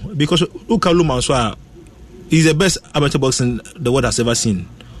musa o because Loma so is the best amateur boxing the world has ever seen.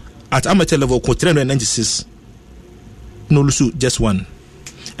 At amateur level, 396, no lusu just 1,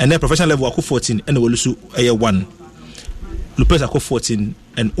 and then professional level, I 14 and no lusu 1. Lopez I 14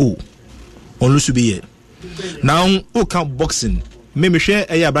 and on lusu be here. Now who count boxing? Me share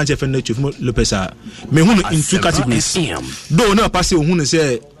a branch of Lopez me in 2 categories. Though no pass who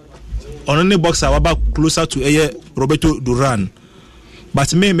say. On any boxer about closer to Roberto Duran,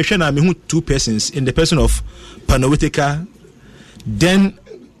 but me share me 2 persons in the person of Pernell Whitaker, then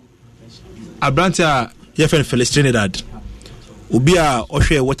Abranti Yefen Felix Trinidad, Ubia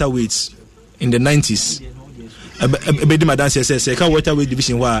Oshe waterweights in the 90s. Ebedi Madan says waterweight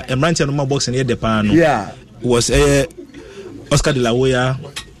division where Abranti no boxing here the pan was Oscar De La Hoya,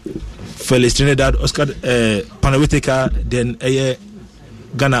 Felix Trinidad, Oscar Pernell Whitaker, then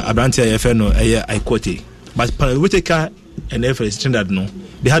Ghana Abranti FNO Ikote. But Pernell Whitaker and Felix Trinidad no,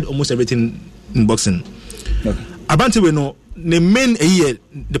 they had almost everything in boxing. Okay. Abranti we know the main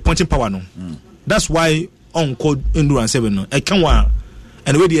the punching power no. That's why on code endurance 7 no. I can wa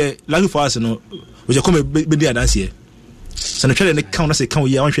and we dey lucky for us no. We just come be there dance here. So no try the count say can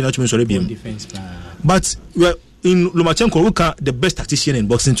we one train not to sorry be. But we are in Lomachenko the best tactician in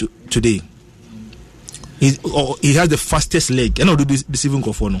boxing today. He has the fastest leg. I know do this even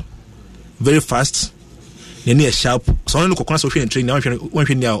go for no. Very fast. They need a sharp. So I don't know so train now one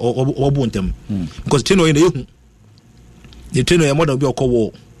train there or bone them. Because train in the trainer more than be a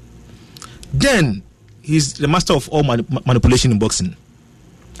war. Then he's the master of all manipulation in boxing.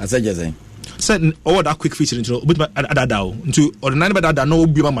 As I just say. Said all that quick feature into bit adadao into ordinary but that no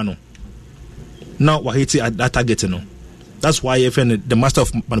be mano. Now what he at that target no. That's why FN the master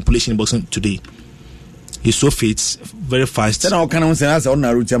of manipulation in boxing today. He's so fit, very fast. Then how can I say that's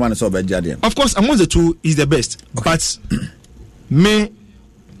ordinary chairman so bad Jadian? Of course, among the two is the best. Okay. But May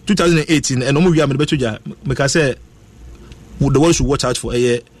 2018 and we are because say the world should watch out for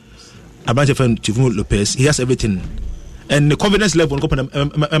a bunch of Teofimo Lopez. He has everything. And the confidence level he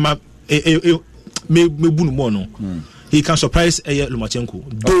can surprise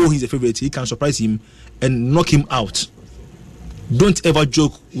Lomachenko. Though he's a favorite, he can surprise him and knock him out. Don't ever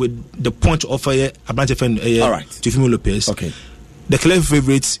joke with the point of a branch of Teofimo Lopez. Okay. The clear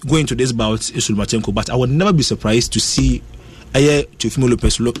favorite going to this bout is Lomachenko, but I would never be surprised to see Teofimo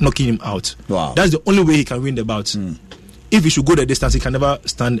Lopez knocking him out. Wow. That's the only way he can win the bout. If he should go the distance, he can never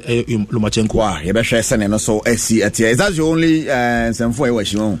stand Lomachenko. Wow, you better say no so SC at is that your only some for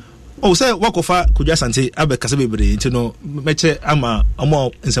you? Oh, say walk of Kuja Sante Abe Kasabe, you know, Meche Ama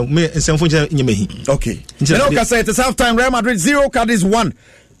Amo and some function in Yemehi. Okay. Hello, Kasa, it's half time. Real Madrid 0, Cadiz 1.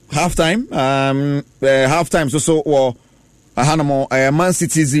 Half time. Half time. So or Hanamo Man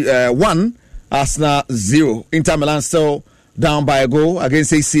City 1, Arsenal 0. Inter Milan still down by a goal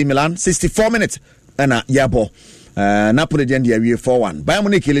against AC Milan. 64 minutes. And Yabo. Napoli then the 4-1. Bayern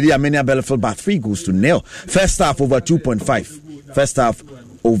Munich Lydia Armenia Bielefeld by 3-0. First half over 2.5. First half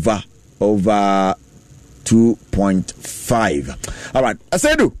over 2.5. All right,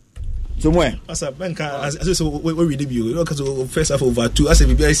 Asedu. Somewhere. As a banker, as so we debut. Because first half over 2. As a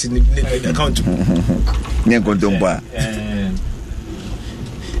BBS in the account.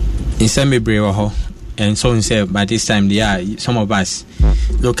 In some brave ho. and so on. Say by this time, some of us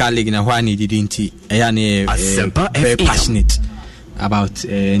local league in Hawaii didn't very passionate about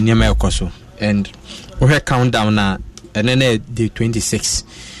Nyama Okoso, and we had countdown now, and then the 26.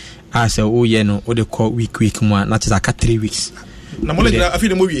 As a what they call week more, not just 3 weeks.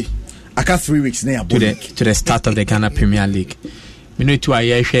 I got 3 weeks now to the start of the Ghana Premier League. We know to a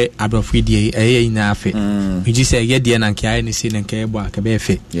year Abrofidi a in Afe. We just say, yet the Nankai and Sin and Kayaba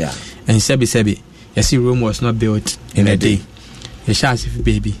Kabefe. Yeah. And Sebi, you see, Rome was not built in a day. A chance if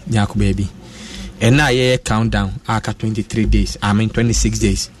baby, Yaku baby. And now, yeah, countdown, aka 23 days. 26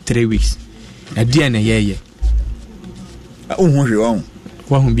 days, 3 weeks. A day and a year. Oh,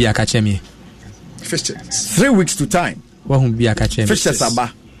 what will be a catchemi? Fixtures. 3 weeks to time. What will be a catchemi? Fixtures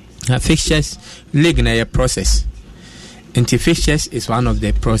are fixtures, league in a process. And fixtures is one of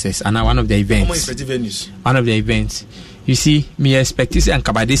the process and one of the events. One of the events. You see, me expect this and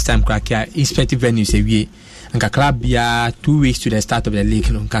by this time, cracker expected venues a week. And club be 2 weeks to the start of the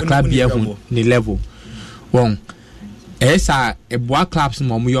league. No, club be the level. One. A boy clubs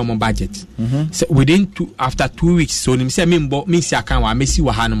more budget. So within after 2 weeks, so me say me see account wa me see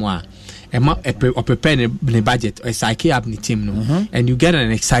wa hanmo a prepare the budget or psyche up the team no, and you get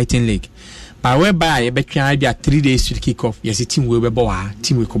an exciting league. But whereby you can be 3 days to kick off. Yes, team will be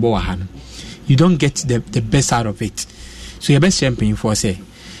team will go han. You don't get the best out of it. So your best champion for say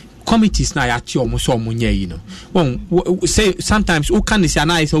committees now at your almost munye, you know. Well, say sometimes who can say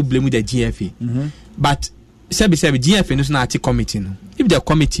na is blame with the GFA, but Sebi GFA is not a committee. No. If the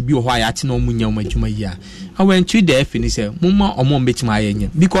committee be why at no munya ya, I went to the F and say, Mumma or mom bet my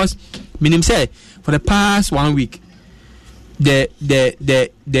because minim say for the past 1 week, the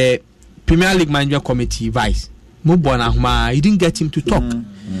Premier League Manager Committee vice Mubona Huma, you didn't get him to talk.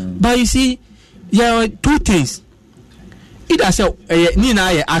 But you see, yeah, two things. Either say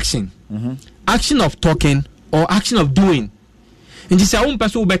Nina action, action of talking or action of doing. And you say,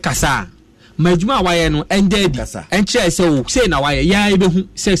 person be kasa. Majuma why no ended and chair say na why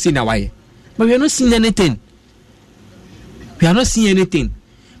say na why, but we are not seeing anything.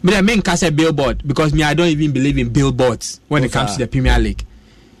 But I mean cast a billboard because me I don't even believe in billboards when it comes to the Premier League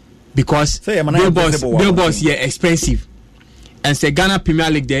because billboards expensive and say Ghana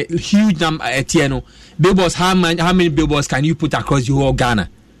Premier League the huge number billboards how many billboards can you put across the whole Ghana?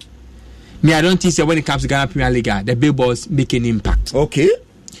 Me I don't think so when it comes to Ghana Premier League the billboards make an impact. Okay.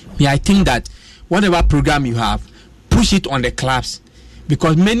 Yeah, I think that whatever program you have, push it on the clubs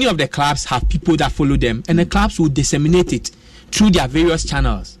because many of the clubs have people that follow them and the clubs will disseminate it through their various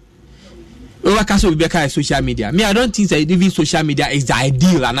channels. Social media. Me, I don't think that even social media is the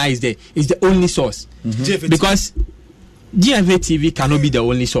ideal and is the only source because GFA TV cannot be the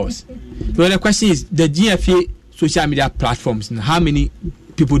only source. So the question is the GFA social media platforms. How many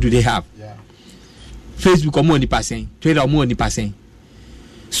people do they have? Yeah. Facebook or more than %, Twitter or more than %.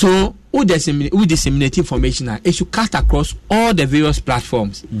 So, who disseminate information, it should cut across all the various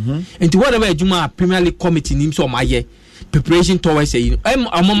platforms. And to whatever Juma Premier League committee names or my year preparation towards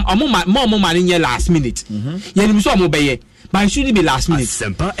more money last minute. But it shouldn't be last minute.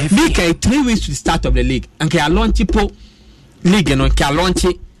 Make 3 weeks to the start of the league and can launch people league and can launch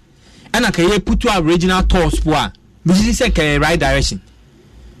it. And I can put to a regional tour sport. Which is the right direction.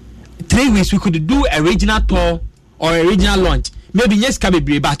 3 weeks we could do a regional tour or a regional launch. Maybe yes,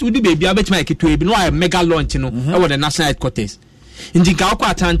 Kabe, but would be a bit make it to a mega launch, over the national headquarters. In the Gauko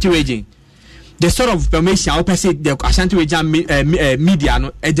Atlantic region, the sort of information I'll say the Ashanti region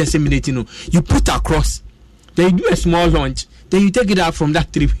media disseminating, you put across, then you do a small launch, then you take it out from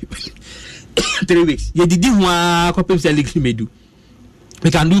that 3 weeks. You did one copy of the league you may do. We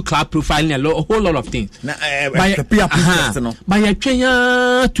can do club profiling, a whole lot of things. But you're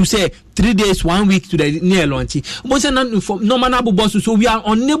trying to say 3 days, 1 week to the near launch. So we are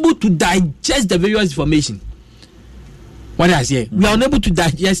unable to digest the various information. What I say, we are unable to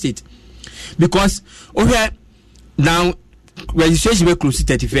digest it because over now registration will close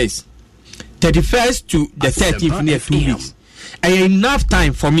 31st to the 13th near 2 weeks, and enough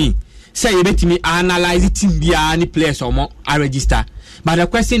time for me. Say you let me analyze it in any players or more I register. But the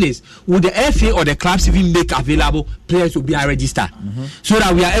question is, would the FA or the clubs even make available players to be a register so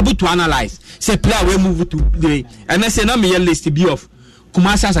that we are able to analyze? Say player will move to the and I say now me list to be of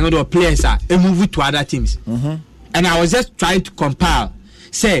Kumasi and other players and move to other teams. And I was just trying to compile,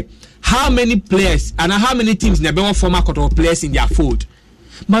 say how many players and how many teams never former quarter players in their fold.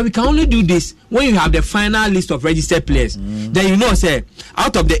 But we can only do this when you have the final list of registered players. Then say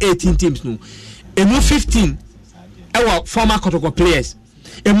out of the 18 teams, no, 15 our former Kotoko players,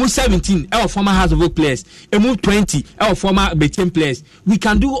 17 our former House of Oak players, 20 our former Betim players. We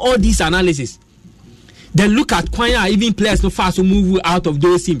can do all these analysis. Then look at Kwanya, even players no fast to move out of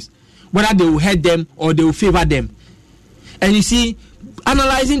those teams, whether they will hurt them or they will favor them. And you see,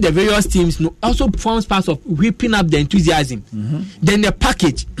 analyzing the various teams also forms part of whipping up the enthusiasm. Then the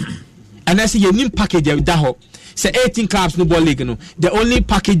package, and I see your new package that say 18 clubs no ball league. No, the only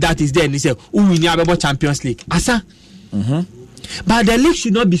package that is there, and they say, "Oh, we need about Champions League." Asa. But the league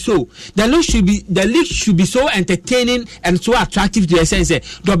should not be so. The league should be so entertaining and so attractive to the sense that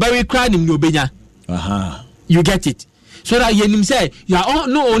the very crowd in Nobenya. You get it. So that you say you are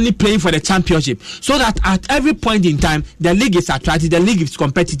not only playing for the championship, so that at every point in time the league is attractive, the league is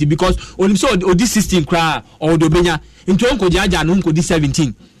competitive, because this 16 crowd or Nobenya into Uncle Jaja and Uncle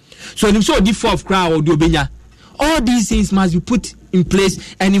 17. So the 4th crowd or Nobenya. All these things must be put in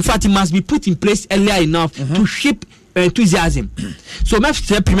place, and in fact it must be put in place earlier enough to shape enthusiasm. So my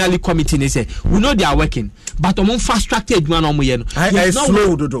Premier League committee, they say we know they are working, but fast track it one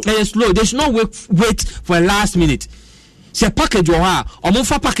slow. They should not wait for a last minute. Say package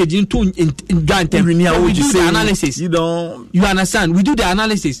for package into we do the analysis. You understand? We do the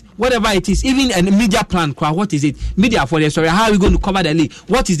analysis, whatever it is, even a media plan. What is it? Media for the story. How are we going to cover the league?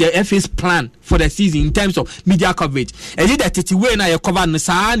 What is the FA's plan for the season in terms of media coverage? Is it that it's way now you cover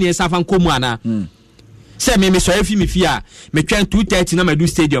the say me so if me fear me train 2:30 na me do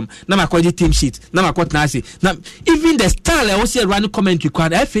stadium na me call team sheet na me quote na say now even the style I was say run commentary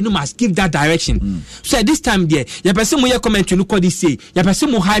crowd FA must give that direction. So at this time there your person mo hear commentary no call this say your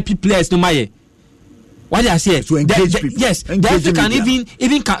person mo hype players no maye what I say to engage people. Yes, the FA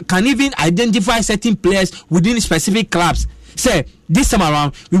can even identify certain players within specific clubs. Say this time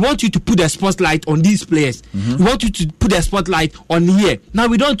around we want you to put the spotlight on these players. We want you to put the spotlight on here. Now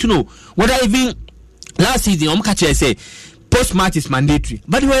we don't know whether even last season, say post-match is mandatory,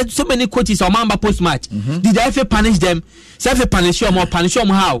 but there were so many coaches on Mamba post-match. Did the FA punish them? Say FA punish them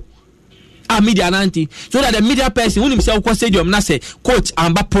how? Media anti, so that the media person when himself go stadium na say coach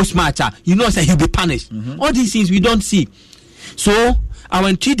Amba post-match, you know say he'll be punished. All these things we don't see. So I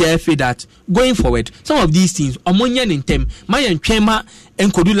want to the FA that going forward, some of these things, Omonyan in them, my and Chema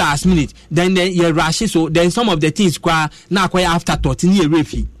and could do last minute, then you rush. So then some of the things now quite after 13 year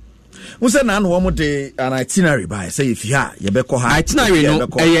refi. Who said an itinerary by say if you are itinerary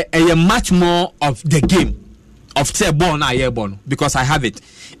a much more of the game of say born born because I have it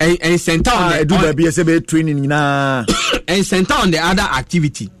and center on the training na and center on the other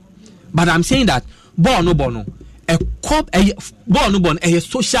activity. But I'm saying that born a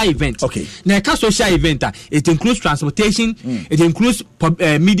social event. Okay. Now a social event it includes transportation, it includes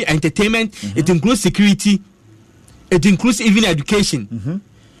media entertainment, it includes security, it includes even education.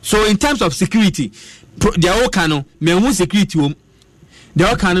 So in terms of security, the all can me security the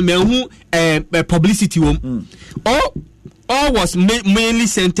all can me publicity all was mainly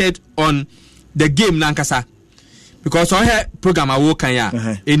centered on the game nankasa, because all her program I work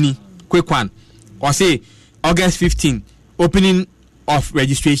any quick one or say August 15 opening of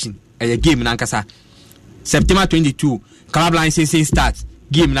registration a game nankasa, September 22 club licensing starts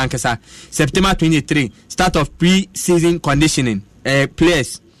game nankasa, September 23 start of pre-season conditioning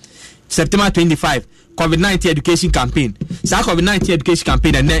players, September 25 COVID-19 education campaign. Sa COVID-19 education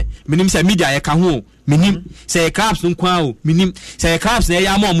campaign and then minim say media ya ka ho minim say clubs no kwa o minim say clubs na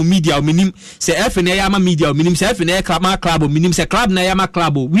ya ma media o minim say F na ya ma media o minim say F na ya club o minim say club na ya ma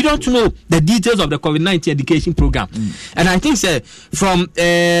club o. We don't know the details of the COVID-19 education program. And I think say from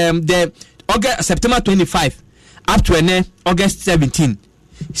the September 25 up to August 17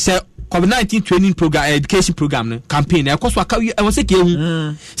 say COVID-19 training program, education program, campaign. I was say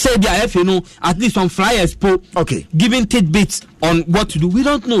the FA at least some flyers giving tidbits on what to do. We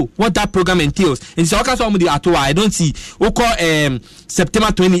don't know what that program entails. And so I don't see.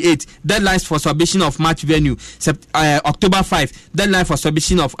 September 28 deadlines for submission of match venue. October 5 deadline for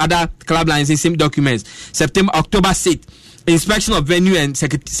submission of other club licensing documents. October 6. Inspection of venue and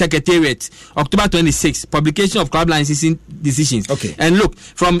secretariat. October 26, publication of club licensing decisions. Okay. And look,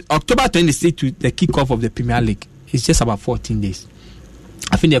 from October 26 to the kickoff of the Premier League, it's just about 14 days.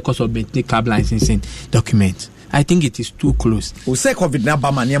 I think the cost of maintaining club licensing documents, I think it is too close. We say COVID now,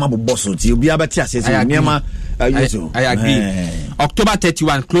 I agree. October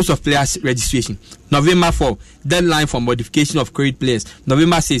 31, close of players registration. November 4, deadline for modification of current players.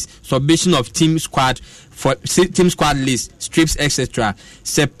 November 6, submission of team squad list, strips, etc.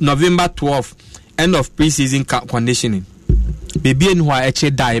 November 12, end of pre-season conditioning. Baby and who are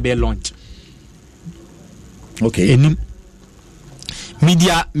actually die be launch. Okay.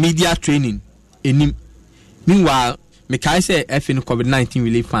 Media training. Meanwhile, me kai say FN COVID-19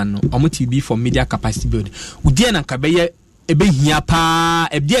 relief fund no omo TB for media capacity building. Udi na kabeye ebe hia pa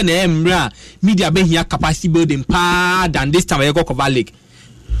ebie na emra media be hia capacity building pa than this time we go cover league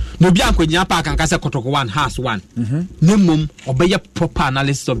no bia ankwanya pa kan kase Kotoko 1 has 1 nemum obeye proper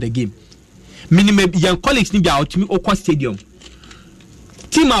analysis of the game minimum young colleagues ni bia otimi okwa stadium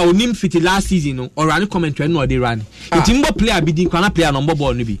team a onim fit last season no or run commentary no dey run itimbo player bi din kwana player no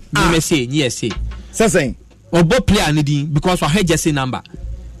ball no bi me say yes say obo player ni din because we had jersey number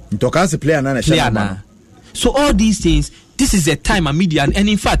ntoka player na na. So all these things, this is a time of media, and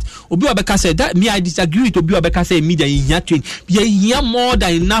in fact, Obi Obeka said that me I disagree with Obi Obeka say media in here train. We hear more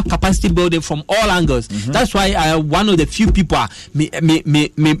than enough capacity building from all angles. That's why I one of the few people me boy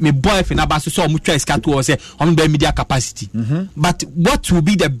in Abaso so mutual escato or say on the media capacity. But what will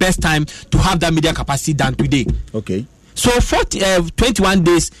be the best time to have that media capacity than today? Okay. So 21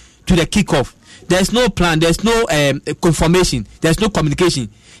 days to the kickoff. There's no plan, there's no confirmation, there's no communication.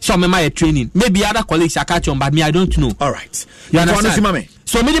 So my training. Maybe other colleagues are catching, but me I don't know. All right. You understand?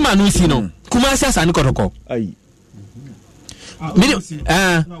 So many man who see no. Kumasi Sani Kotoko. Aye.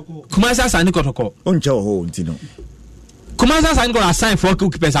 Kumasi Sani Kotoko. Uncho ho ntino. Kumasi Sani got assigned for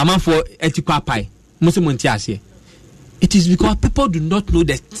goalkeepers. Aman for Etikwa Pai. Musi Montiasi. It is because people do not know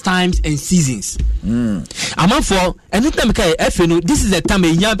the times and seasons. Aman for anytime this is the time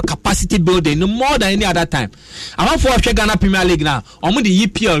you have capacity building no more than any other time. Aman for Ghana Premier League now. Omo the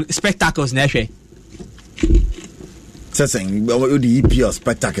EPL spectacles na hwe. Saying the EPL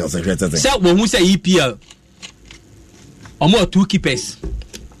spectacles na hwe. Say when we say EPL, omo 2 keepers.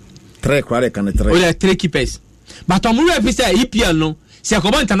 3 kware kan 3. Only 3 keepers. But omo we say EPL no, say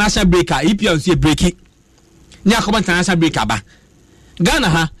come international breaker, EPL say breaking. Nya come international break aba Ghana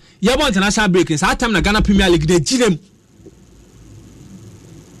ha yabo international break sa time na Ghana Premier League de ginem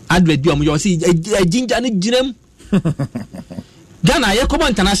advert bi omo yo see ginger ne ginem Ghana ye come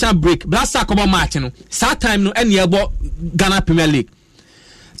international break blasta come match no sa time no ene yabo Ghana Premier League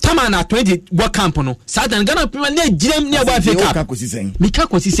tama na 20 World Camp no sa time Ghana Premier League ginem ne yabo Africa mika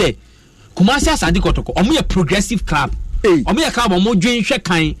kosi say Kumasi Asante Kotoko omo ye progressive club omo ya club omo dwen hwe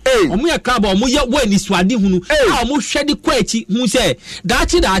kan omo ya club omo ya wani swade hunu a omo hwede kwachi hu se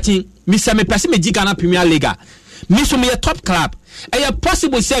dachi mi se me pese me Ghana Premier League mi so me top club e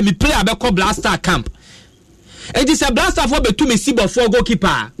possible say me play abeko Blaster camp and this a Blaster for be to me see before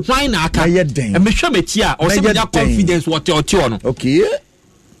goalkeeper why na aka e me hwe me tia o se me ya confidence what o no okay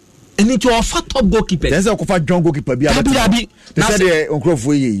and it your fat top goalkeeper there's a kofa John goalkeeper bi abi they said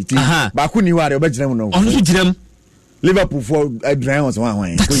onkrofo ye ti ba ku ni ware obejina mu no onu jinam Liverpool for Adrian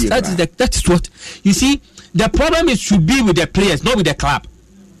one. That is what you see. The problem is should be with the players, not with the club.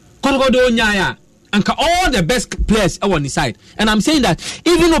 And all the best players are on the side. And I'm saying that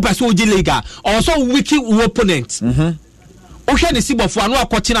even though Pasoji Liga also wiki opponents. Ocean is for no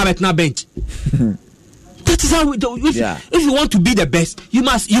continue at na bench. That is how we do. If you want to be the best, you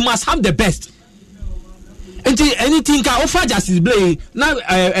must have the best. Until anything can offer justice play now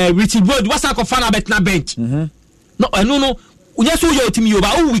Richie Road what's like fan at na bench. No. Yes, your team you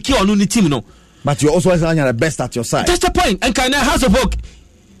about who we kill on the team no. But you also have the best at your side. That's the point. And can I House of Oak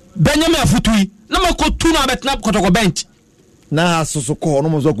Benjamin Futui? No more could 2 na bet na Kotoko bench. Na so call no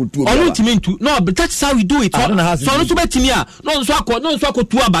more good 2. No, but that's how we do it. So no to bet me. No so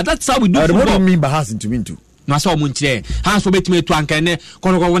 2 but that's how we do it. What do you mean by has to mean to? No so munchire. Has to bet me to ankane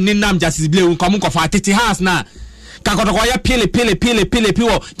Kotoko woni nam justice blue come ko fa tete has na. Ka Kotoko ya pele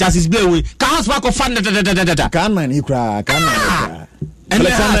piwo justice blue. Ka has wa ko fan da. Kan man he cry. And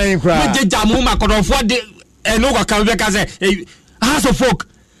the Jamuma Kotofo de Enoga can say House of Folk.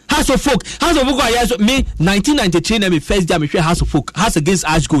 Me 1993 na me first day me House of Folk. House against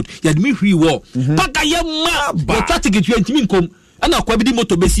Ashgood. Yet me free war. Paka ye ma. But tactic it 20 min come. And I quite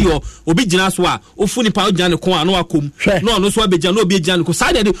moto besi or obi jina so a ofuni pa ojana ko anu akom no so abeja no obi jana ko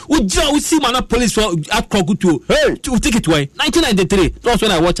side we see man police for at Krokutu to take it away 1993 that's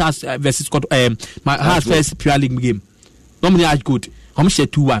when I watch us versus my Hearts first Premier League game normally as good I'm share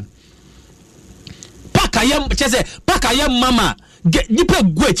 2-1 Pakayam mama nipa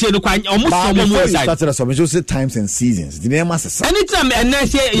gweche no kwa almost side started some just times and seasons the name as anytime and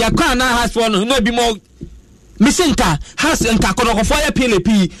say ya kwa na has for no be more Misenka has and Kakoro fire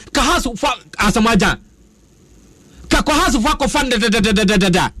PLP, Kahas Asamaja Kakohas of Wakofan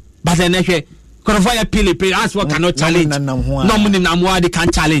da. But then I say, Korofire PLP, as what cannot challenge. No money Namwa, they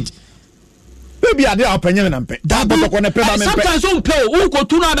can't challenge. Maybe I did opinion and pay. Sometimes on play, who go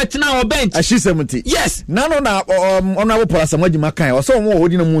to now bet now bench. As she 70. Yes. No, on our person, what you makai or so more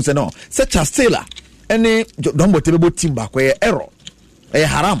holding a moon, no. Such as Taylor. Any don't what table team back where error.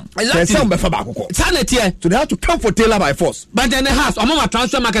 Haram. Sanity. So they have to come for Taylor by force. But then the house, I'm on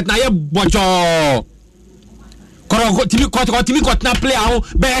transfer market now. Bojo. timi kotna play aho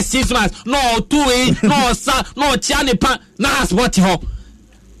be 6 months no 2 no sa no chia ne pa na has what ho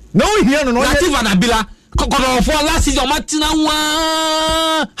no here no native anabila kokodo for last season matina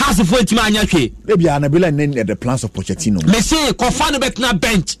wa has for timi anya hwe e bia anabila ne the plans of Pochettino me say kofa no betna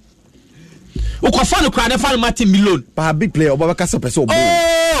bench ukofa no kra ne fa Martin Milone pa big player obaba kasa person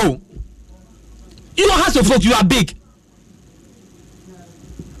oh you know has of what you are big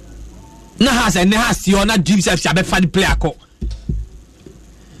na has your na dream self shabe fan player ko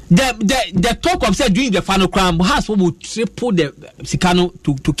the talk of say during the final crown has will triple the Sikano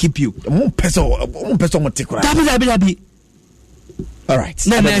to keep you one person motikura dabi all right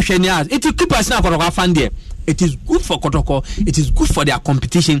na it will keep us now for fan there. It is good for Kotoko. It is good for their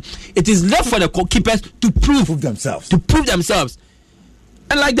competition. It is left for the keepers to prove themselves.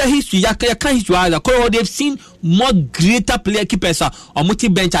 And like the history, you can't history. They've seen more greater player keepers on multi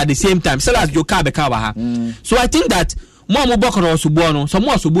bench at the same time. So that's Joka Bekawa. So I think that more Mobokoro Subono, some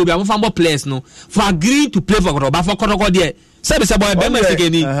more Sububi, some more players no for agreeing to play for Kotoko. But for Kotoko, there, say boy, Bema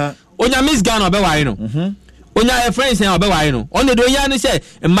Onya Miss Ghana Bewaino. Onya friends na Bewaino. Only do ya say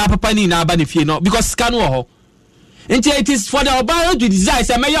my papa ni na abani fie no because scan wo. It is for the Obama to desire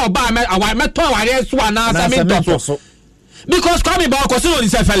say me Obama I met to ware so na say because come about because no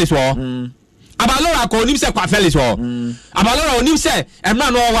say Felix wo abalora ko onim say kwa Felix wo abalora onim say emra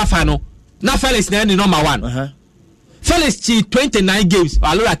no wafa no na Felix na the number 1 Felix chi 29 games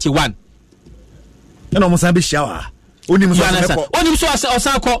abalora chi 1 no mo say be shawa onim so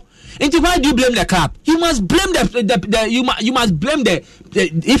osako. And why do you blame the club? You must blame you must blame the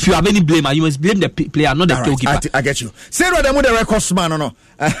if you have any blame, you must blame the player, not the goalkeeper. I get you. Say what the records man no.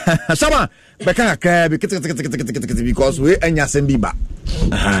 Sama beka ka because we enya sembiba.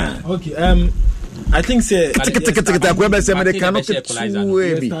 Okay, I think say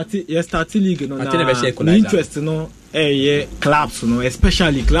start league no. Interest no clubs no,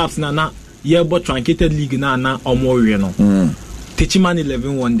 especially clubs na yeah but truncated league na omo no. Techiman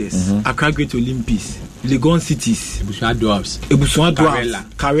 11 Wonders, Accra Great Olympics, Legon Cities, Ebusua Dwarfs,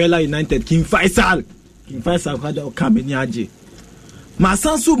 Karela United, King Faisal had a Kameniaje.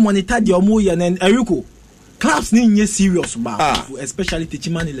 Masansu monitor the Omoya and Eriko. Clubs need serious about, especially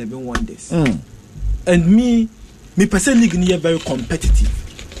Techiman 11 Wonders. And me person league near very competitive.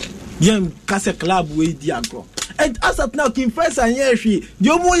 Yeah, Kase club way diago. And as of now, King Faisal and Yeshi, the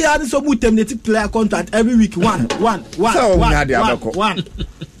Omoya had some terminated player contract every week. One. By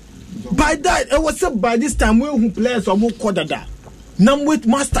that, it was up by this time who players are more quarter. Now with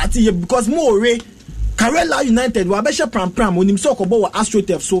master because more Karela United were better pram when him so about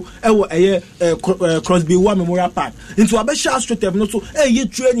AstroTurf so Crosby War Memorial Park into a better AstroTurf no so year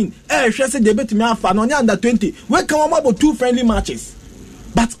training she said they bet me half on under 20 we come about 2 friendly matches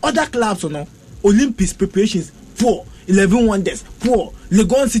but other clubs no Olympics preparations poor 11 Wonders poor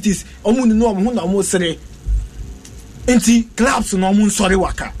Legon Cities omu no omu sere enti clubs no omu sorry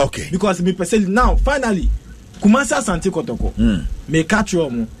waka okay because me person now finally Kumasi Asante Kotoko me catch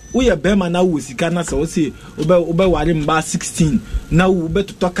you we are Bema na wo sika na se wo se obe ware mba 16 na wo be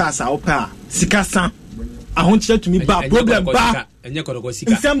to talk as opa sika san ahonche to me ba problem ba enye Kotoko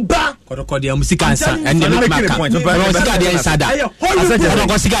sika nsem ba Kotoko dia musika ansa ene make point sika dia insada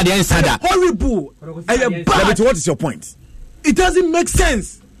Kotoko sika dia insada horrible but what is your point? It doesn't make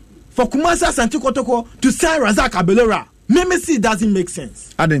sense for Kumasi Asante Kotoko to sign Razak Abelora. Me see it doesn't make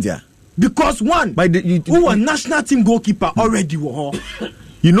sense. Adentia because one who a national team goalkeeper already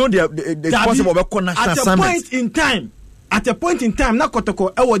you know the responsible about national at a point in time na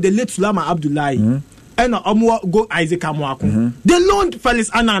Kotoko was the late Sulaiman Abdullahi and go Isaac Amwaku they loaned Felix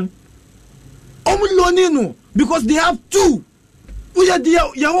Anan loaning because they have 2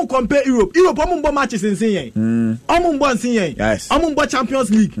 you won't compare Europe omumbo matches in Sinye omumbo Sinye omumbo Champions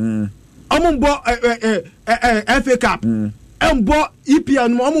League omumbo FA Cup Mbo EPL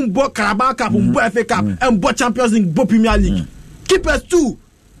Mbo Carabao Cup Mbo FA Cup Mbo Champions League Mbo Premier League keepers too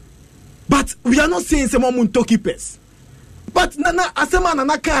but we are not saying some to keepers but nana asema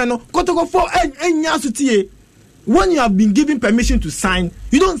nana kind Kotoko for enya sutie when you have been given permission to sign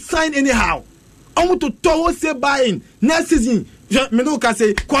you don't sign anyhow to towo say buying next season me no can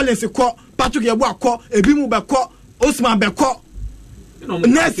say Collins ko Patrick Yeboah ko Ebimu be ko Osman be ko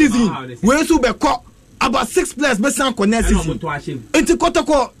next season we so be ko about 6 players be san ko next season enti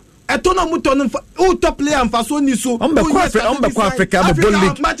Kotoko etono mutono o top player amfa so ni so on be ko Africa be ball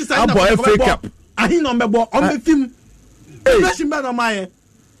league abo FA Cup ahin no be bo on be film pressure be no my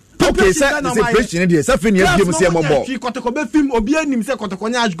okay say pressure dey say fin yes game say mo ball Kotoko be film obi anim say Kotoko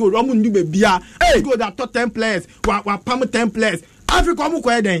nya goal o mu ndu be bia goal that top 10 players wa pam 10 players Africa omu ko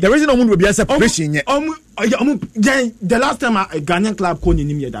eden. The reason omu no be as preparation yet. The last time a Ghanaian club ko ni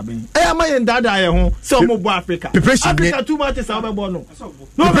nim ye da ben. E am yen dada ye ho so omu bo Africa. Africa too much say we bo no.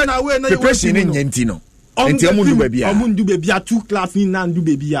 No be na we na preparation ni nyenti no. Enti omu ndu baby a. Omu ndu baby a two class ni na ndu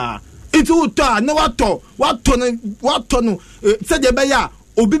baby a. Enti uto na wato no say de be ya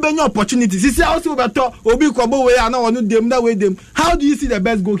obi benya opportunity. Sisi a also beto obi ko bo we na wonu dem na we dem. How do you see the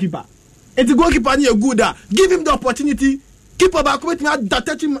best goalkeeper? Enti goalkeeper ni good. Give him the opportunity. Keep about with me at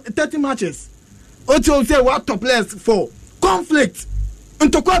 30 matches. Ocho say what top players for conflict.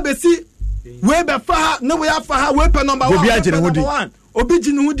 Ntokwa besi we be fa no we have fa we pe number 1. Obi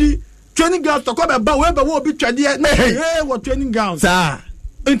jinudi training ground tokwa be ba we be wo obi twede hey what training ground. Sir.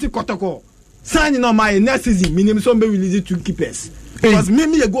 Enti kotoko. Sign no my next season minimum so be release 2 keepers. Because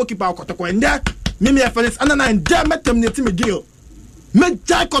me a goalkeeper kotoko and there me Felix and I met terminate me deal. Me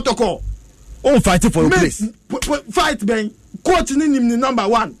jai kotoko. On fight for your place. Fight ben. Coach ni number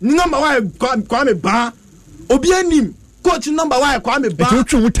 1. Ni number 1 Kwame Ba. Obi anim. Coach number 1 Kwame Ba.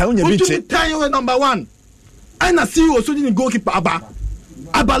 Otu number 1. I na CEO so ni goalkeeper Aba.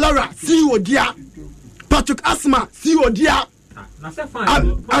 Abalara CEO dia. Patrick Asma CEO dia.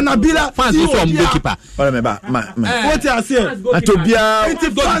 Anabila fans so goalkeeper. Ora me ba. What you say? Atobia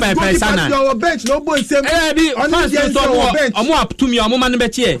goalkeeper sana. Your bench no boy same. Fans so omo up to me omo man be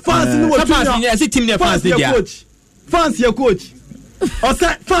tie. Fans ni what fans team ne fans dia. Fans your coach. Or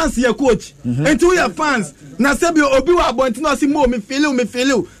fans your coach. And to your fans. Na sebi obi wa abonti no si mo me feel.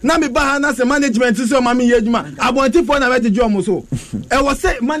 Na me ba na se management so ma me yeduma. Abonti for na we dey jomo so. E was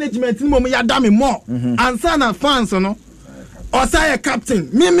say management ni mo me ya da me more. Ansa na fans no. Or say a captain.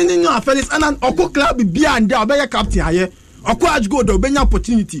 Me no Felix and oko club bi and there obey captain aye. Oko ajgo do obenya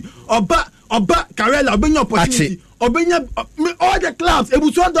opportunity. Oba Karela obenya opportunity. Obenya all the clubs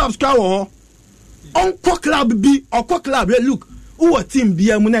ebuso do score wo. Onko club bi oko club look who a team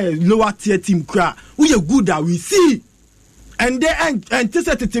bi am na lower tier team kra who you good that we see and then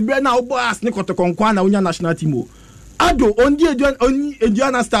anticipate be na obo as ne kotokonkwa na unya national team o ado ondi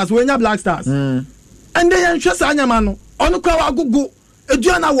Eduana Stars we nya Black Stars and then hwesa anyama no onu kwa wagugu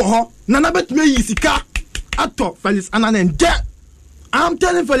Eduana wo ho na na betime yi sika ato Felix Anan and I'm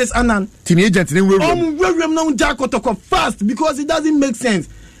telling Felix Anan team agent ni we na unja kotoko fast because it doesn't make sense.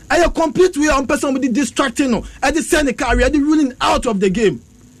 I complete way on person with the distracting no. I just send the carry, I the ruling out of the game.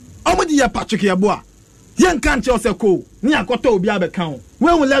 Omodi ya Patrick Yeboah. Yen can't tell say ko. Ni akoto obi abeka.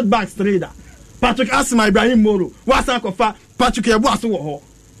 When we left back straight. Patrick Asma Ibrahim Moro. Wasa kofa Patrick Yeboah so wo ho.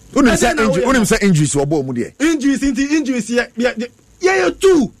 Unim say injuries wo bo mu de. Injuries yeah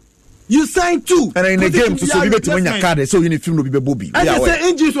 2. You signed 2. And in the game to so be to win your card so you need film no be bobi. I say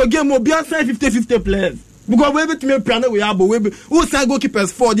injuries for game obi an sign 50 players. Because we be plan we have who sign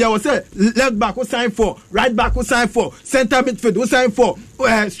goalkeepers 4 there was say left back who sign 4, right back who sign 4, center midfield who sign 4,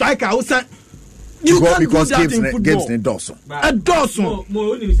 striker who sign. You can't because do that in football. Games in Dawson. A Dawson.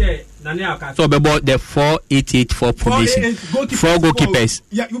 Mo only say Nania so about the 4-8-8-4 formation. 4 goalkeepers.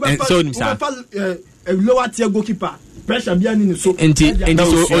 Yeah, you so a lower tier goalkeeper. Pressure behind in so. And so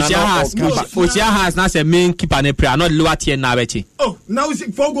Osia has now say main keeper ne prayer not lower tier na bechi. Oh, now we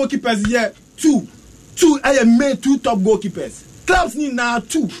see 4 goalkeepers here. 2 I made 2 top goalkeepers. Clubs need now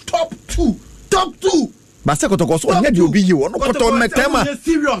 2 top 2. But second of all, you be you. No,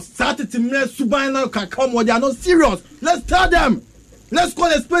 serious. Started to me Subana come when they are not serious. Let's tell them. Let's call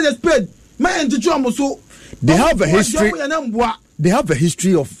a spade. Man, the drama so they have a history. They have a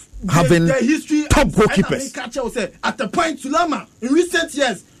history of having top goalkeepers. At the point Sulama in recent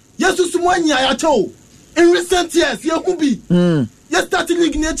years, yes, in recent years, Yakubi. Yes, started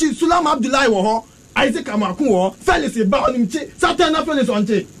league nature Sulama Abdullahi wo Isaac Amakun wo Felix ba onim che Satan Felix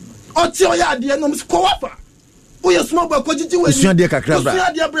onche oti oya de no mskowafa wo ye small boy ko jiji we usuan de kakra bra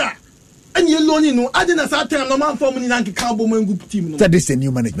usuan de bra any loni no ade na Satan no man form ni na nka bo man group team no that is a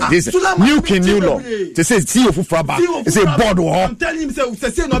new management this is new king new law they say see of Fufaba they say board wo I'm telling him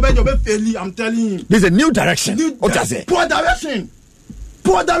say no be your be fairly I'm telling him this is a new direction what you say poor direction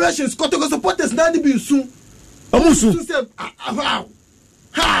Scott supporters na be soon Omusu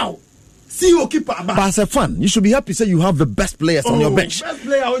how see you keeper but as a fan you should be happy say you have the best players on your bench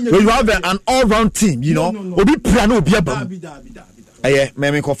you have an all-round team you know obi piano obi aba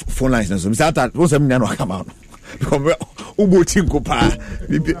me call phone lines so Mr. Ata what's happening now come out because ubo tinko pa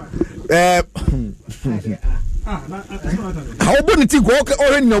how boni tinko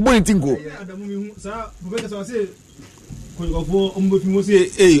already no boni tinko ko umbo fimo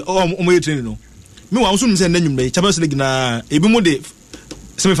say omo training no me wa so say nanyum dey Champions League na ebi mo de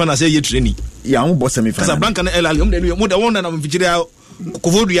semi final say ye training ya mo bo semi final Casablanca na El Ahly mo de won na mfichire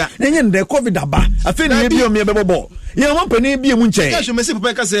kovodua nenye nde covid aba afi ne bi o me bebo ye mo pani bi mu nche ya me se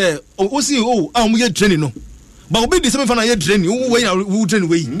papa ka say o si mu ye training no ba obi di se me fa na ye training we na we training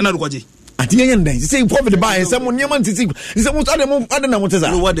we na do kwaje ati yenye nde say covid ba e say mo nyema ntiti say mo ade na mo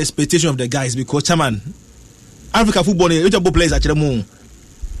teza what the expectation of the guys because chairman Africa football you just players actually mo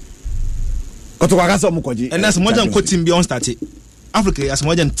koto kwa so mo kwaje and that's more than team be on start Africa as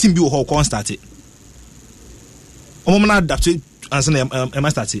more than team be ho kon start omo na adapt answer am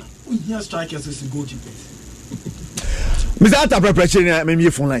start here strikers is goalkeepers Mr. Ata preparation me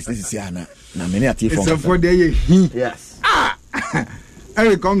phone lines this is here na me ati phone so for there yes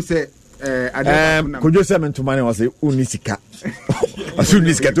Eric come say could say to money was unisika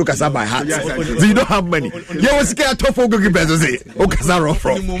unisika to kasa by heart so you don't have money you was sika to for goalkeepers say o kasa rough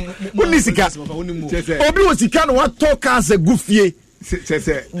from unisika obi was sika no what talk as a goofy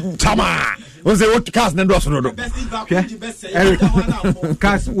say tama on say what cast na do so no do Eric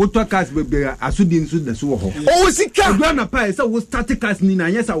cast what cast be asudi nsu da so ho o sika do na pa say wo start cast ni na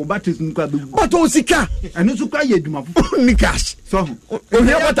yes wo batteries nka be but o sika enu so kwa ye dwuma ni cash so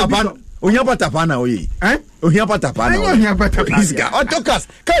ohia patapa ohia patapa na oyi ohia patapa na ohia patapa sika autocast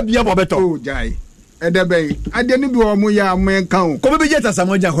ka bia bo beto o jai edebe ade ni bi o mo ya mo kan o ko be jeta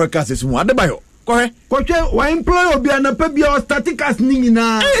samoja ho cast su mu adebayo Koche wa employ obi anapa bia statistics ni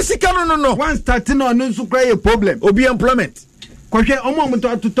na sika no one starting no nso kra ye problem obi employment koche omo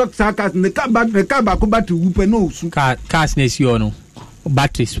to talk sakas ne ka ba ko battery wupe no su cars na si ono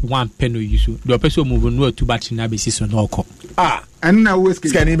batteries one pen no use the person move no two battery na be si so no ko and na we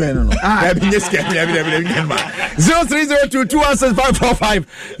scan be no na be scan ya be 0302216545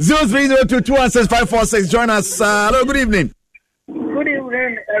 0302216546 join us hello good evening. Good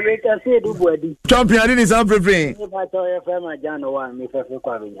evening, Eric. I see you, buddy. Champion, this is everything. Ajana,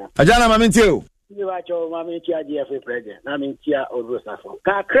 Mamintio. You watch your Mamintia GFA president. Mamintia or Rosafo.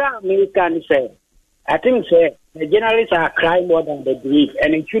 Kakra, American say. I think, sir, the journalists are crying more than they believe,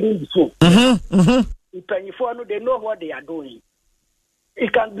 and it shouldn't be so. If they know what they are doing.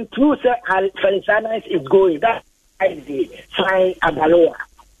 It can be true, sir, Feliciana is going. That's the sign Abaloa.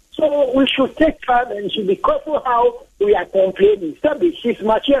 So we should take time and should be careful how we are complaining. Sabi, she's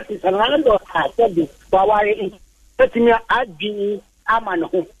mature, she's an adult, sabi, Wawari, Petimia, Adjini,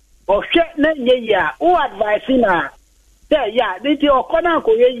 Amano, or Shetna, yeah, who advising her? Yeah, they do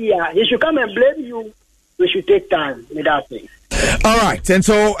Okonako, yeah, he should come and blame you. We should take time without things. All right, and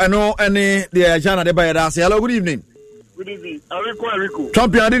so I know any the Jana de Bayadasi. Hello, good evening. Good evening. Arico.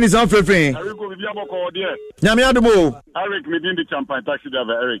 Champion, I didn't sound free. Arico, we have a call there. Nyami Adumo. Eric, me didn't the champagne taxi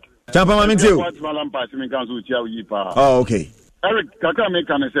driver, Eric. Champion, I'm into you. Oh, okay. Eric, Kaka me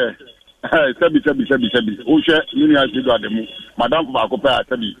can say, Sebi. Ushe, Linia Zigademu, Madame Bacopa,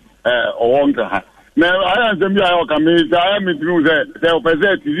 Sebi, or Wonka. Now, I am the Mia Okame, I am in through the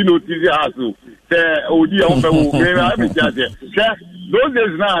opposite, you know, Tizi Asu, oh dear, I am those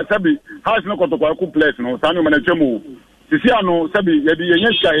days now, Sebi, has no Kotoku place, no, Sanu Manachemu. Sisiano sabi yedi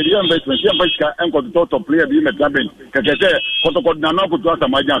yenyesha area investment yamba enko to player bi metlaben kekete kotoko na na kutu asa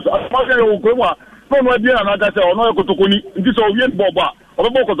majanso amase yo kwwa no bia na ga se ono kotoko ni ndi so wie boba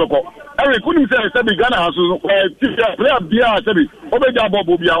obebo kotoko ewe kunim se sabi Ghana hasu player bia sabi obeja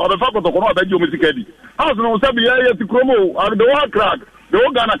bobo bia obefa kotoko no obeji omusikedi hasu no sabi ye tikromo the one crack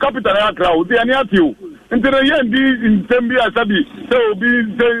the Ghana capital ya crowd the ani atiu ntere ye ndi ntembia sabi se obi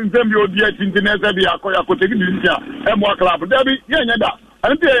ntembi odi atintina sabi akoteki dinja emwa club debi ye nyeda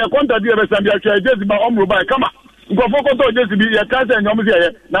anti ye contact ye besambi akya jezi ba omro ba kama ngofo ko to jezi bi ye ka se nyom se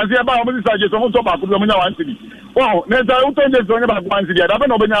ye na se ba omo sa jezi omo to ba ko bi omo nya wan tibi wow na za uto jezi onye ba ko wan tibi da be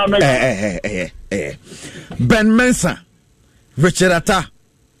no benya na Ben Mensah, Richard Atta,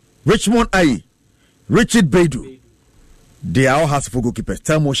 Richmond Ayi, Richard Beidou. They are all has for goalkeepers.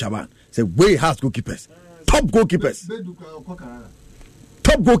 Tell Mo Shaban. Say way has goalkeepers. Top goalkeepers.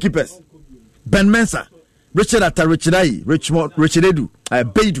 Ben Mensah, Richard Atta, Richard Ayi, Richmond, Richard Edu,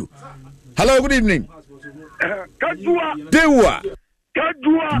 Beidou. Hello, good evening. Dewa.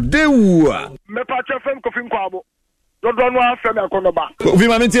 Me pacha fem Kofi Nkwabo. Don't know fem akonoba. Kofi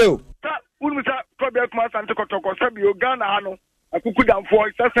Mamitio. Unumisa Kobe Kuma Sante Kotoko Sabi Uganda hano. Akuku damfo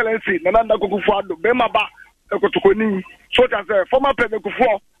His Excellency Nana Kukufu Ado Bema ba Ekotokoni. So that former President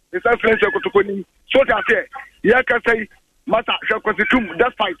Kufuor His Excellency Ekotokoni. So that ya can say Masa Shekwasitum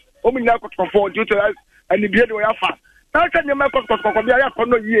despite Omina Kotoko due to and the beard we have fast. Now can you make Kotoko ya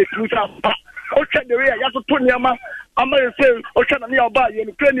kono ye through Sapa. Ocha the way ya to Tonyama Ama say Ocha na near by you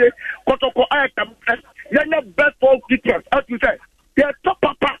Ukraine Kotoko Ayakam Yana best for teachers as you say. They are top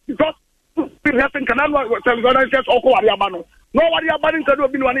papa because we have in Canada organizations Oko Ariamano. No what you are banning to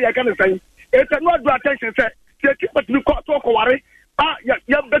do one I can say. It's a not attention say they keep it to Oko Wari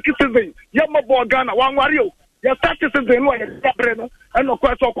ya beki season ya mabo Ghana wan wario ya start season no ya bre no e no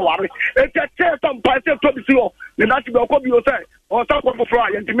kwa so ko ware e che tam pa se to bi si o ne na ti be ko bi o say o ta ko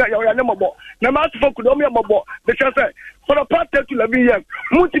foforo ya ntimi ya ne mabo na ma so ku do me mabo de che say for the past 10 to 11 years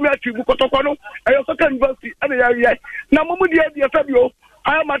mutimi achibu kotoko no e yo so ka university e ya na mo mu die fa bi o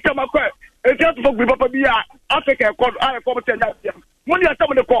aya matama kwa e che to gbe papa bi ya Africa ko aya ko te ya mo ni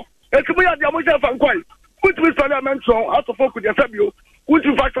atam ne ko e ku ya dia mo je fa nkwai mutimi parliament so ato fo ku dia fa bi o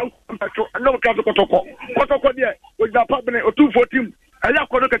Utu fashion control, no caso Kotoko. Kotoko, dear, with the partner or 214. I have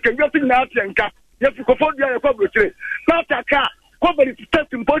Kodoka can get in that yanka. Yes, you can afford the coverage. Not a car, cover it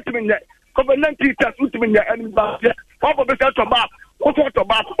testing point yet. Cover 90 test ultimate and back. What of the to back? What to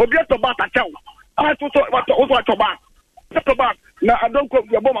back? Or get to back a cow. I thought what to back. Set back. Now I don't quote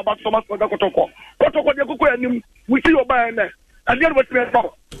your bomb about so much for the Kotoko. Kotoko, the Koko, and we see your buy there. I did what we are.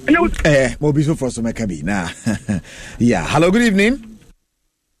 Mobiso for some cabin. Yeah, hello, good evening.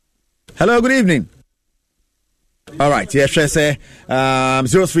 Hello, good evening. All right, yes, I say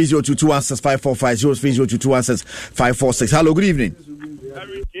 0302216545 0302216546. Hello, good evening.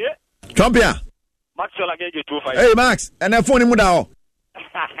 Champion. Hey, Max, and that phone in Mudao.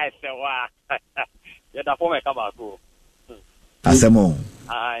 Asemo.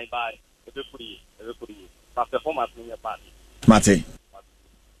 I buy everybody. Performance in your party. Mate.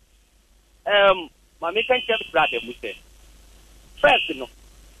 My making brother, we say. First, you know.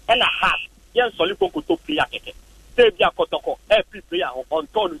 And a half, yes, solid to player. Save your Kotoko, every player on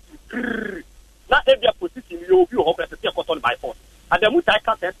turn. Not every position you view hopeless to take on by force. And the Mutai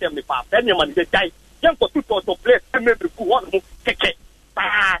can't tell me fast. Any man they die. Young for 2 to play, and maybe one move, keke.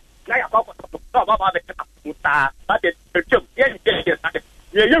 Now I about Muta, but the job, yes,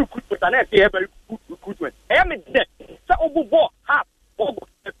 you could put an very good recruitment. I am in debt. So, over half, over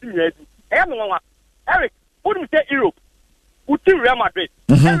Eric, what do you say, Europe? Uti Real Madrid.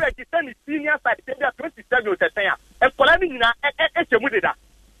 Eric is sending senior side. They are 27 years old. And Polani na echemudeda.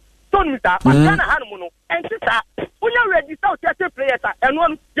 So Mita, Makana Hanumono, and Sister, when you register out players and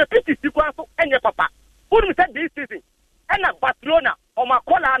one the PT sequence and your papa. Who said this season? And Barcelona or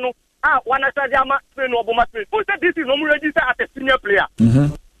Macolano one Atadiama Spain or Boma Spain. Who said this is no more registered as a senior player?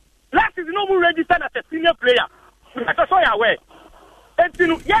 Last is no more registered as a senior player. That's all you're aware. And you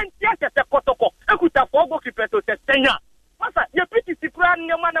know, yes, it's a protocol. I could have 4 goalkeepers to Senya. Masa, you pretty secret,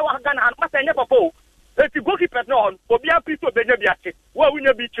 no man wa Ghana, and Masa never go. If you go keep it on, for be a piece of Benabiache, where we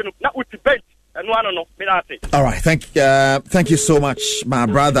never beat you, not with the bench, and one no, all right, thank you so much, my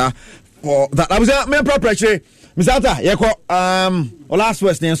brother, for that. I was a man proper actually. Miss Alta, last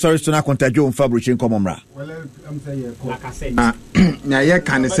words, then sorry to not contact you on Fabric in Commonra. Well, I'm saying, now, yeah,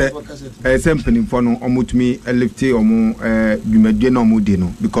 can I say, a sampling for no omutmi, a lifty or more, you may do no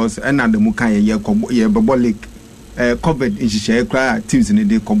mudino, because another Mukaya, yeah, Babolic. Covered in share cry teams in the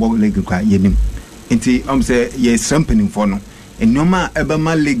day Cobo League cry yenim. Inti say yes sampling for no. And no ma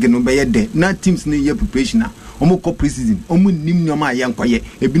Ebama League no by a day. Not teams in your preparation. Omoko preseason. Omu nim no ma young quiet.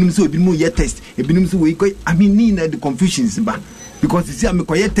 A binum so bimu yet test. A binum so we I mean need the confusions ba. Because you see I'm a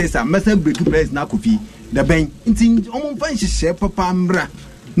quiet test and must break players na coffee. The bank inti omu fan share papa mbra.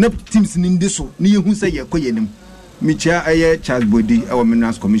 No teams in this so ni who say ye koyenim. Micha aye Charles Bodi our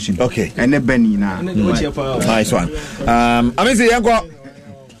Minerals Commission. Okay. And a Benny na. Nice one. I mean say yango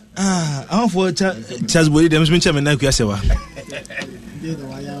I for Charles Bodi dem chairman na kuasewa.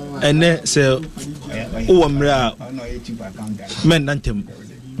 And say o amra men nantem.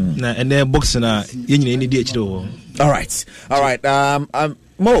 Na and box na yenyina ni di akire. All right.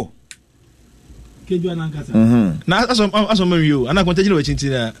 Mo na aso you and I continue to chinti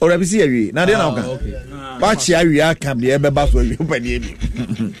na o rabi si awi na dey na oka ba chi awi aka be be ba so awi o pani ebi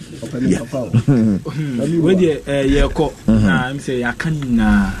we dey ye ko na am say ya kan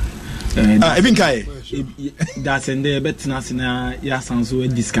na even kai that's and there betina na ya sanso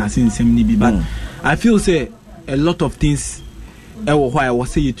discussing some ni bi but I feel say a lot of things why I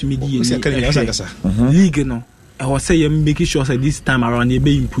was say you to me league no I was saying making sure that this time around they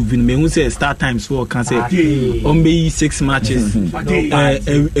be improving. Me who say start times for can say on be 6 matches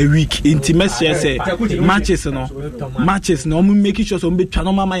a week. Intimate say matches no making sure so be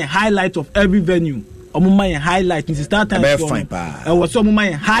normal my highlight of every venue. My highlight in start time. I was so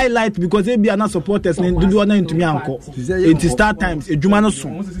my highlight because they be not supporters. Do na into me anko. It start times. A juma no so.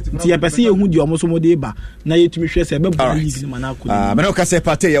 Ti apese ehu di omo so mo dey ba. Na yetumi hwe se be bo league ma na akọ. Me no ka say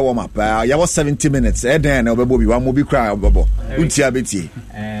party ya warm up. Ya was 70 minutes. E den na obebo bi wa mo bi cry obebo. Unti abeti.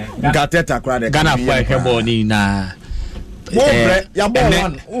 Ngateta cry de. Ghana for hebo ni na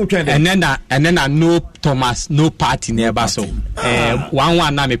and then no Thomas, no party nearby. So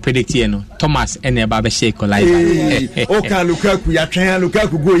 1-1 now me predict here no Thomas and nearby shake like. Okay, Lukaku, ya train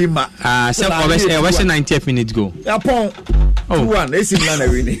Lukaku go in ma. So what's 90th minute go? Upon 2-1, AC Milan are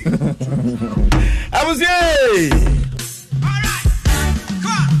winning. I was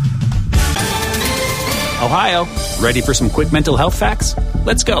Ohio, ready for some quick mental health facts?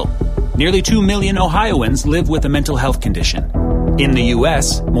 Let's go. Nearly 2 million Ohioans live with a mental health condition. In the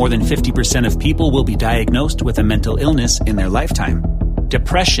U.S., more than 50% of people will be diagnosed with a mental illness in their lifetime.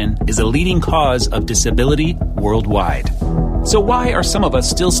 Depression is a leading cause of disability worldwide. So why are some of us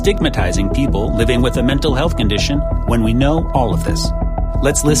still stigmatizing people living with a mental health condition when we know all of this?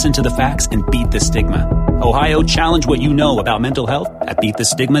 Let's listen to the facts and beat the stigma. Ohio, challenge what you know about mental health at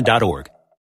beatthestigma.org.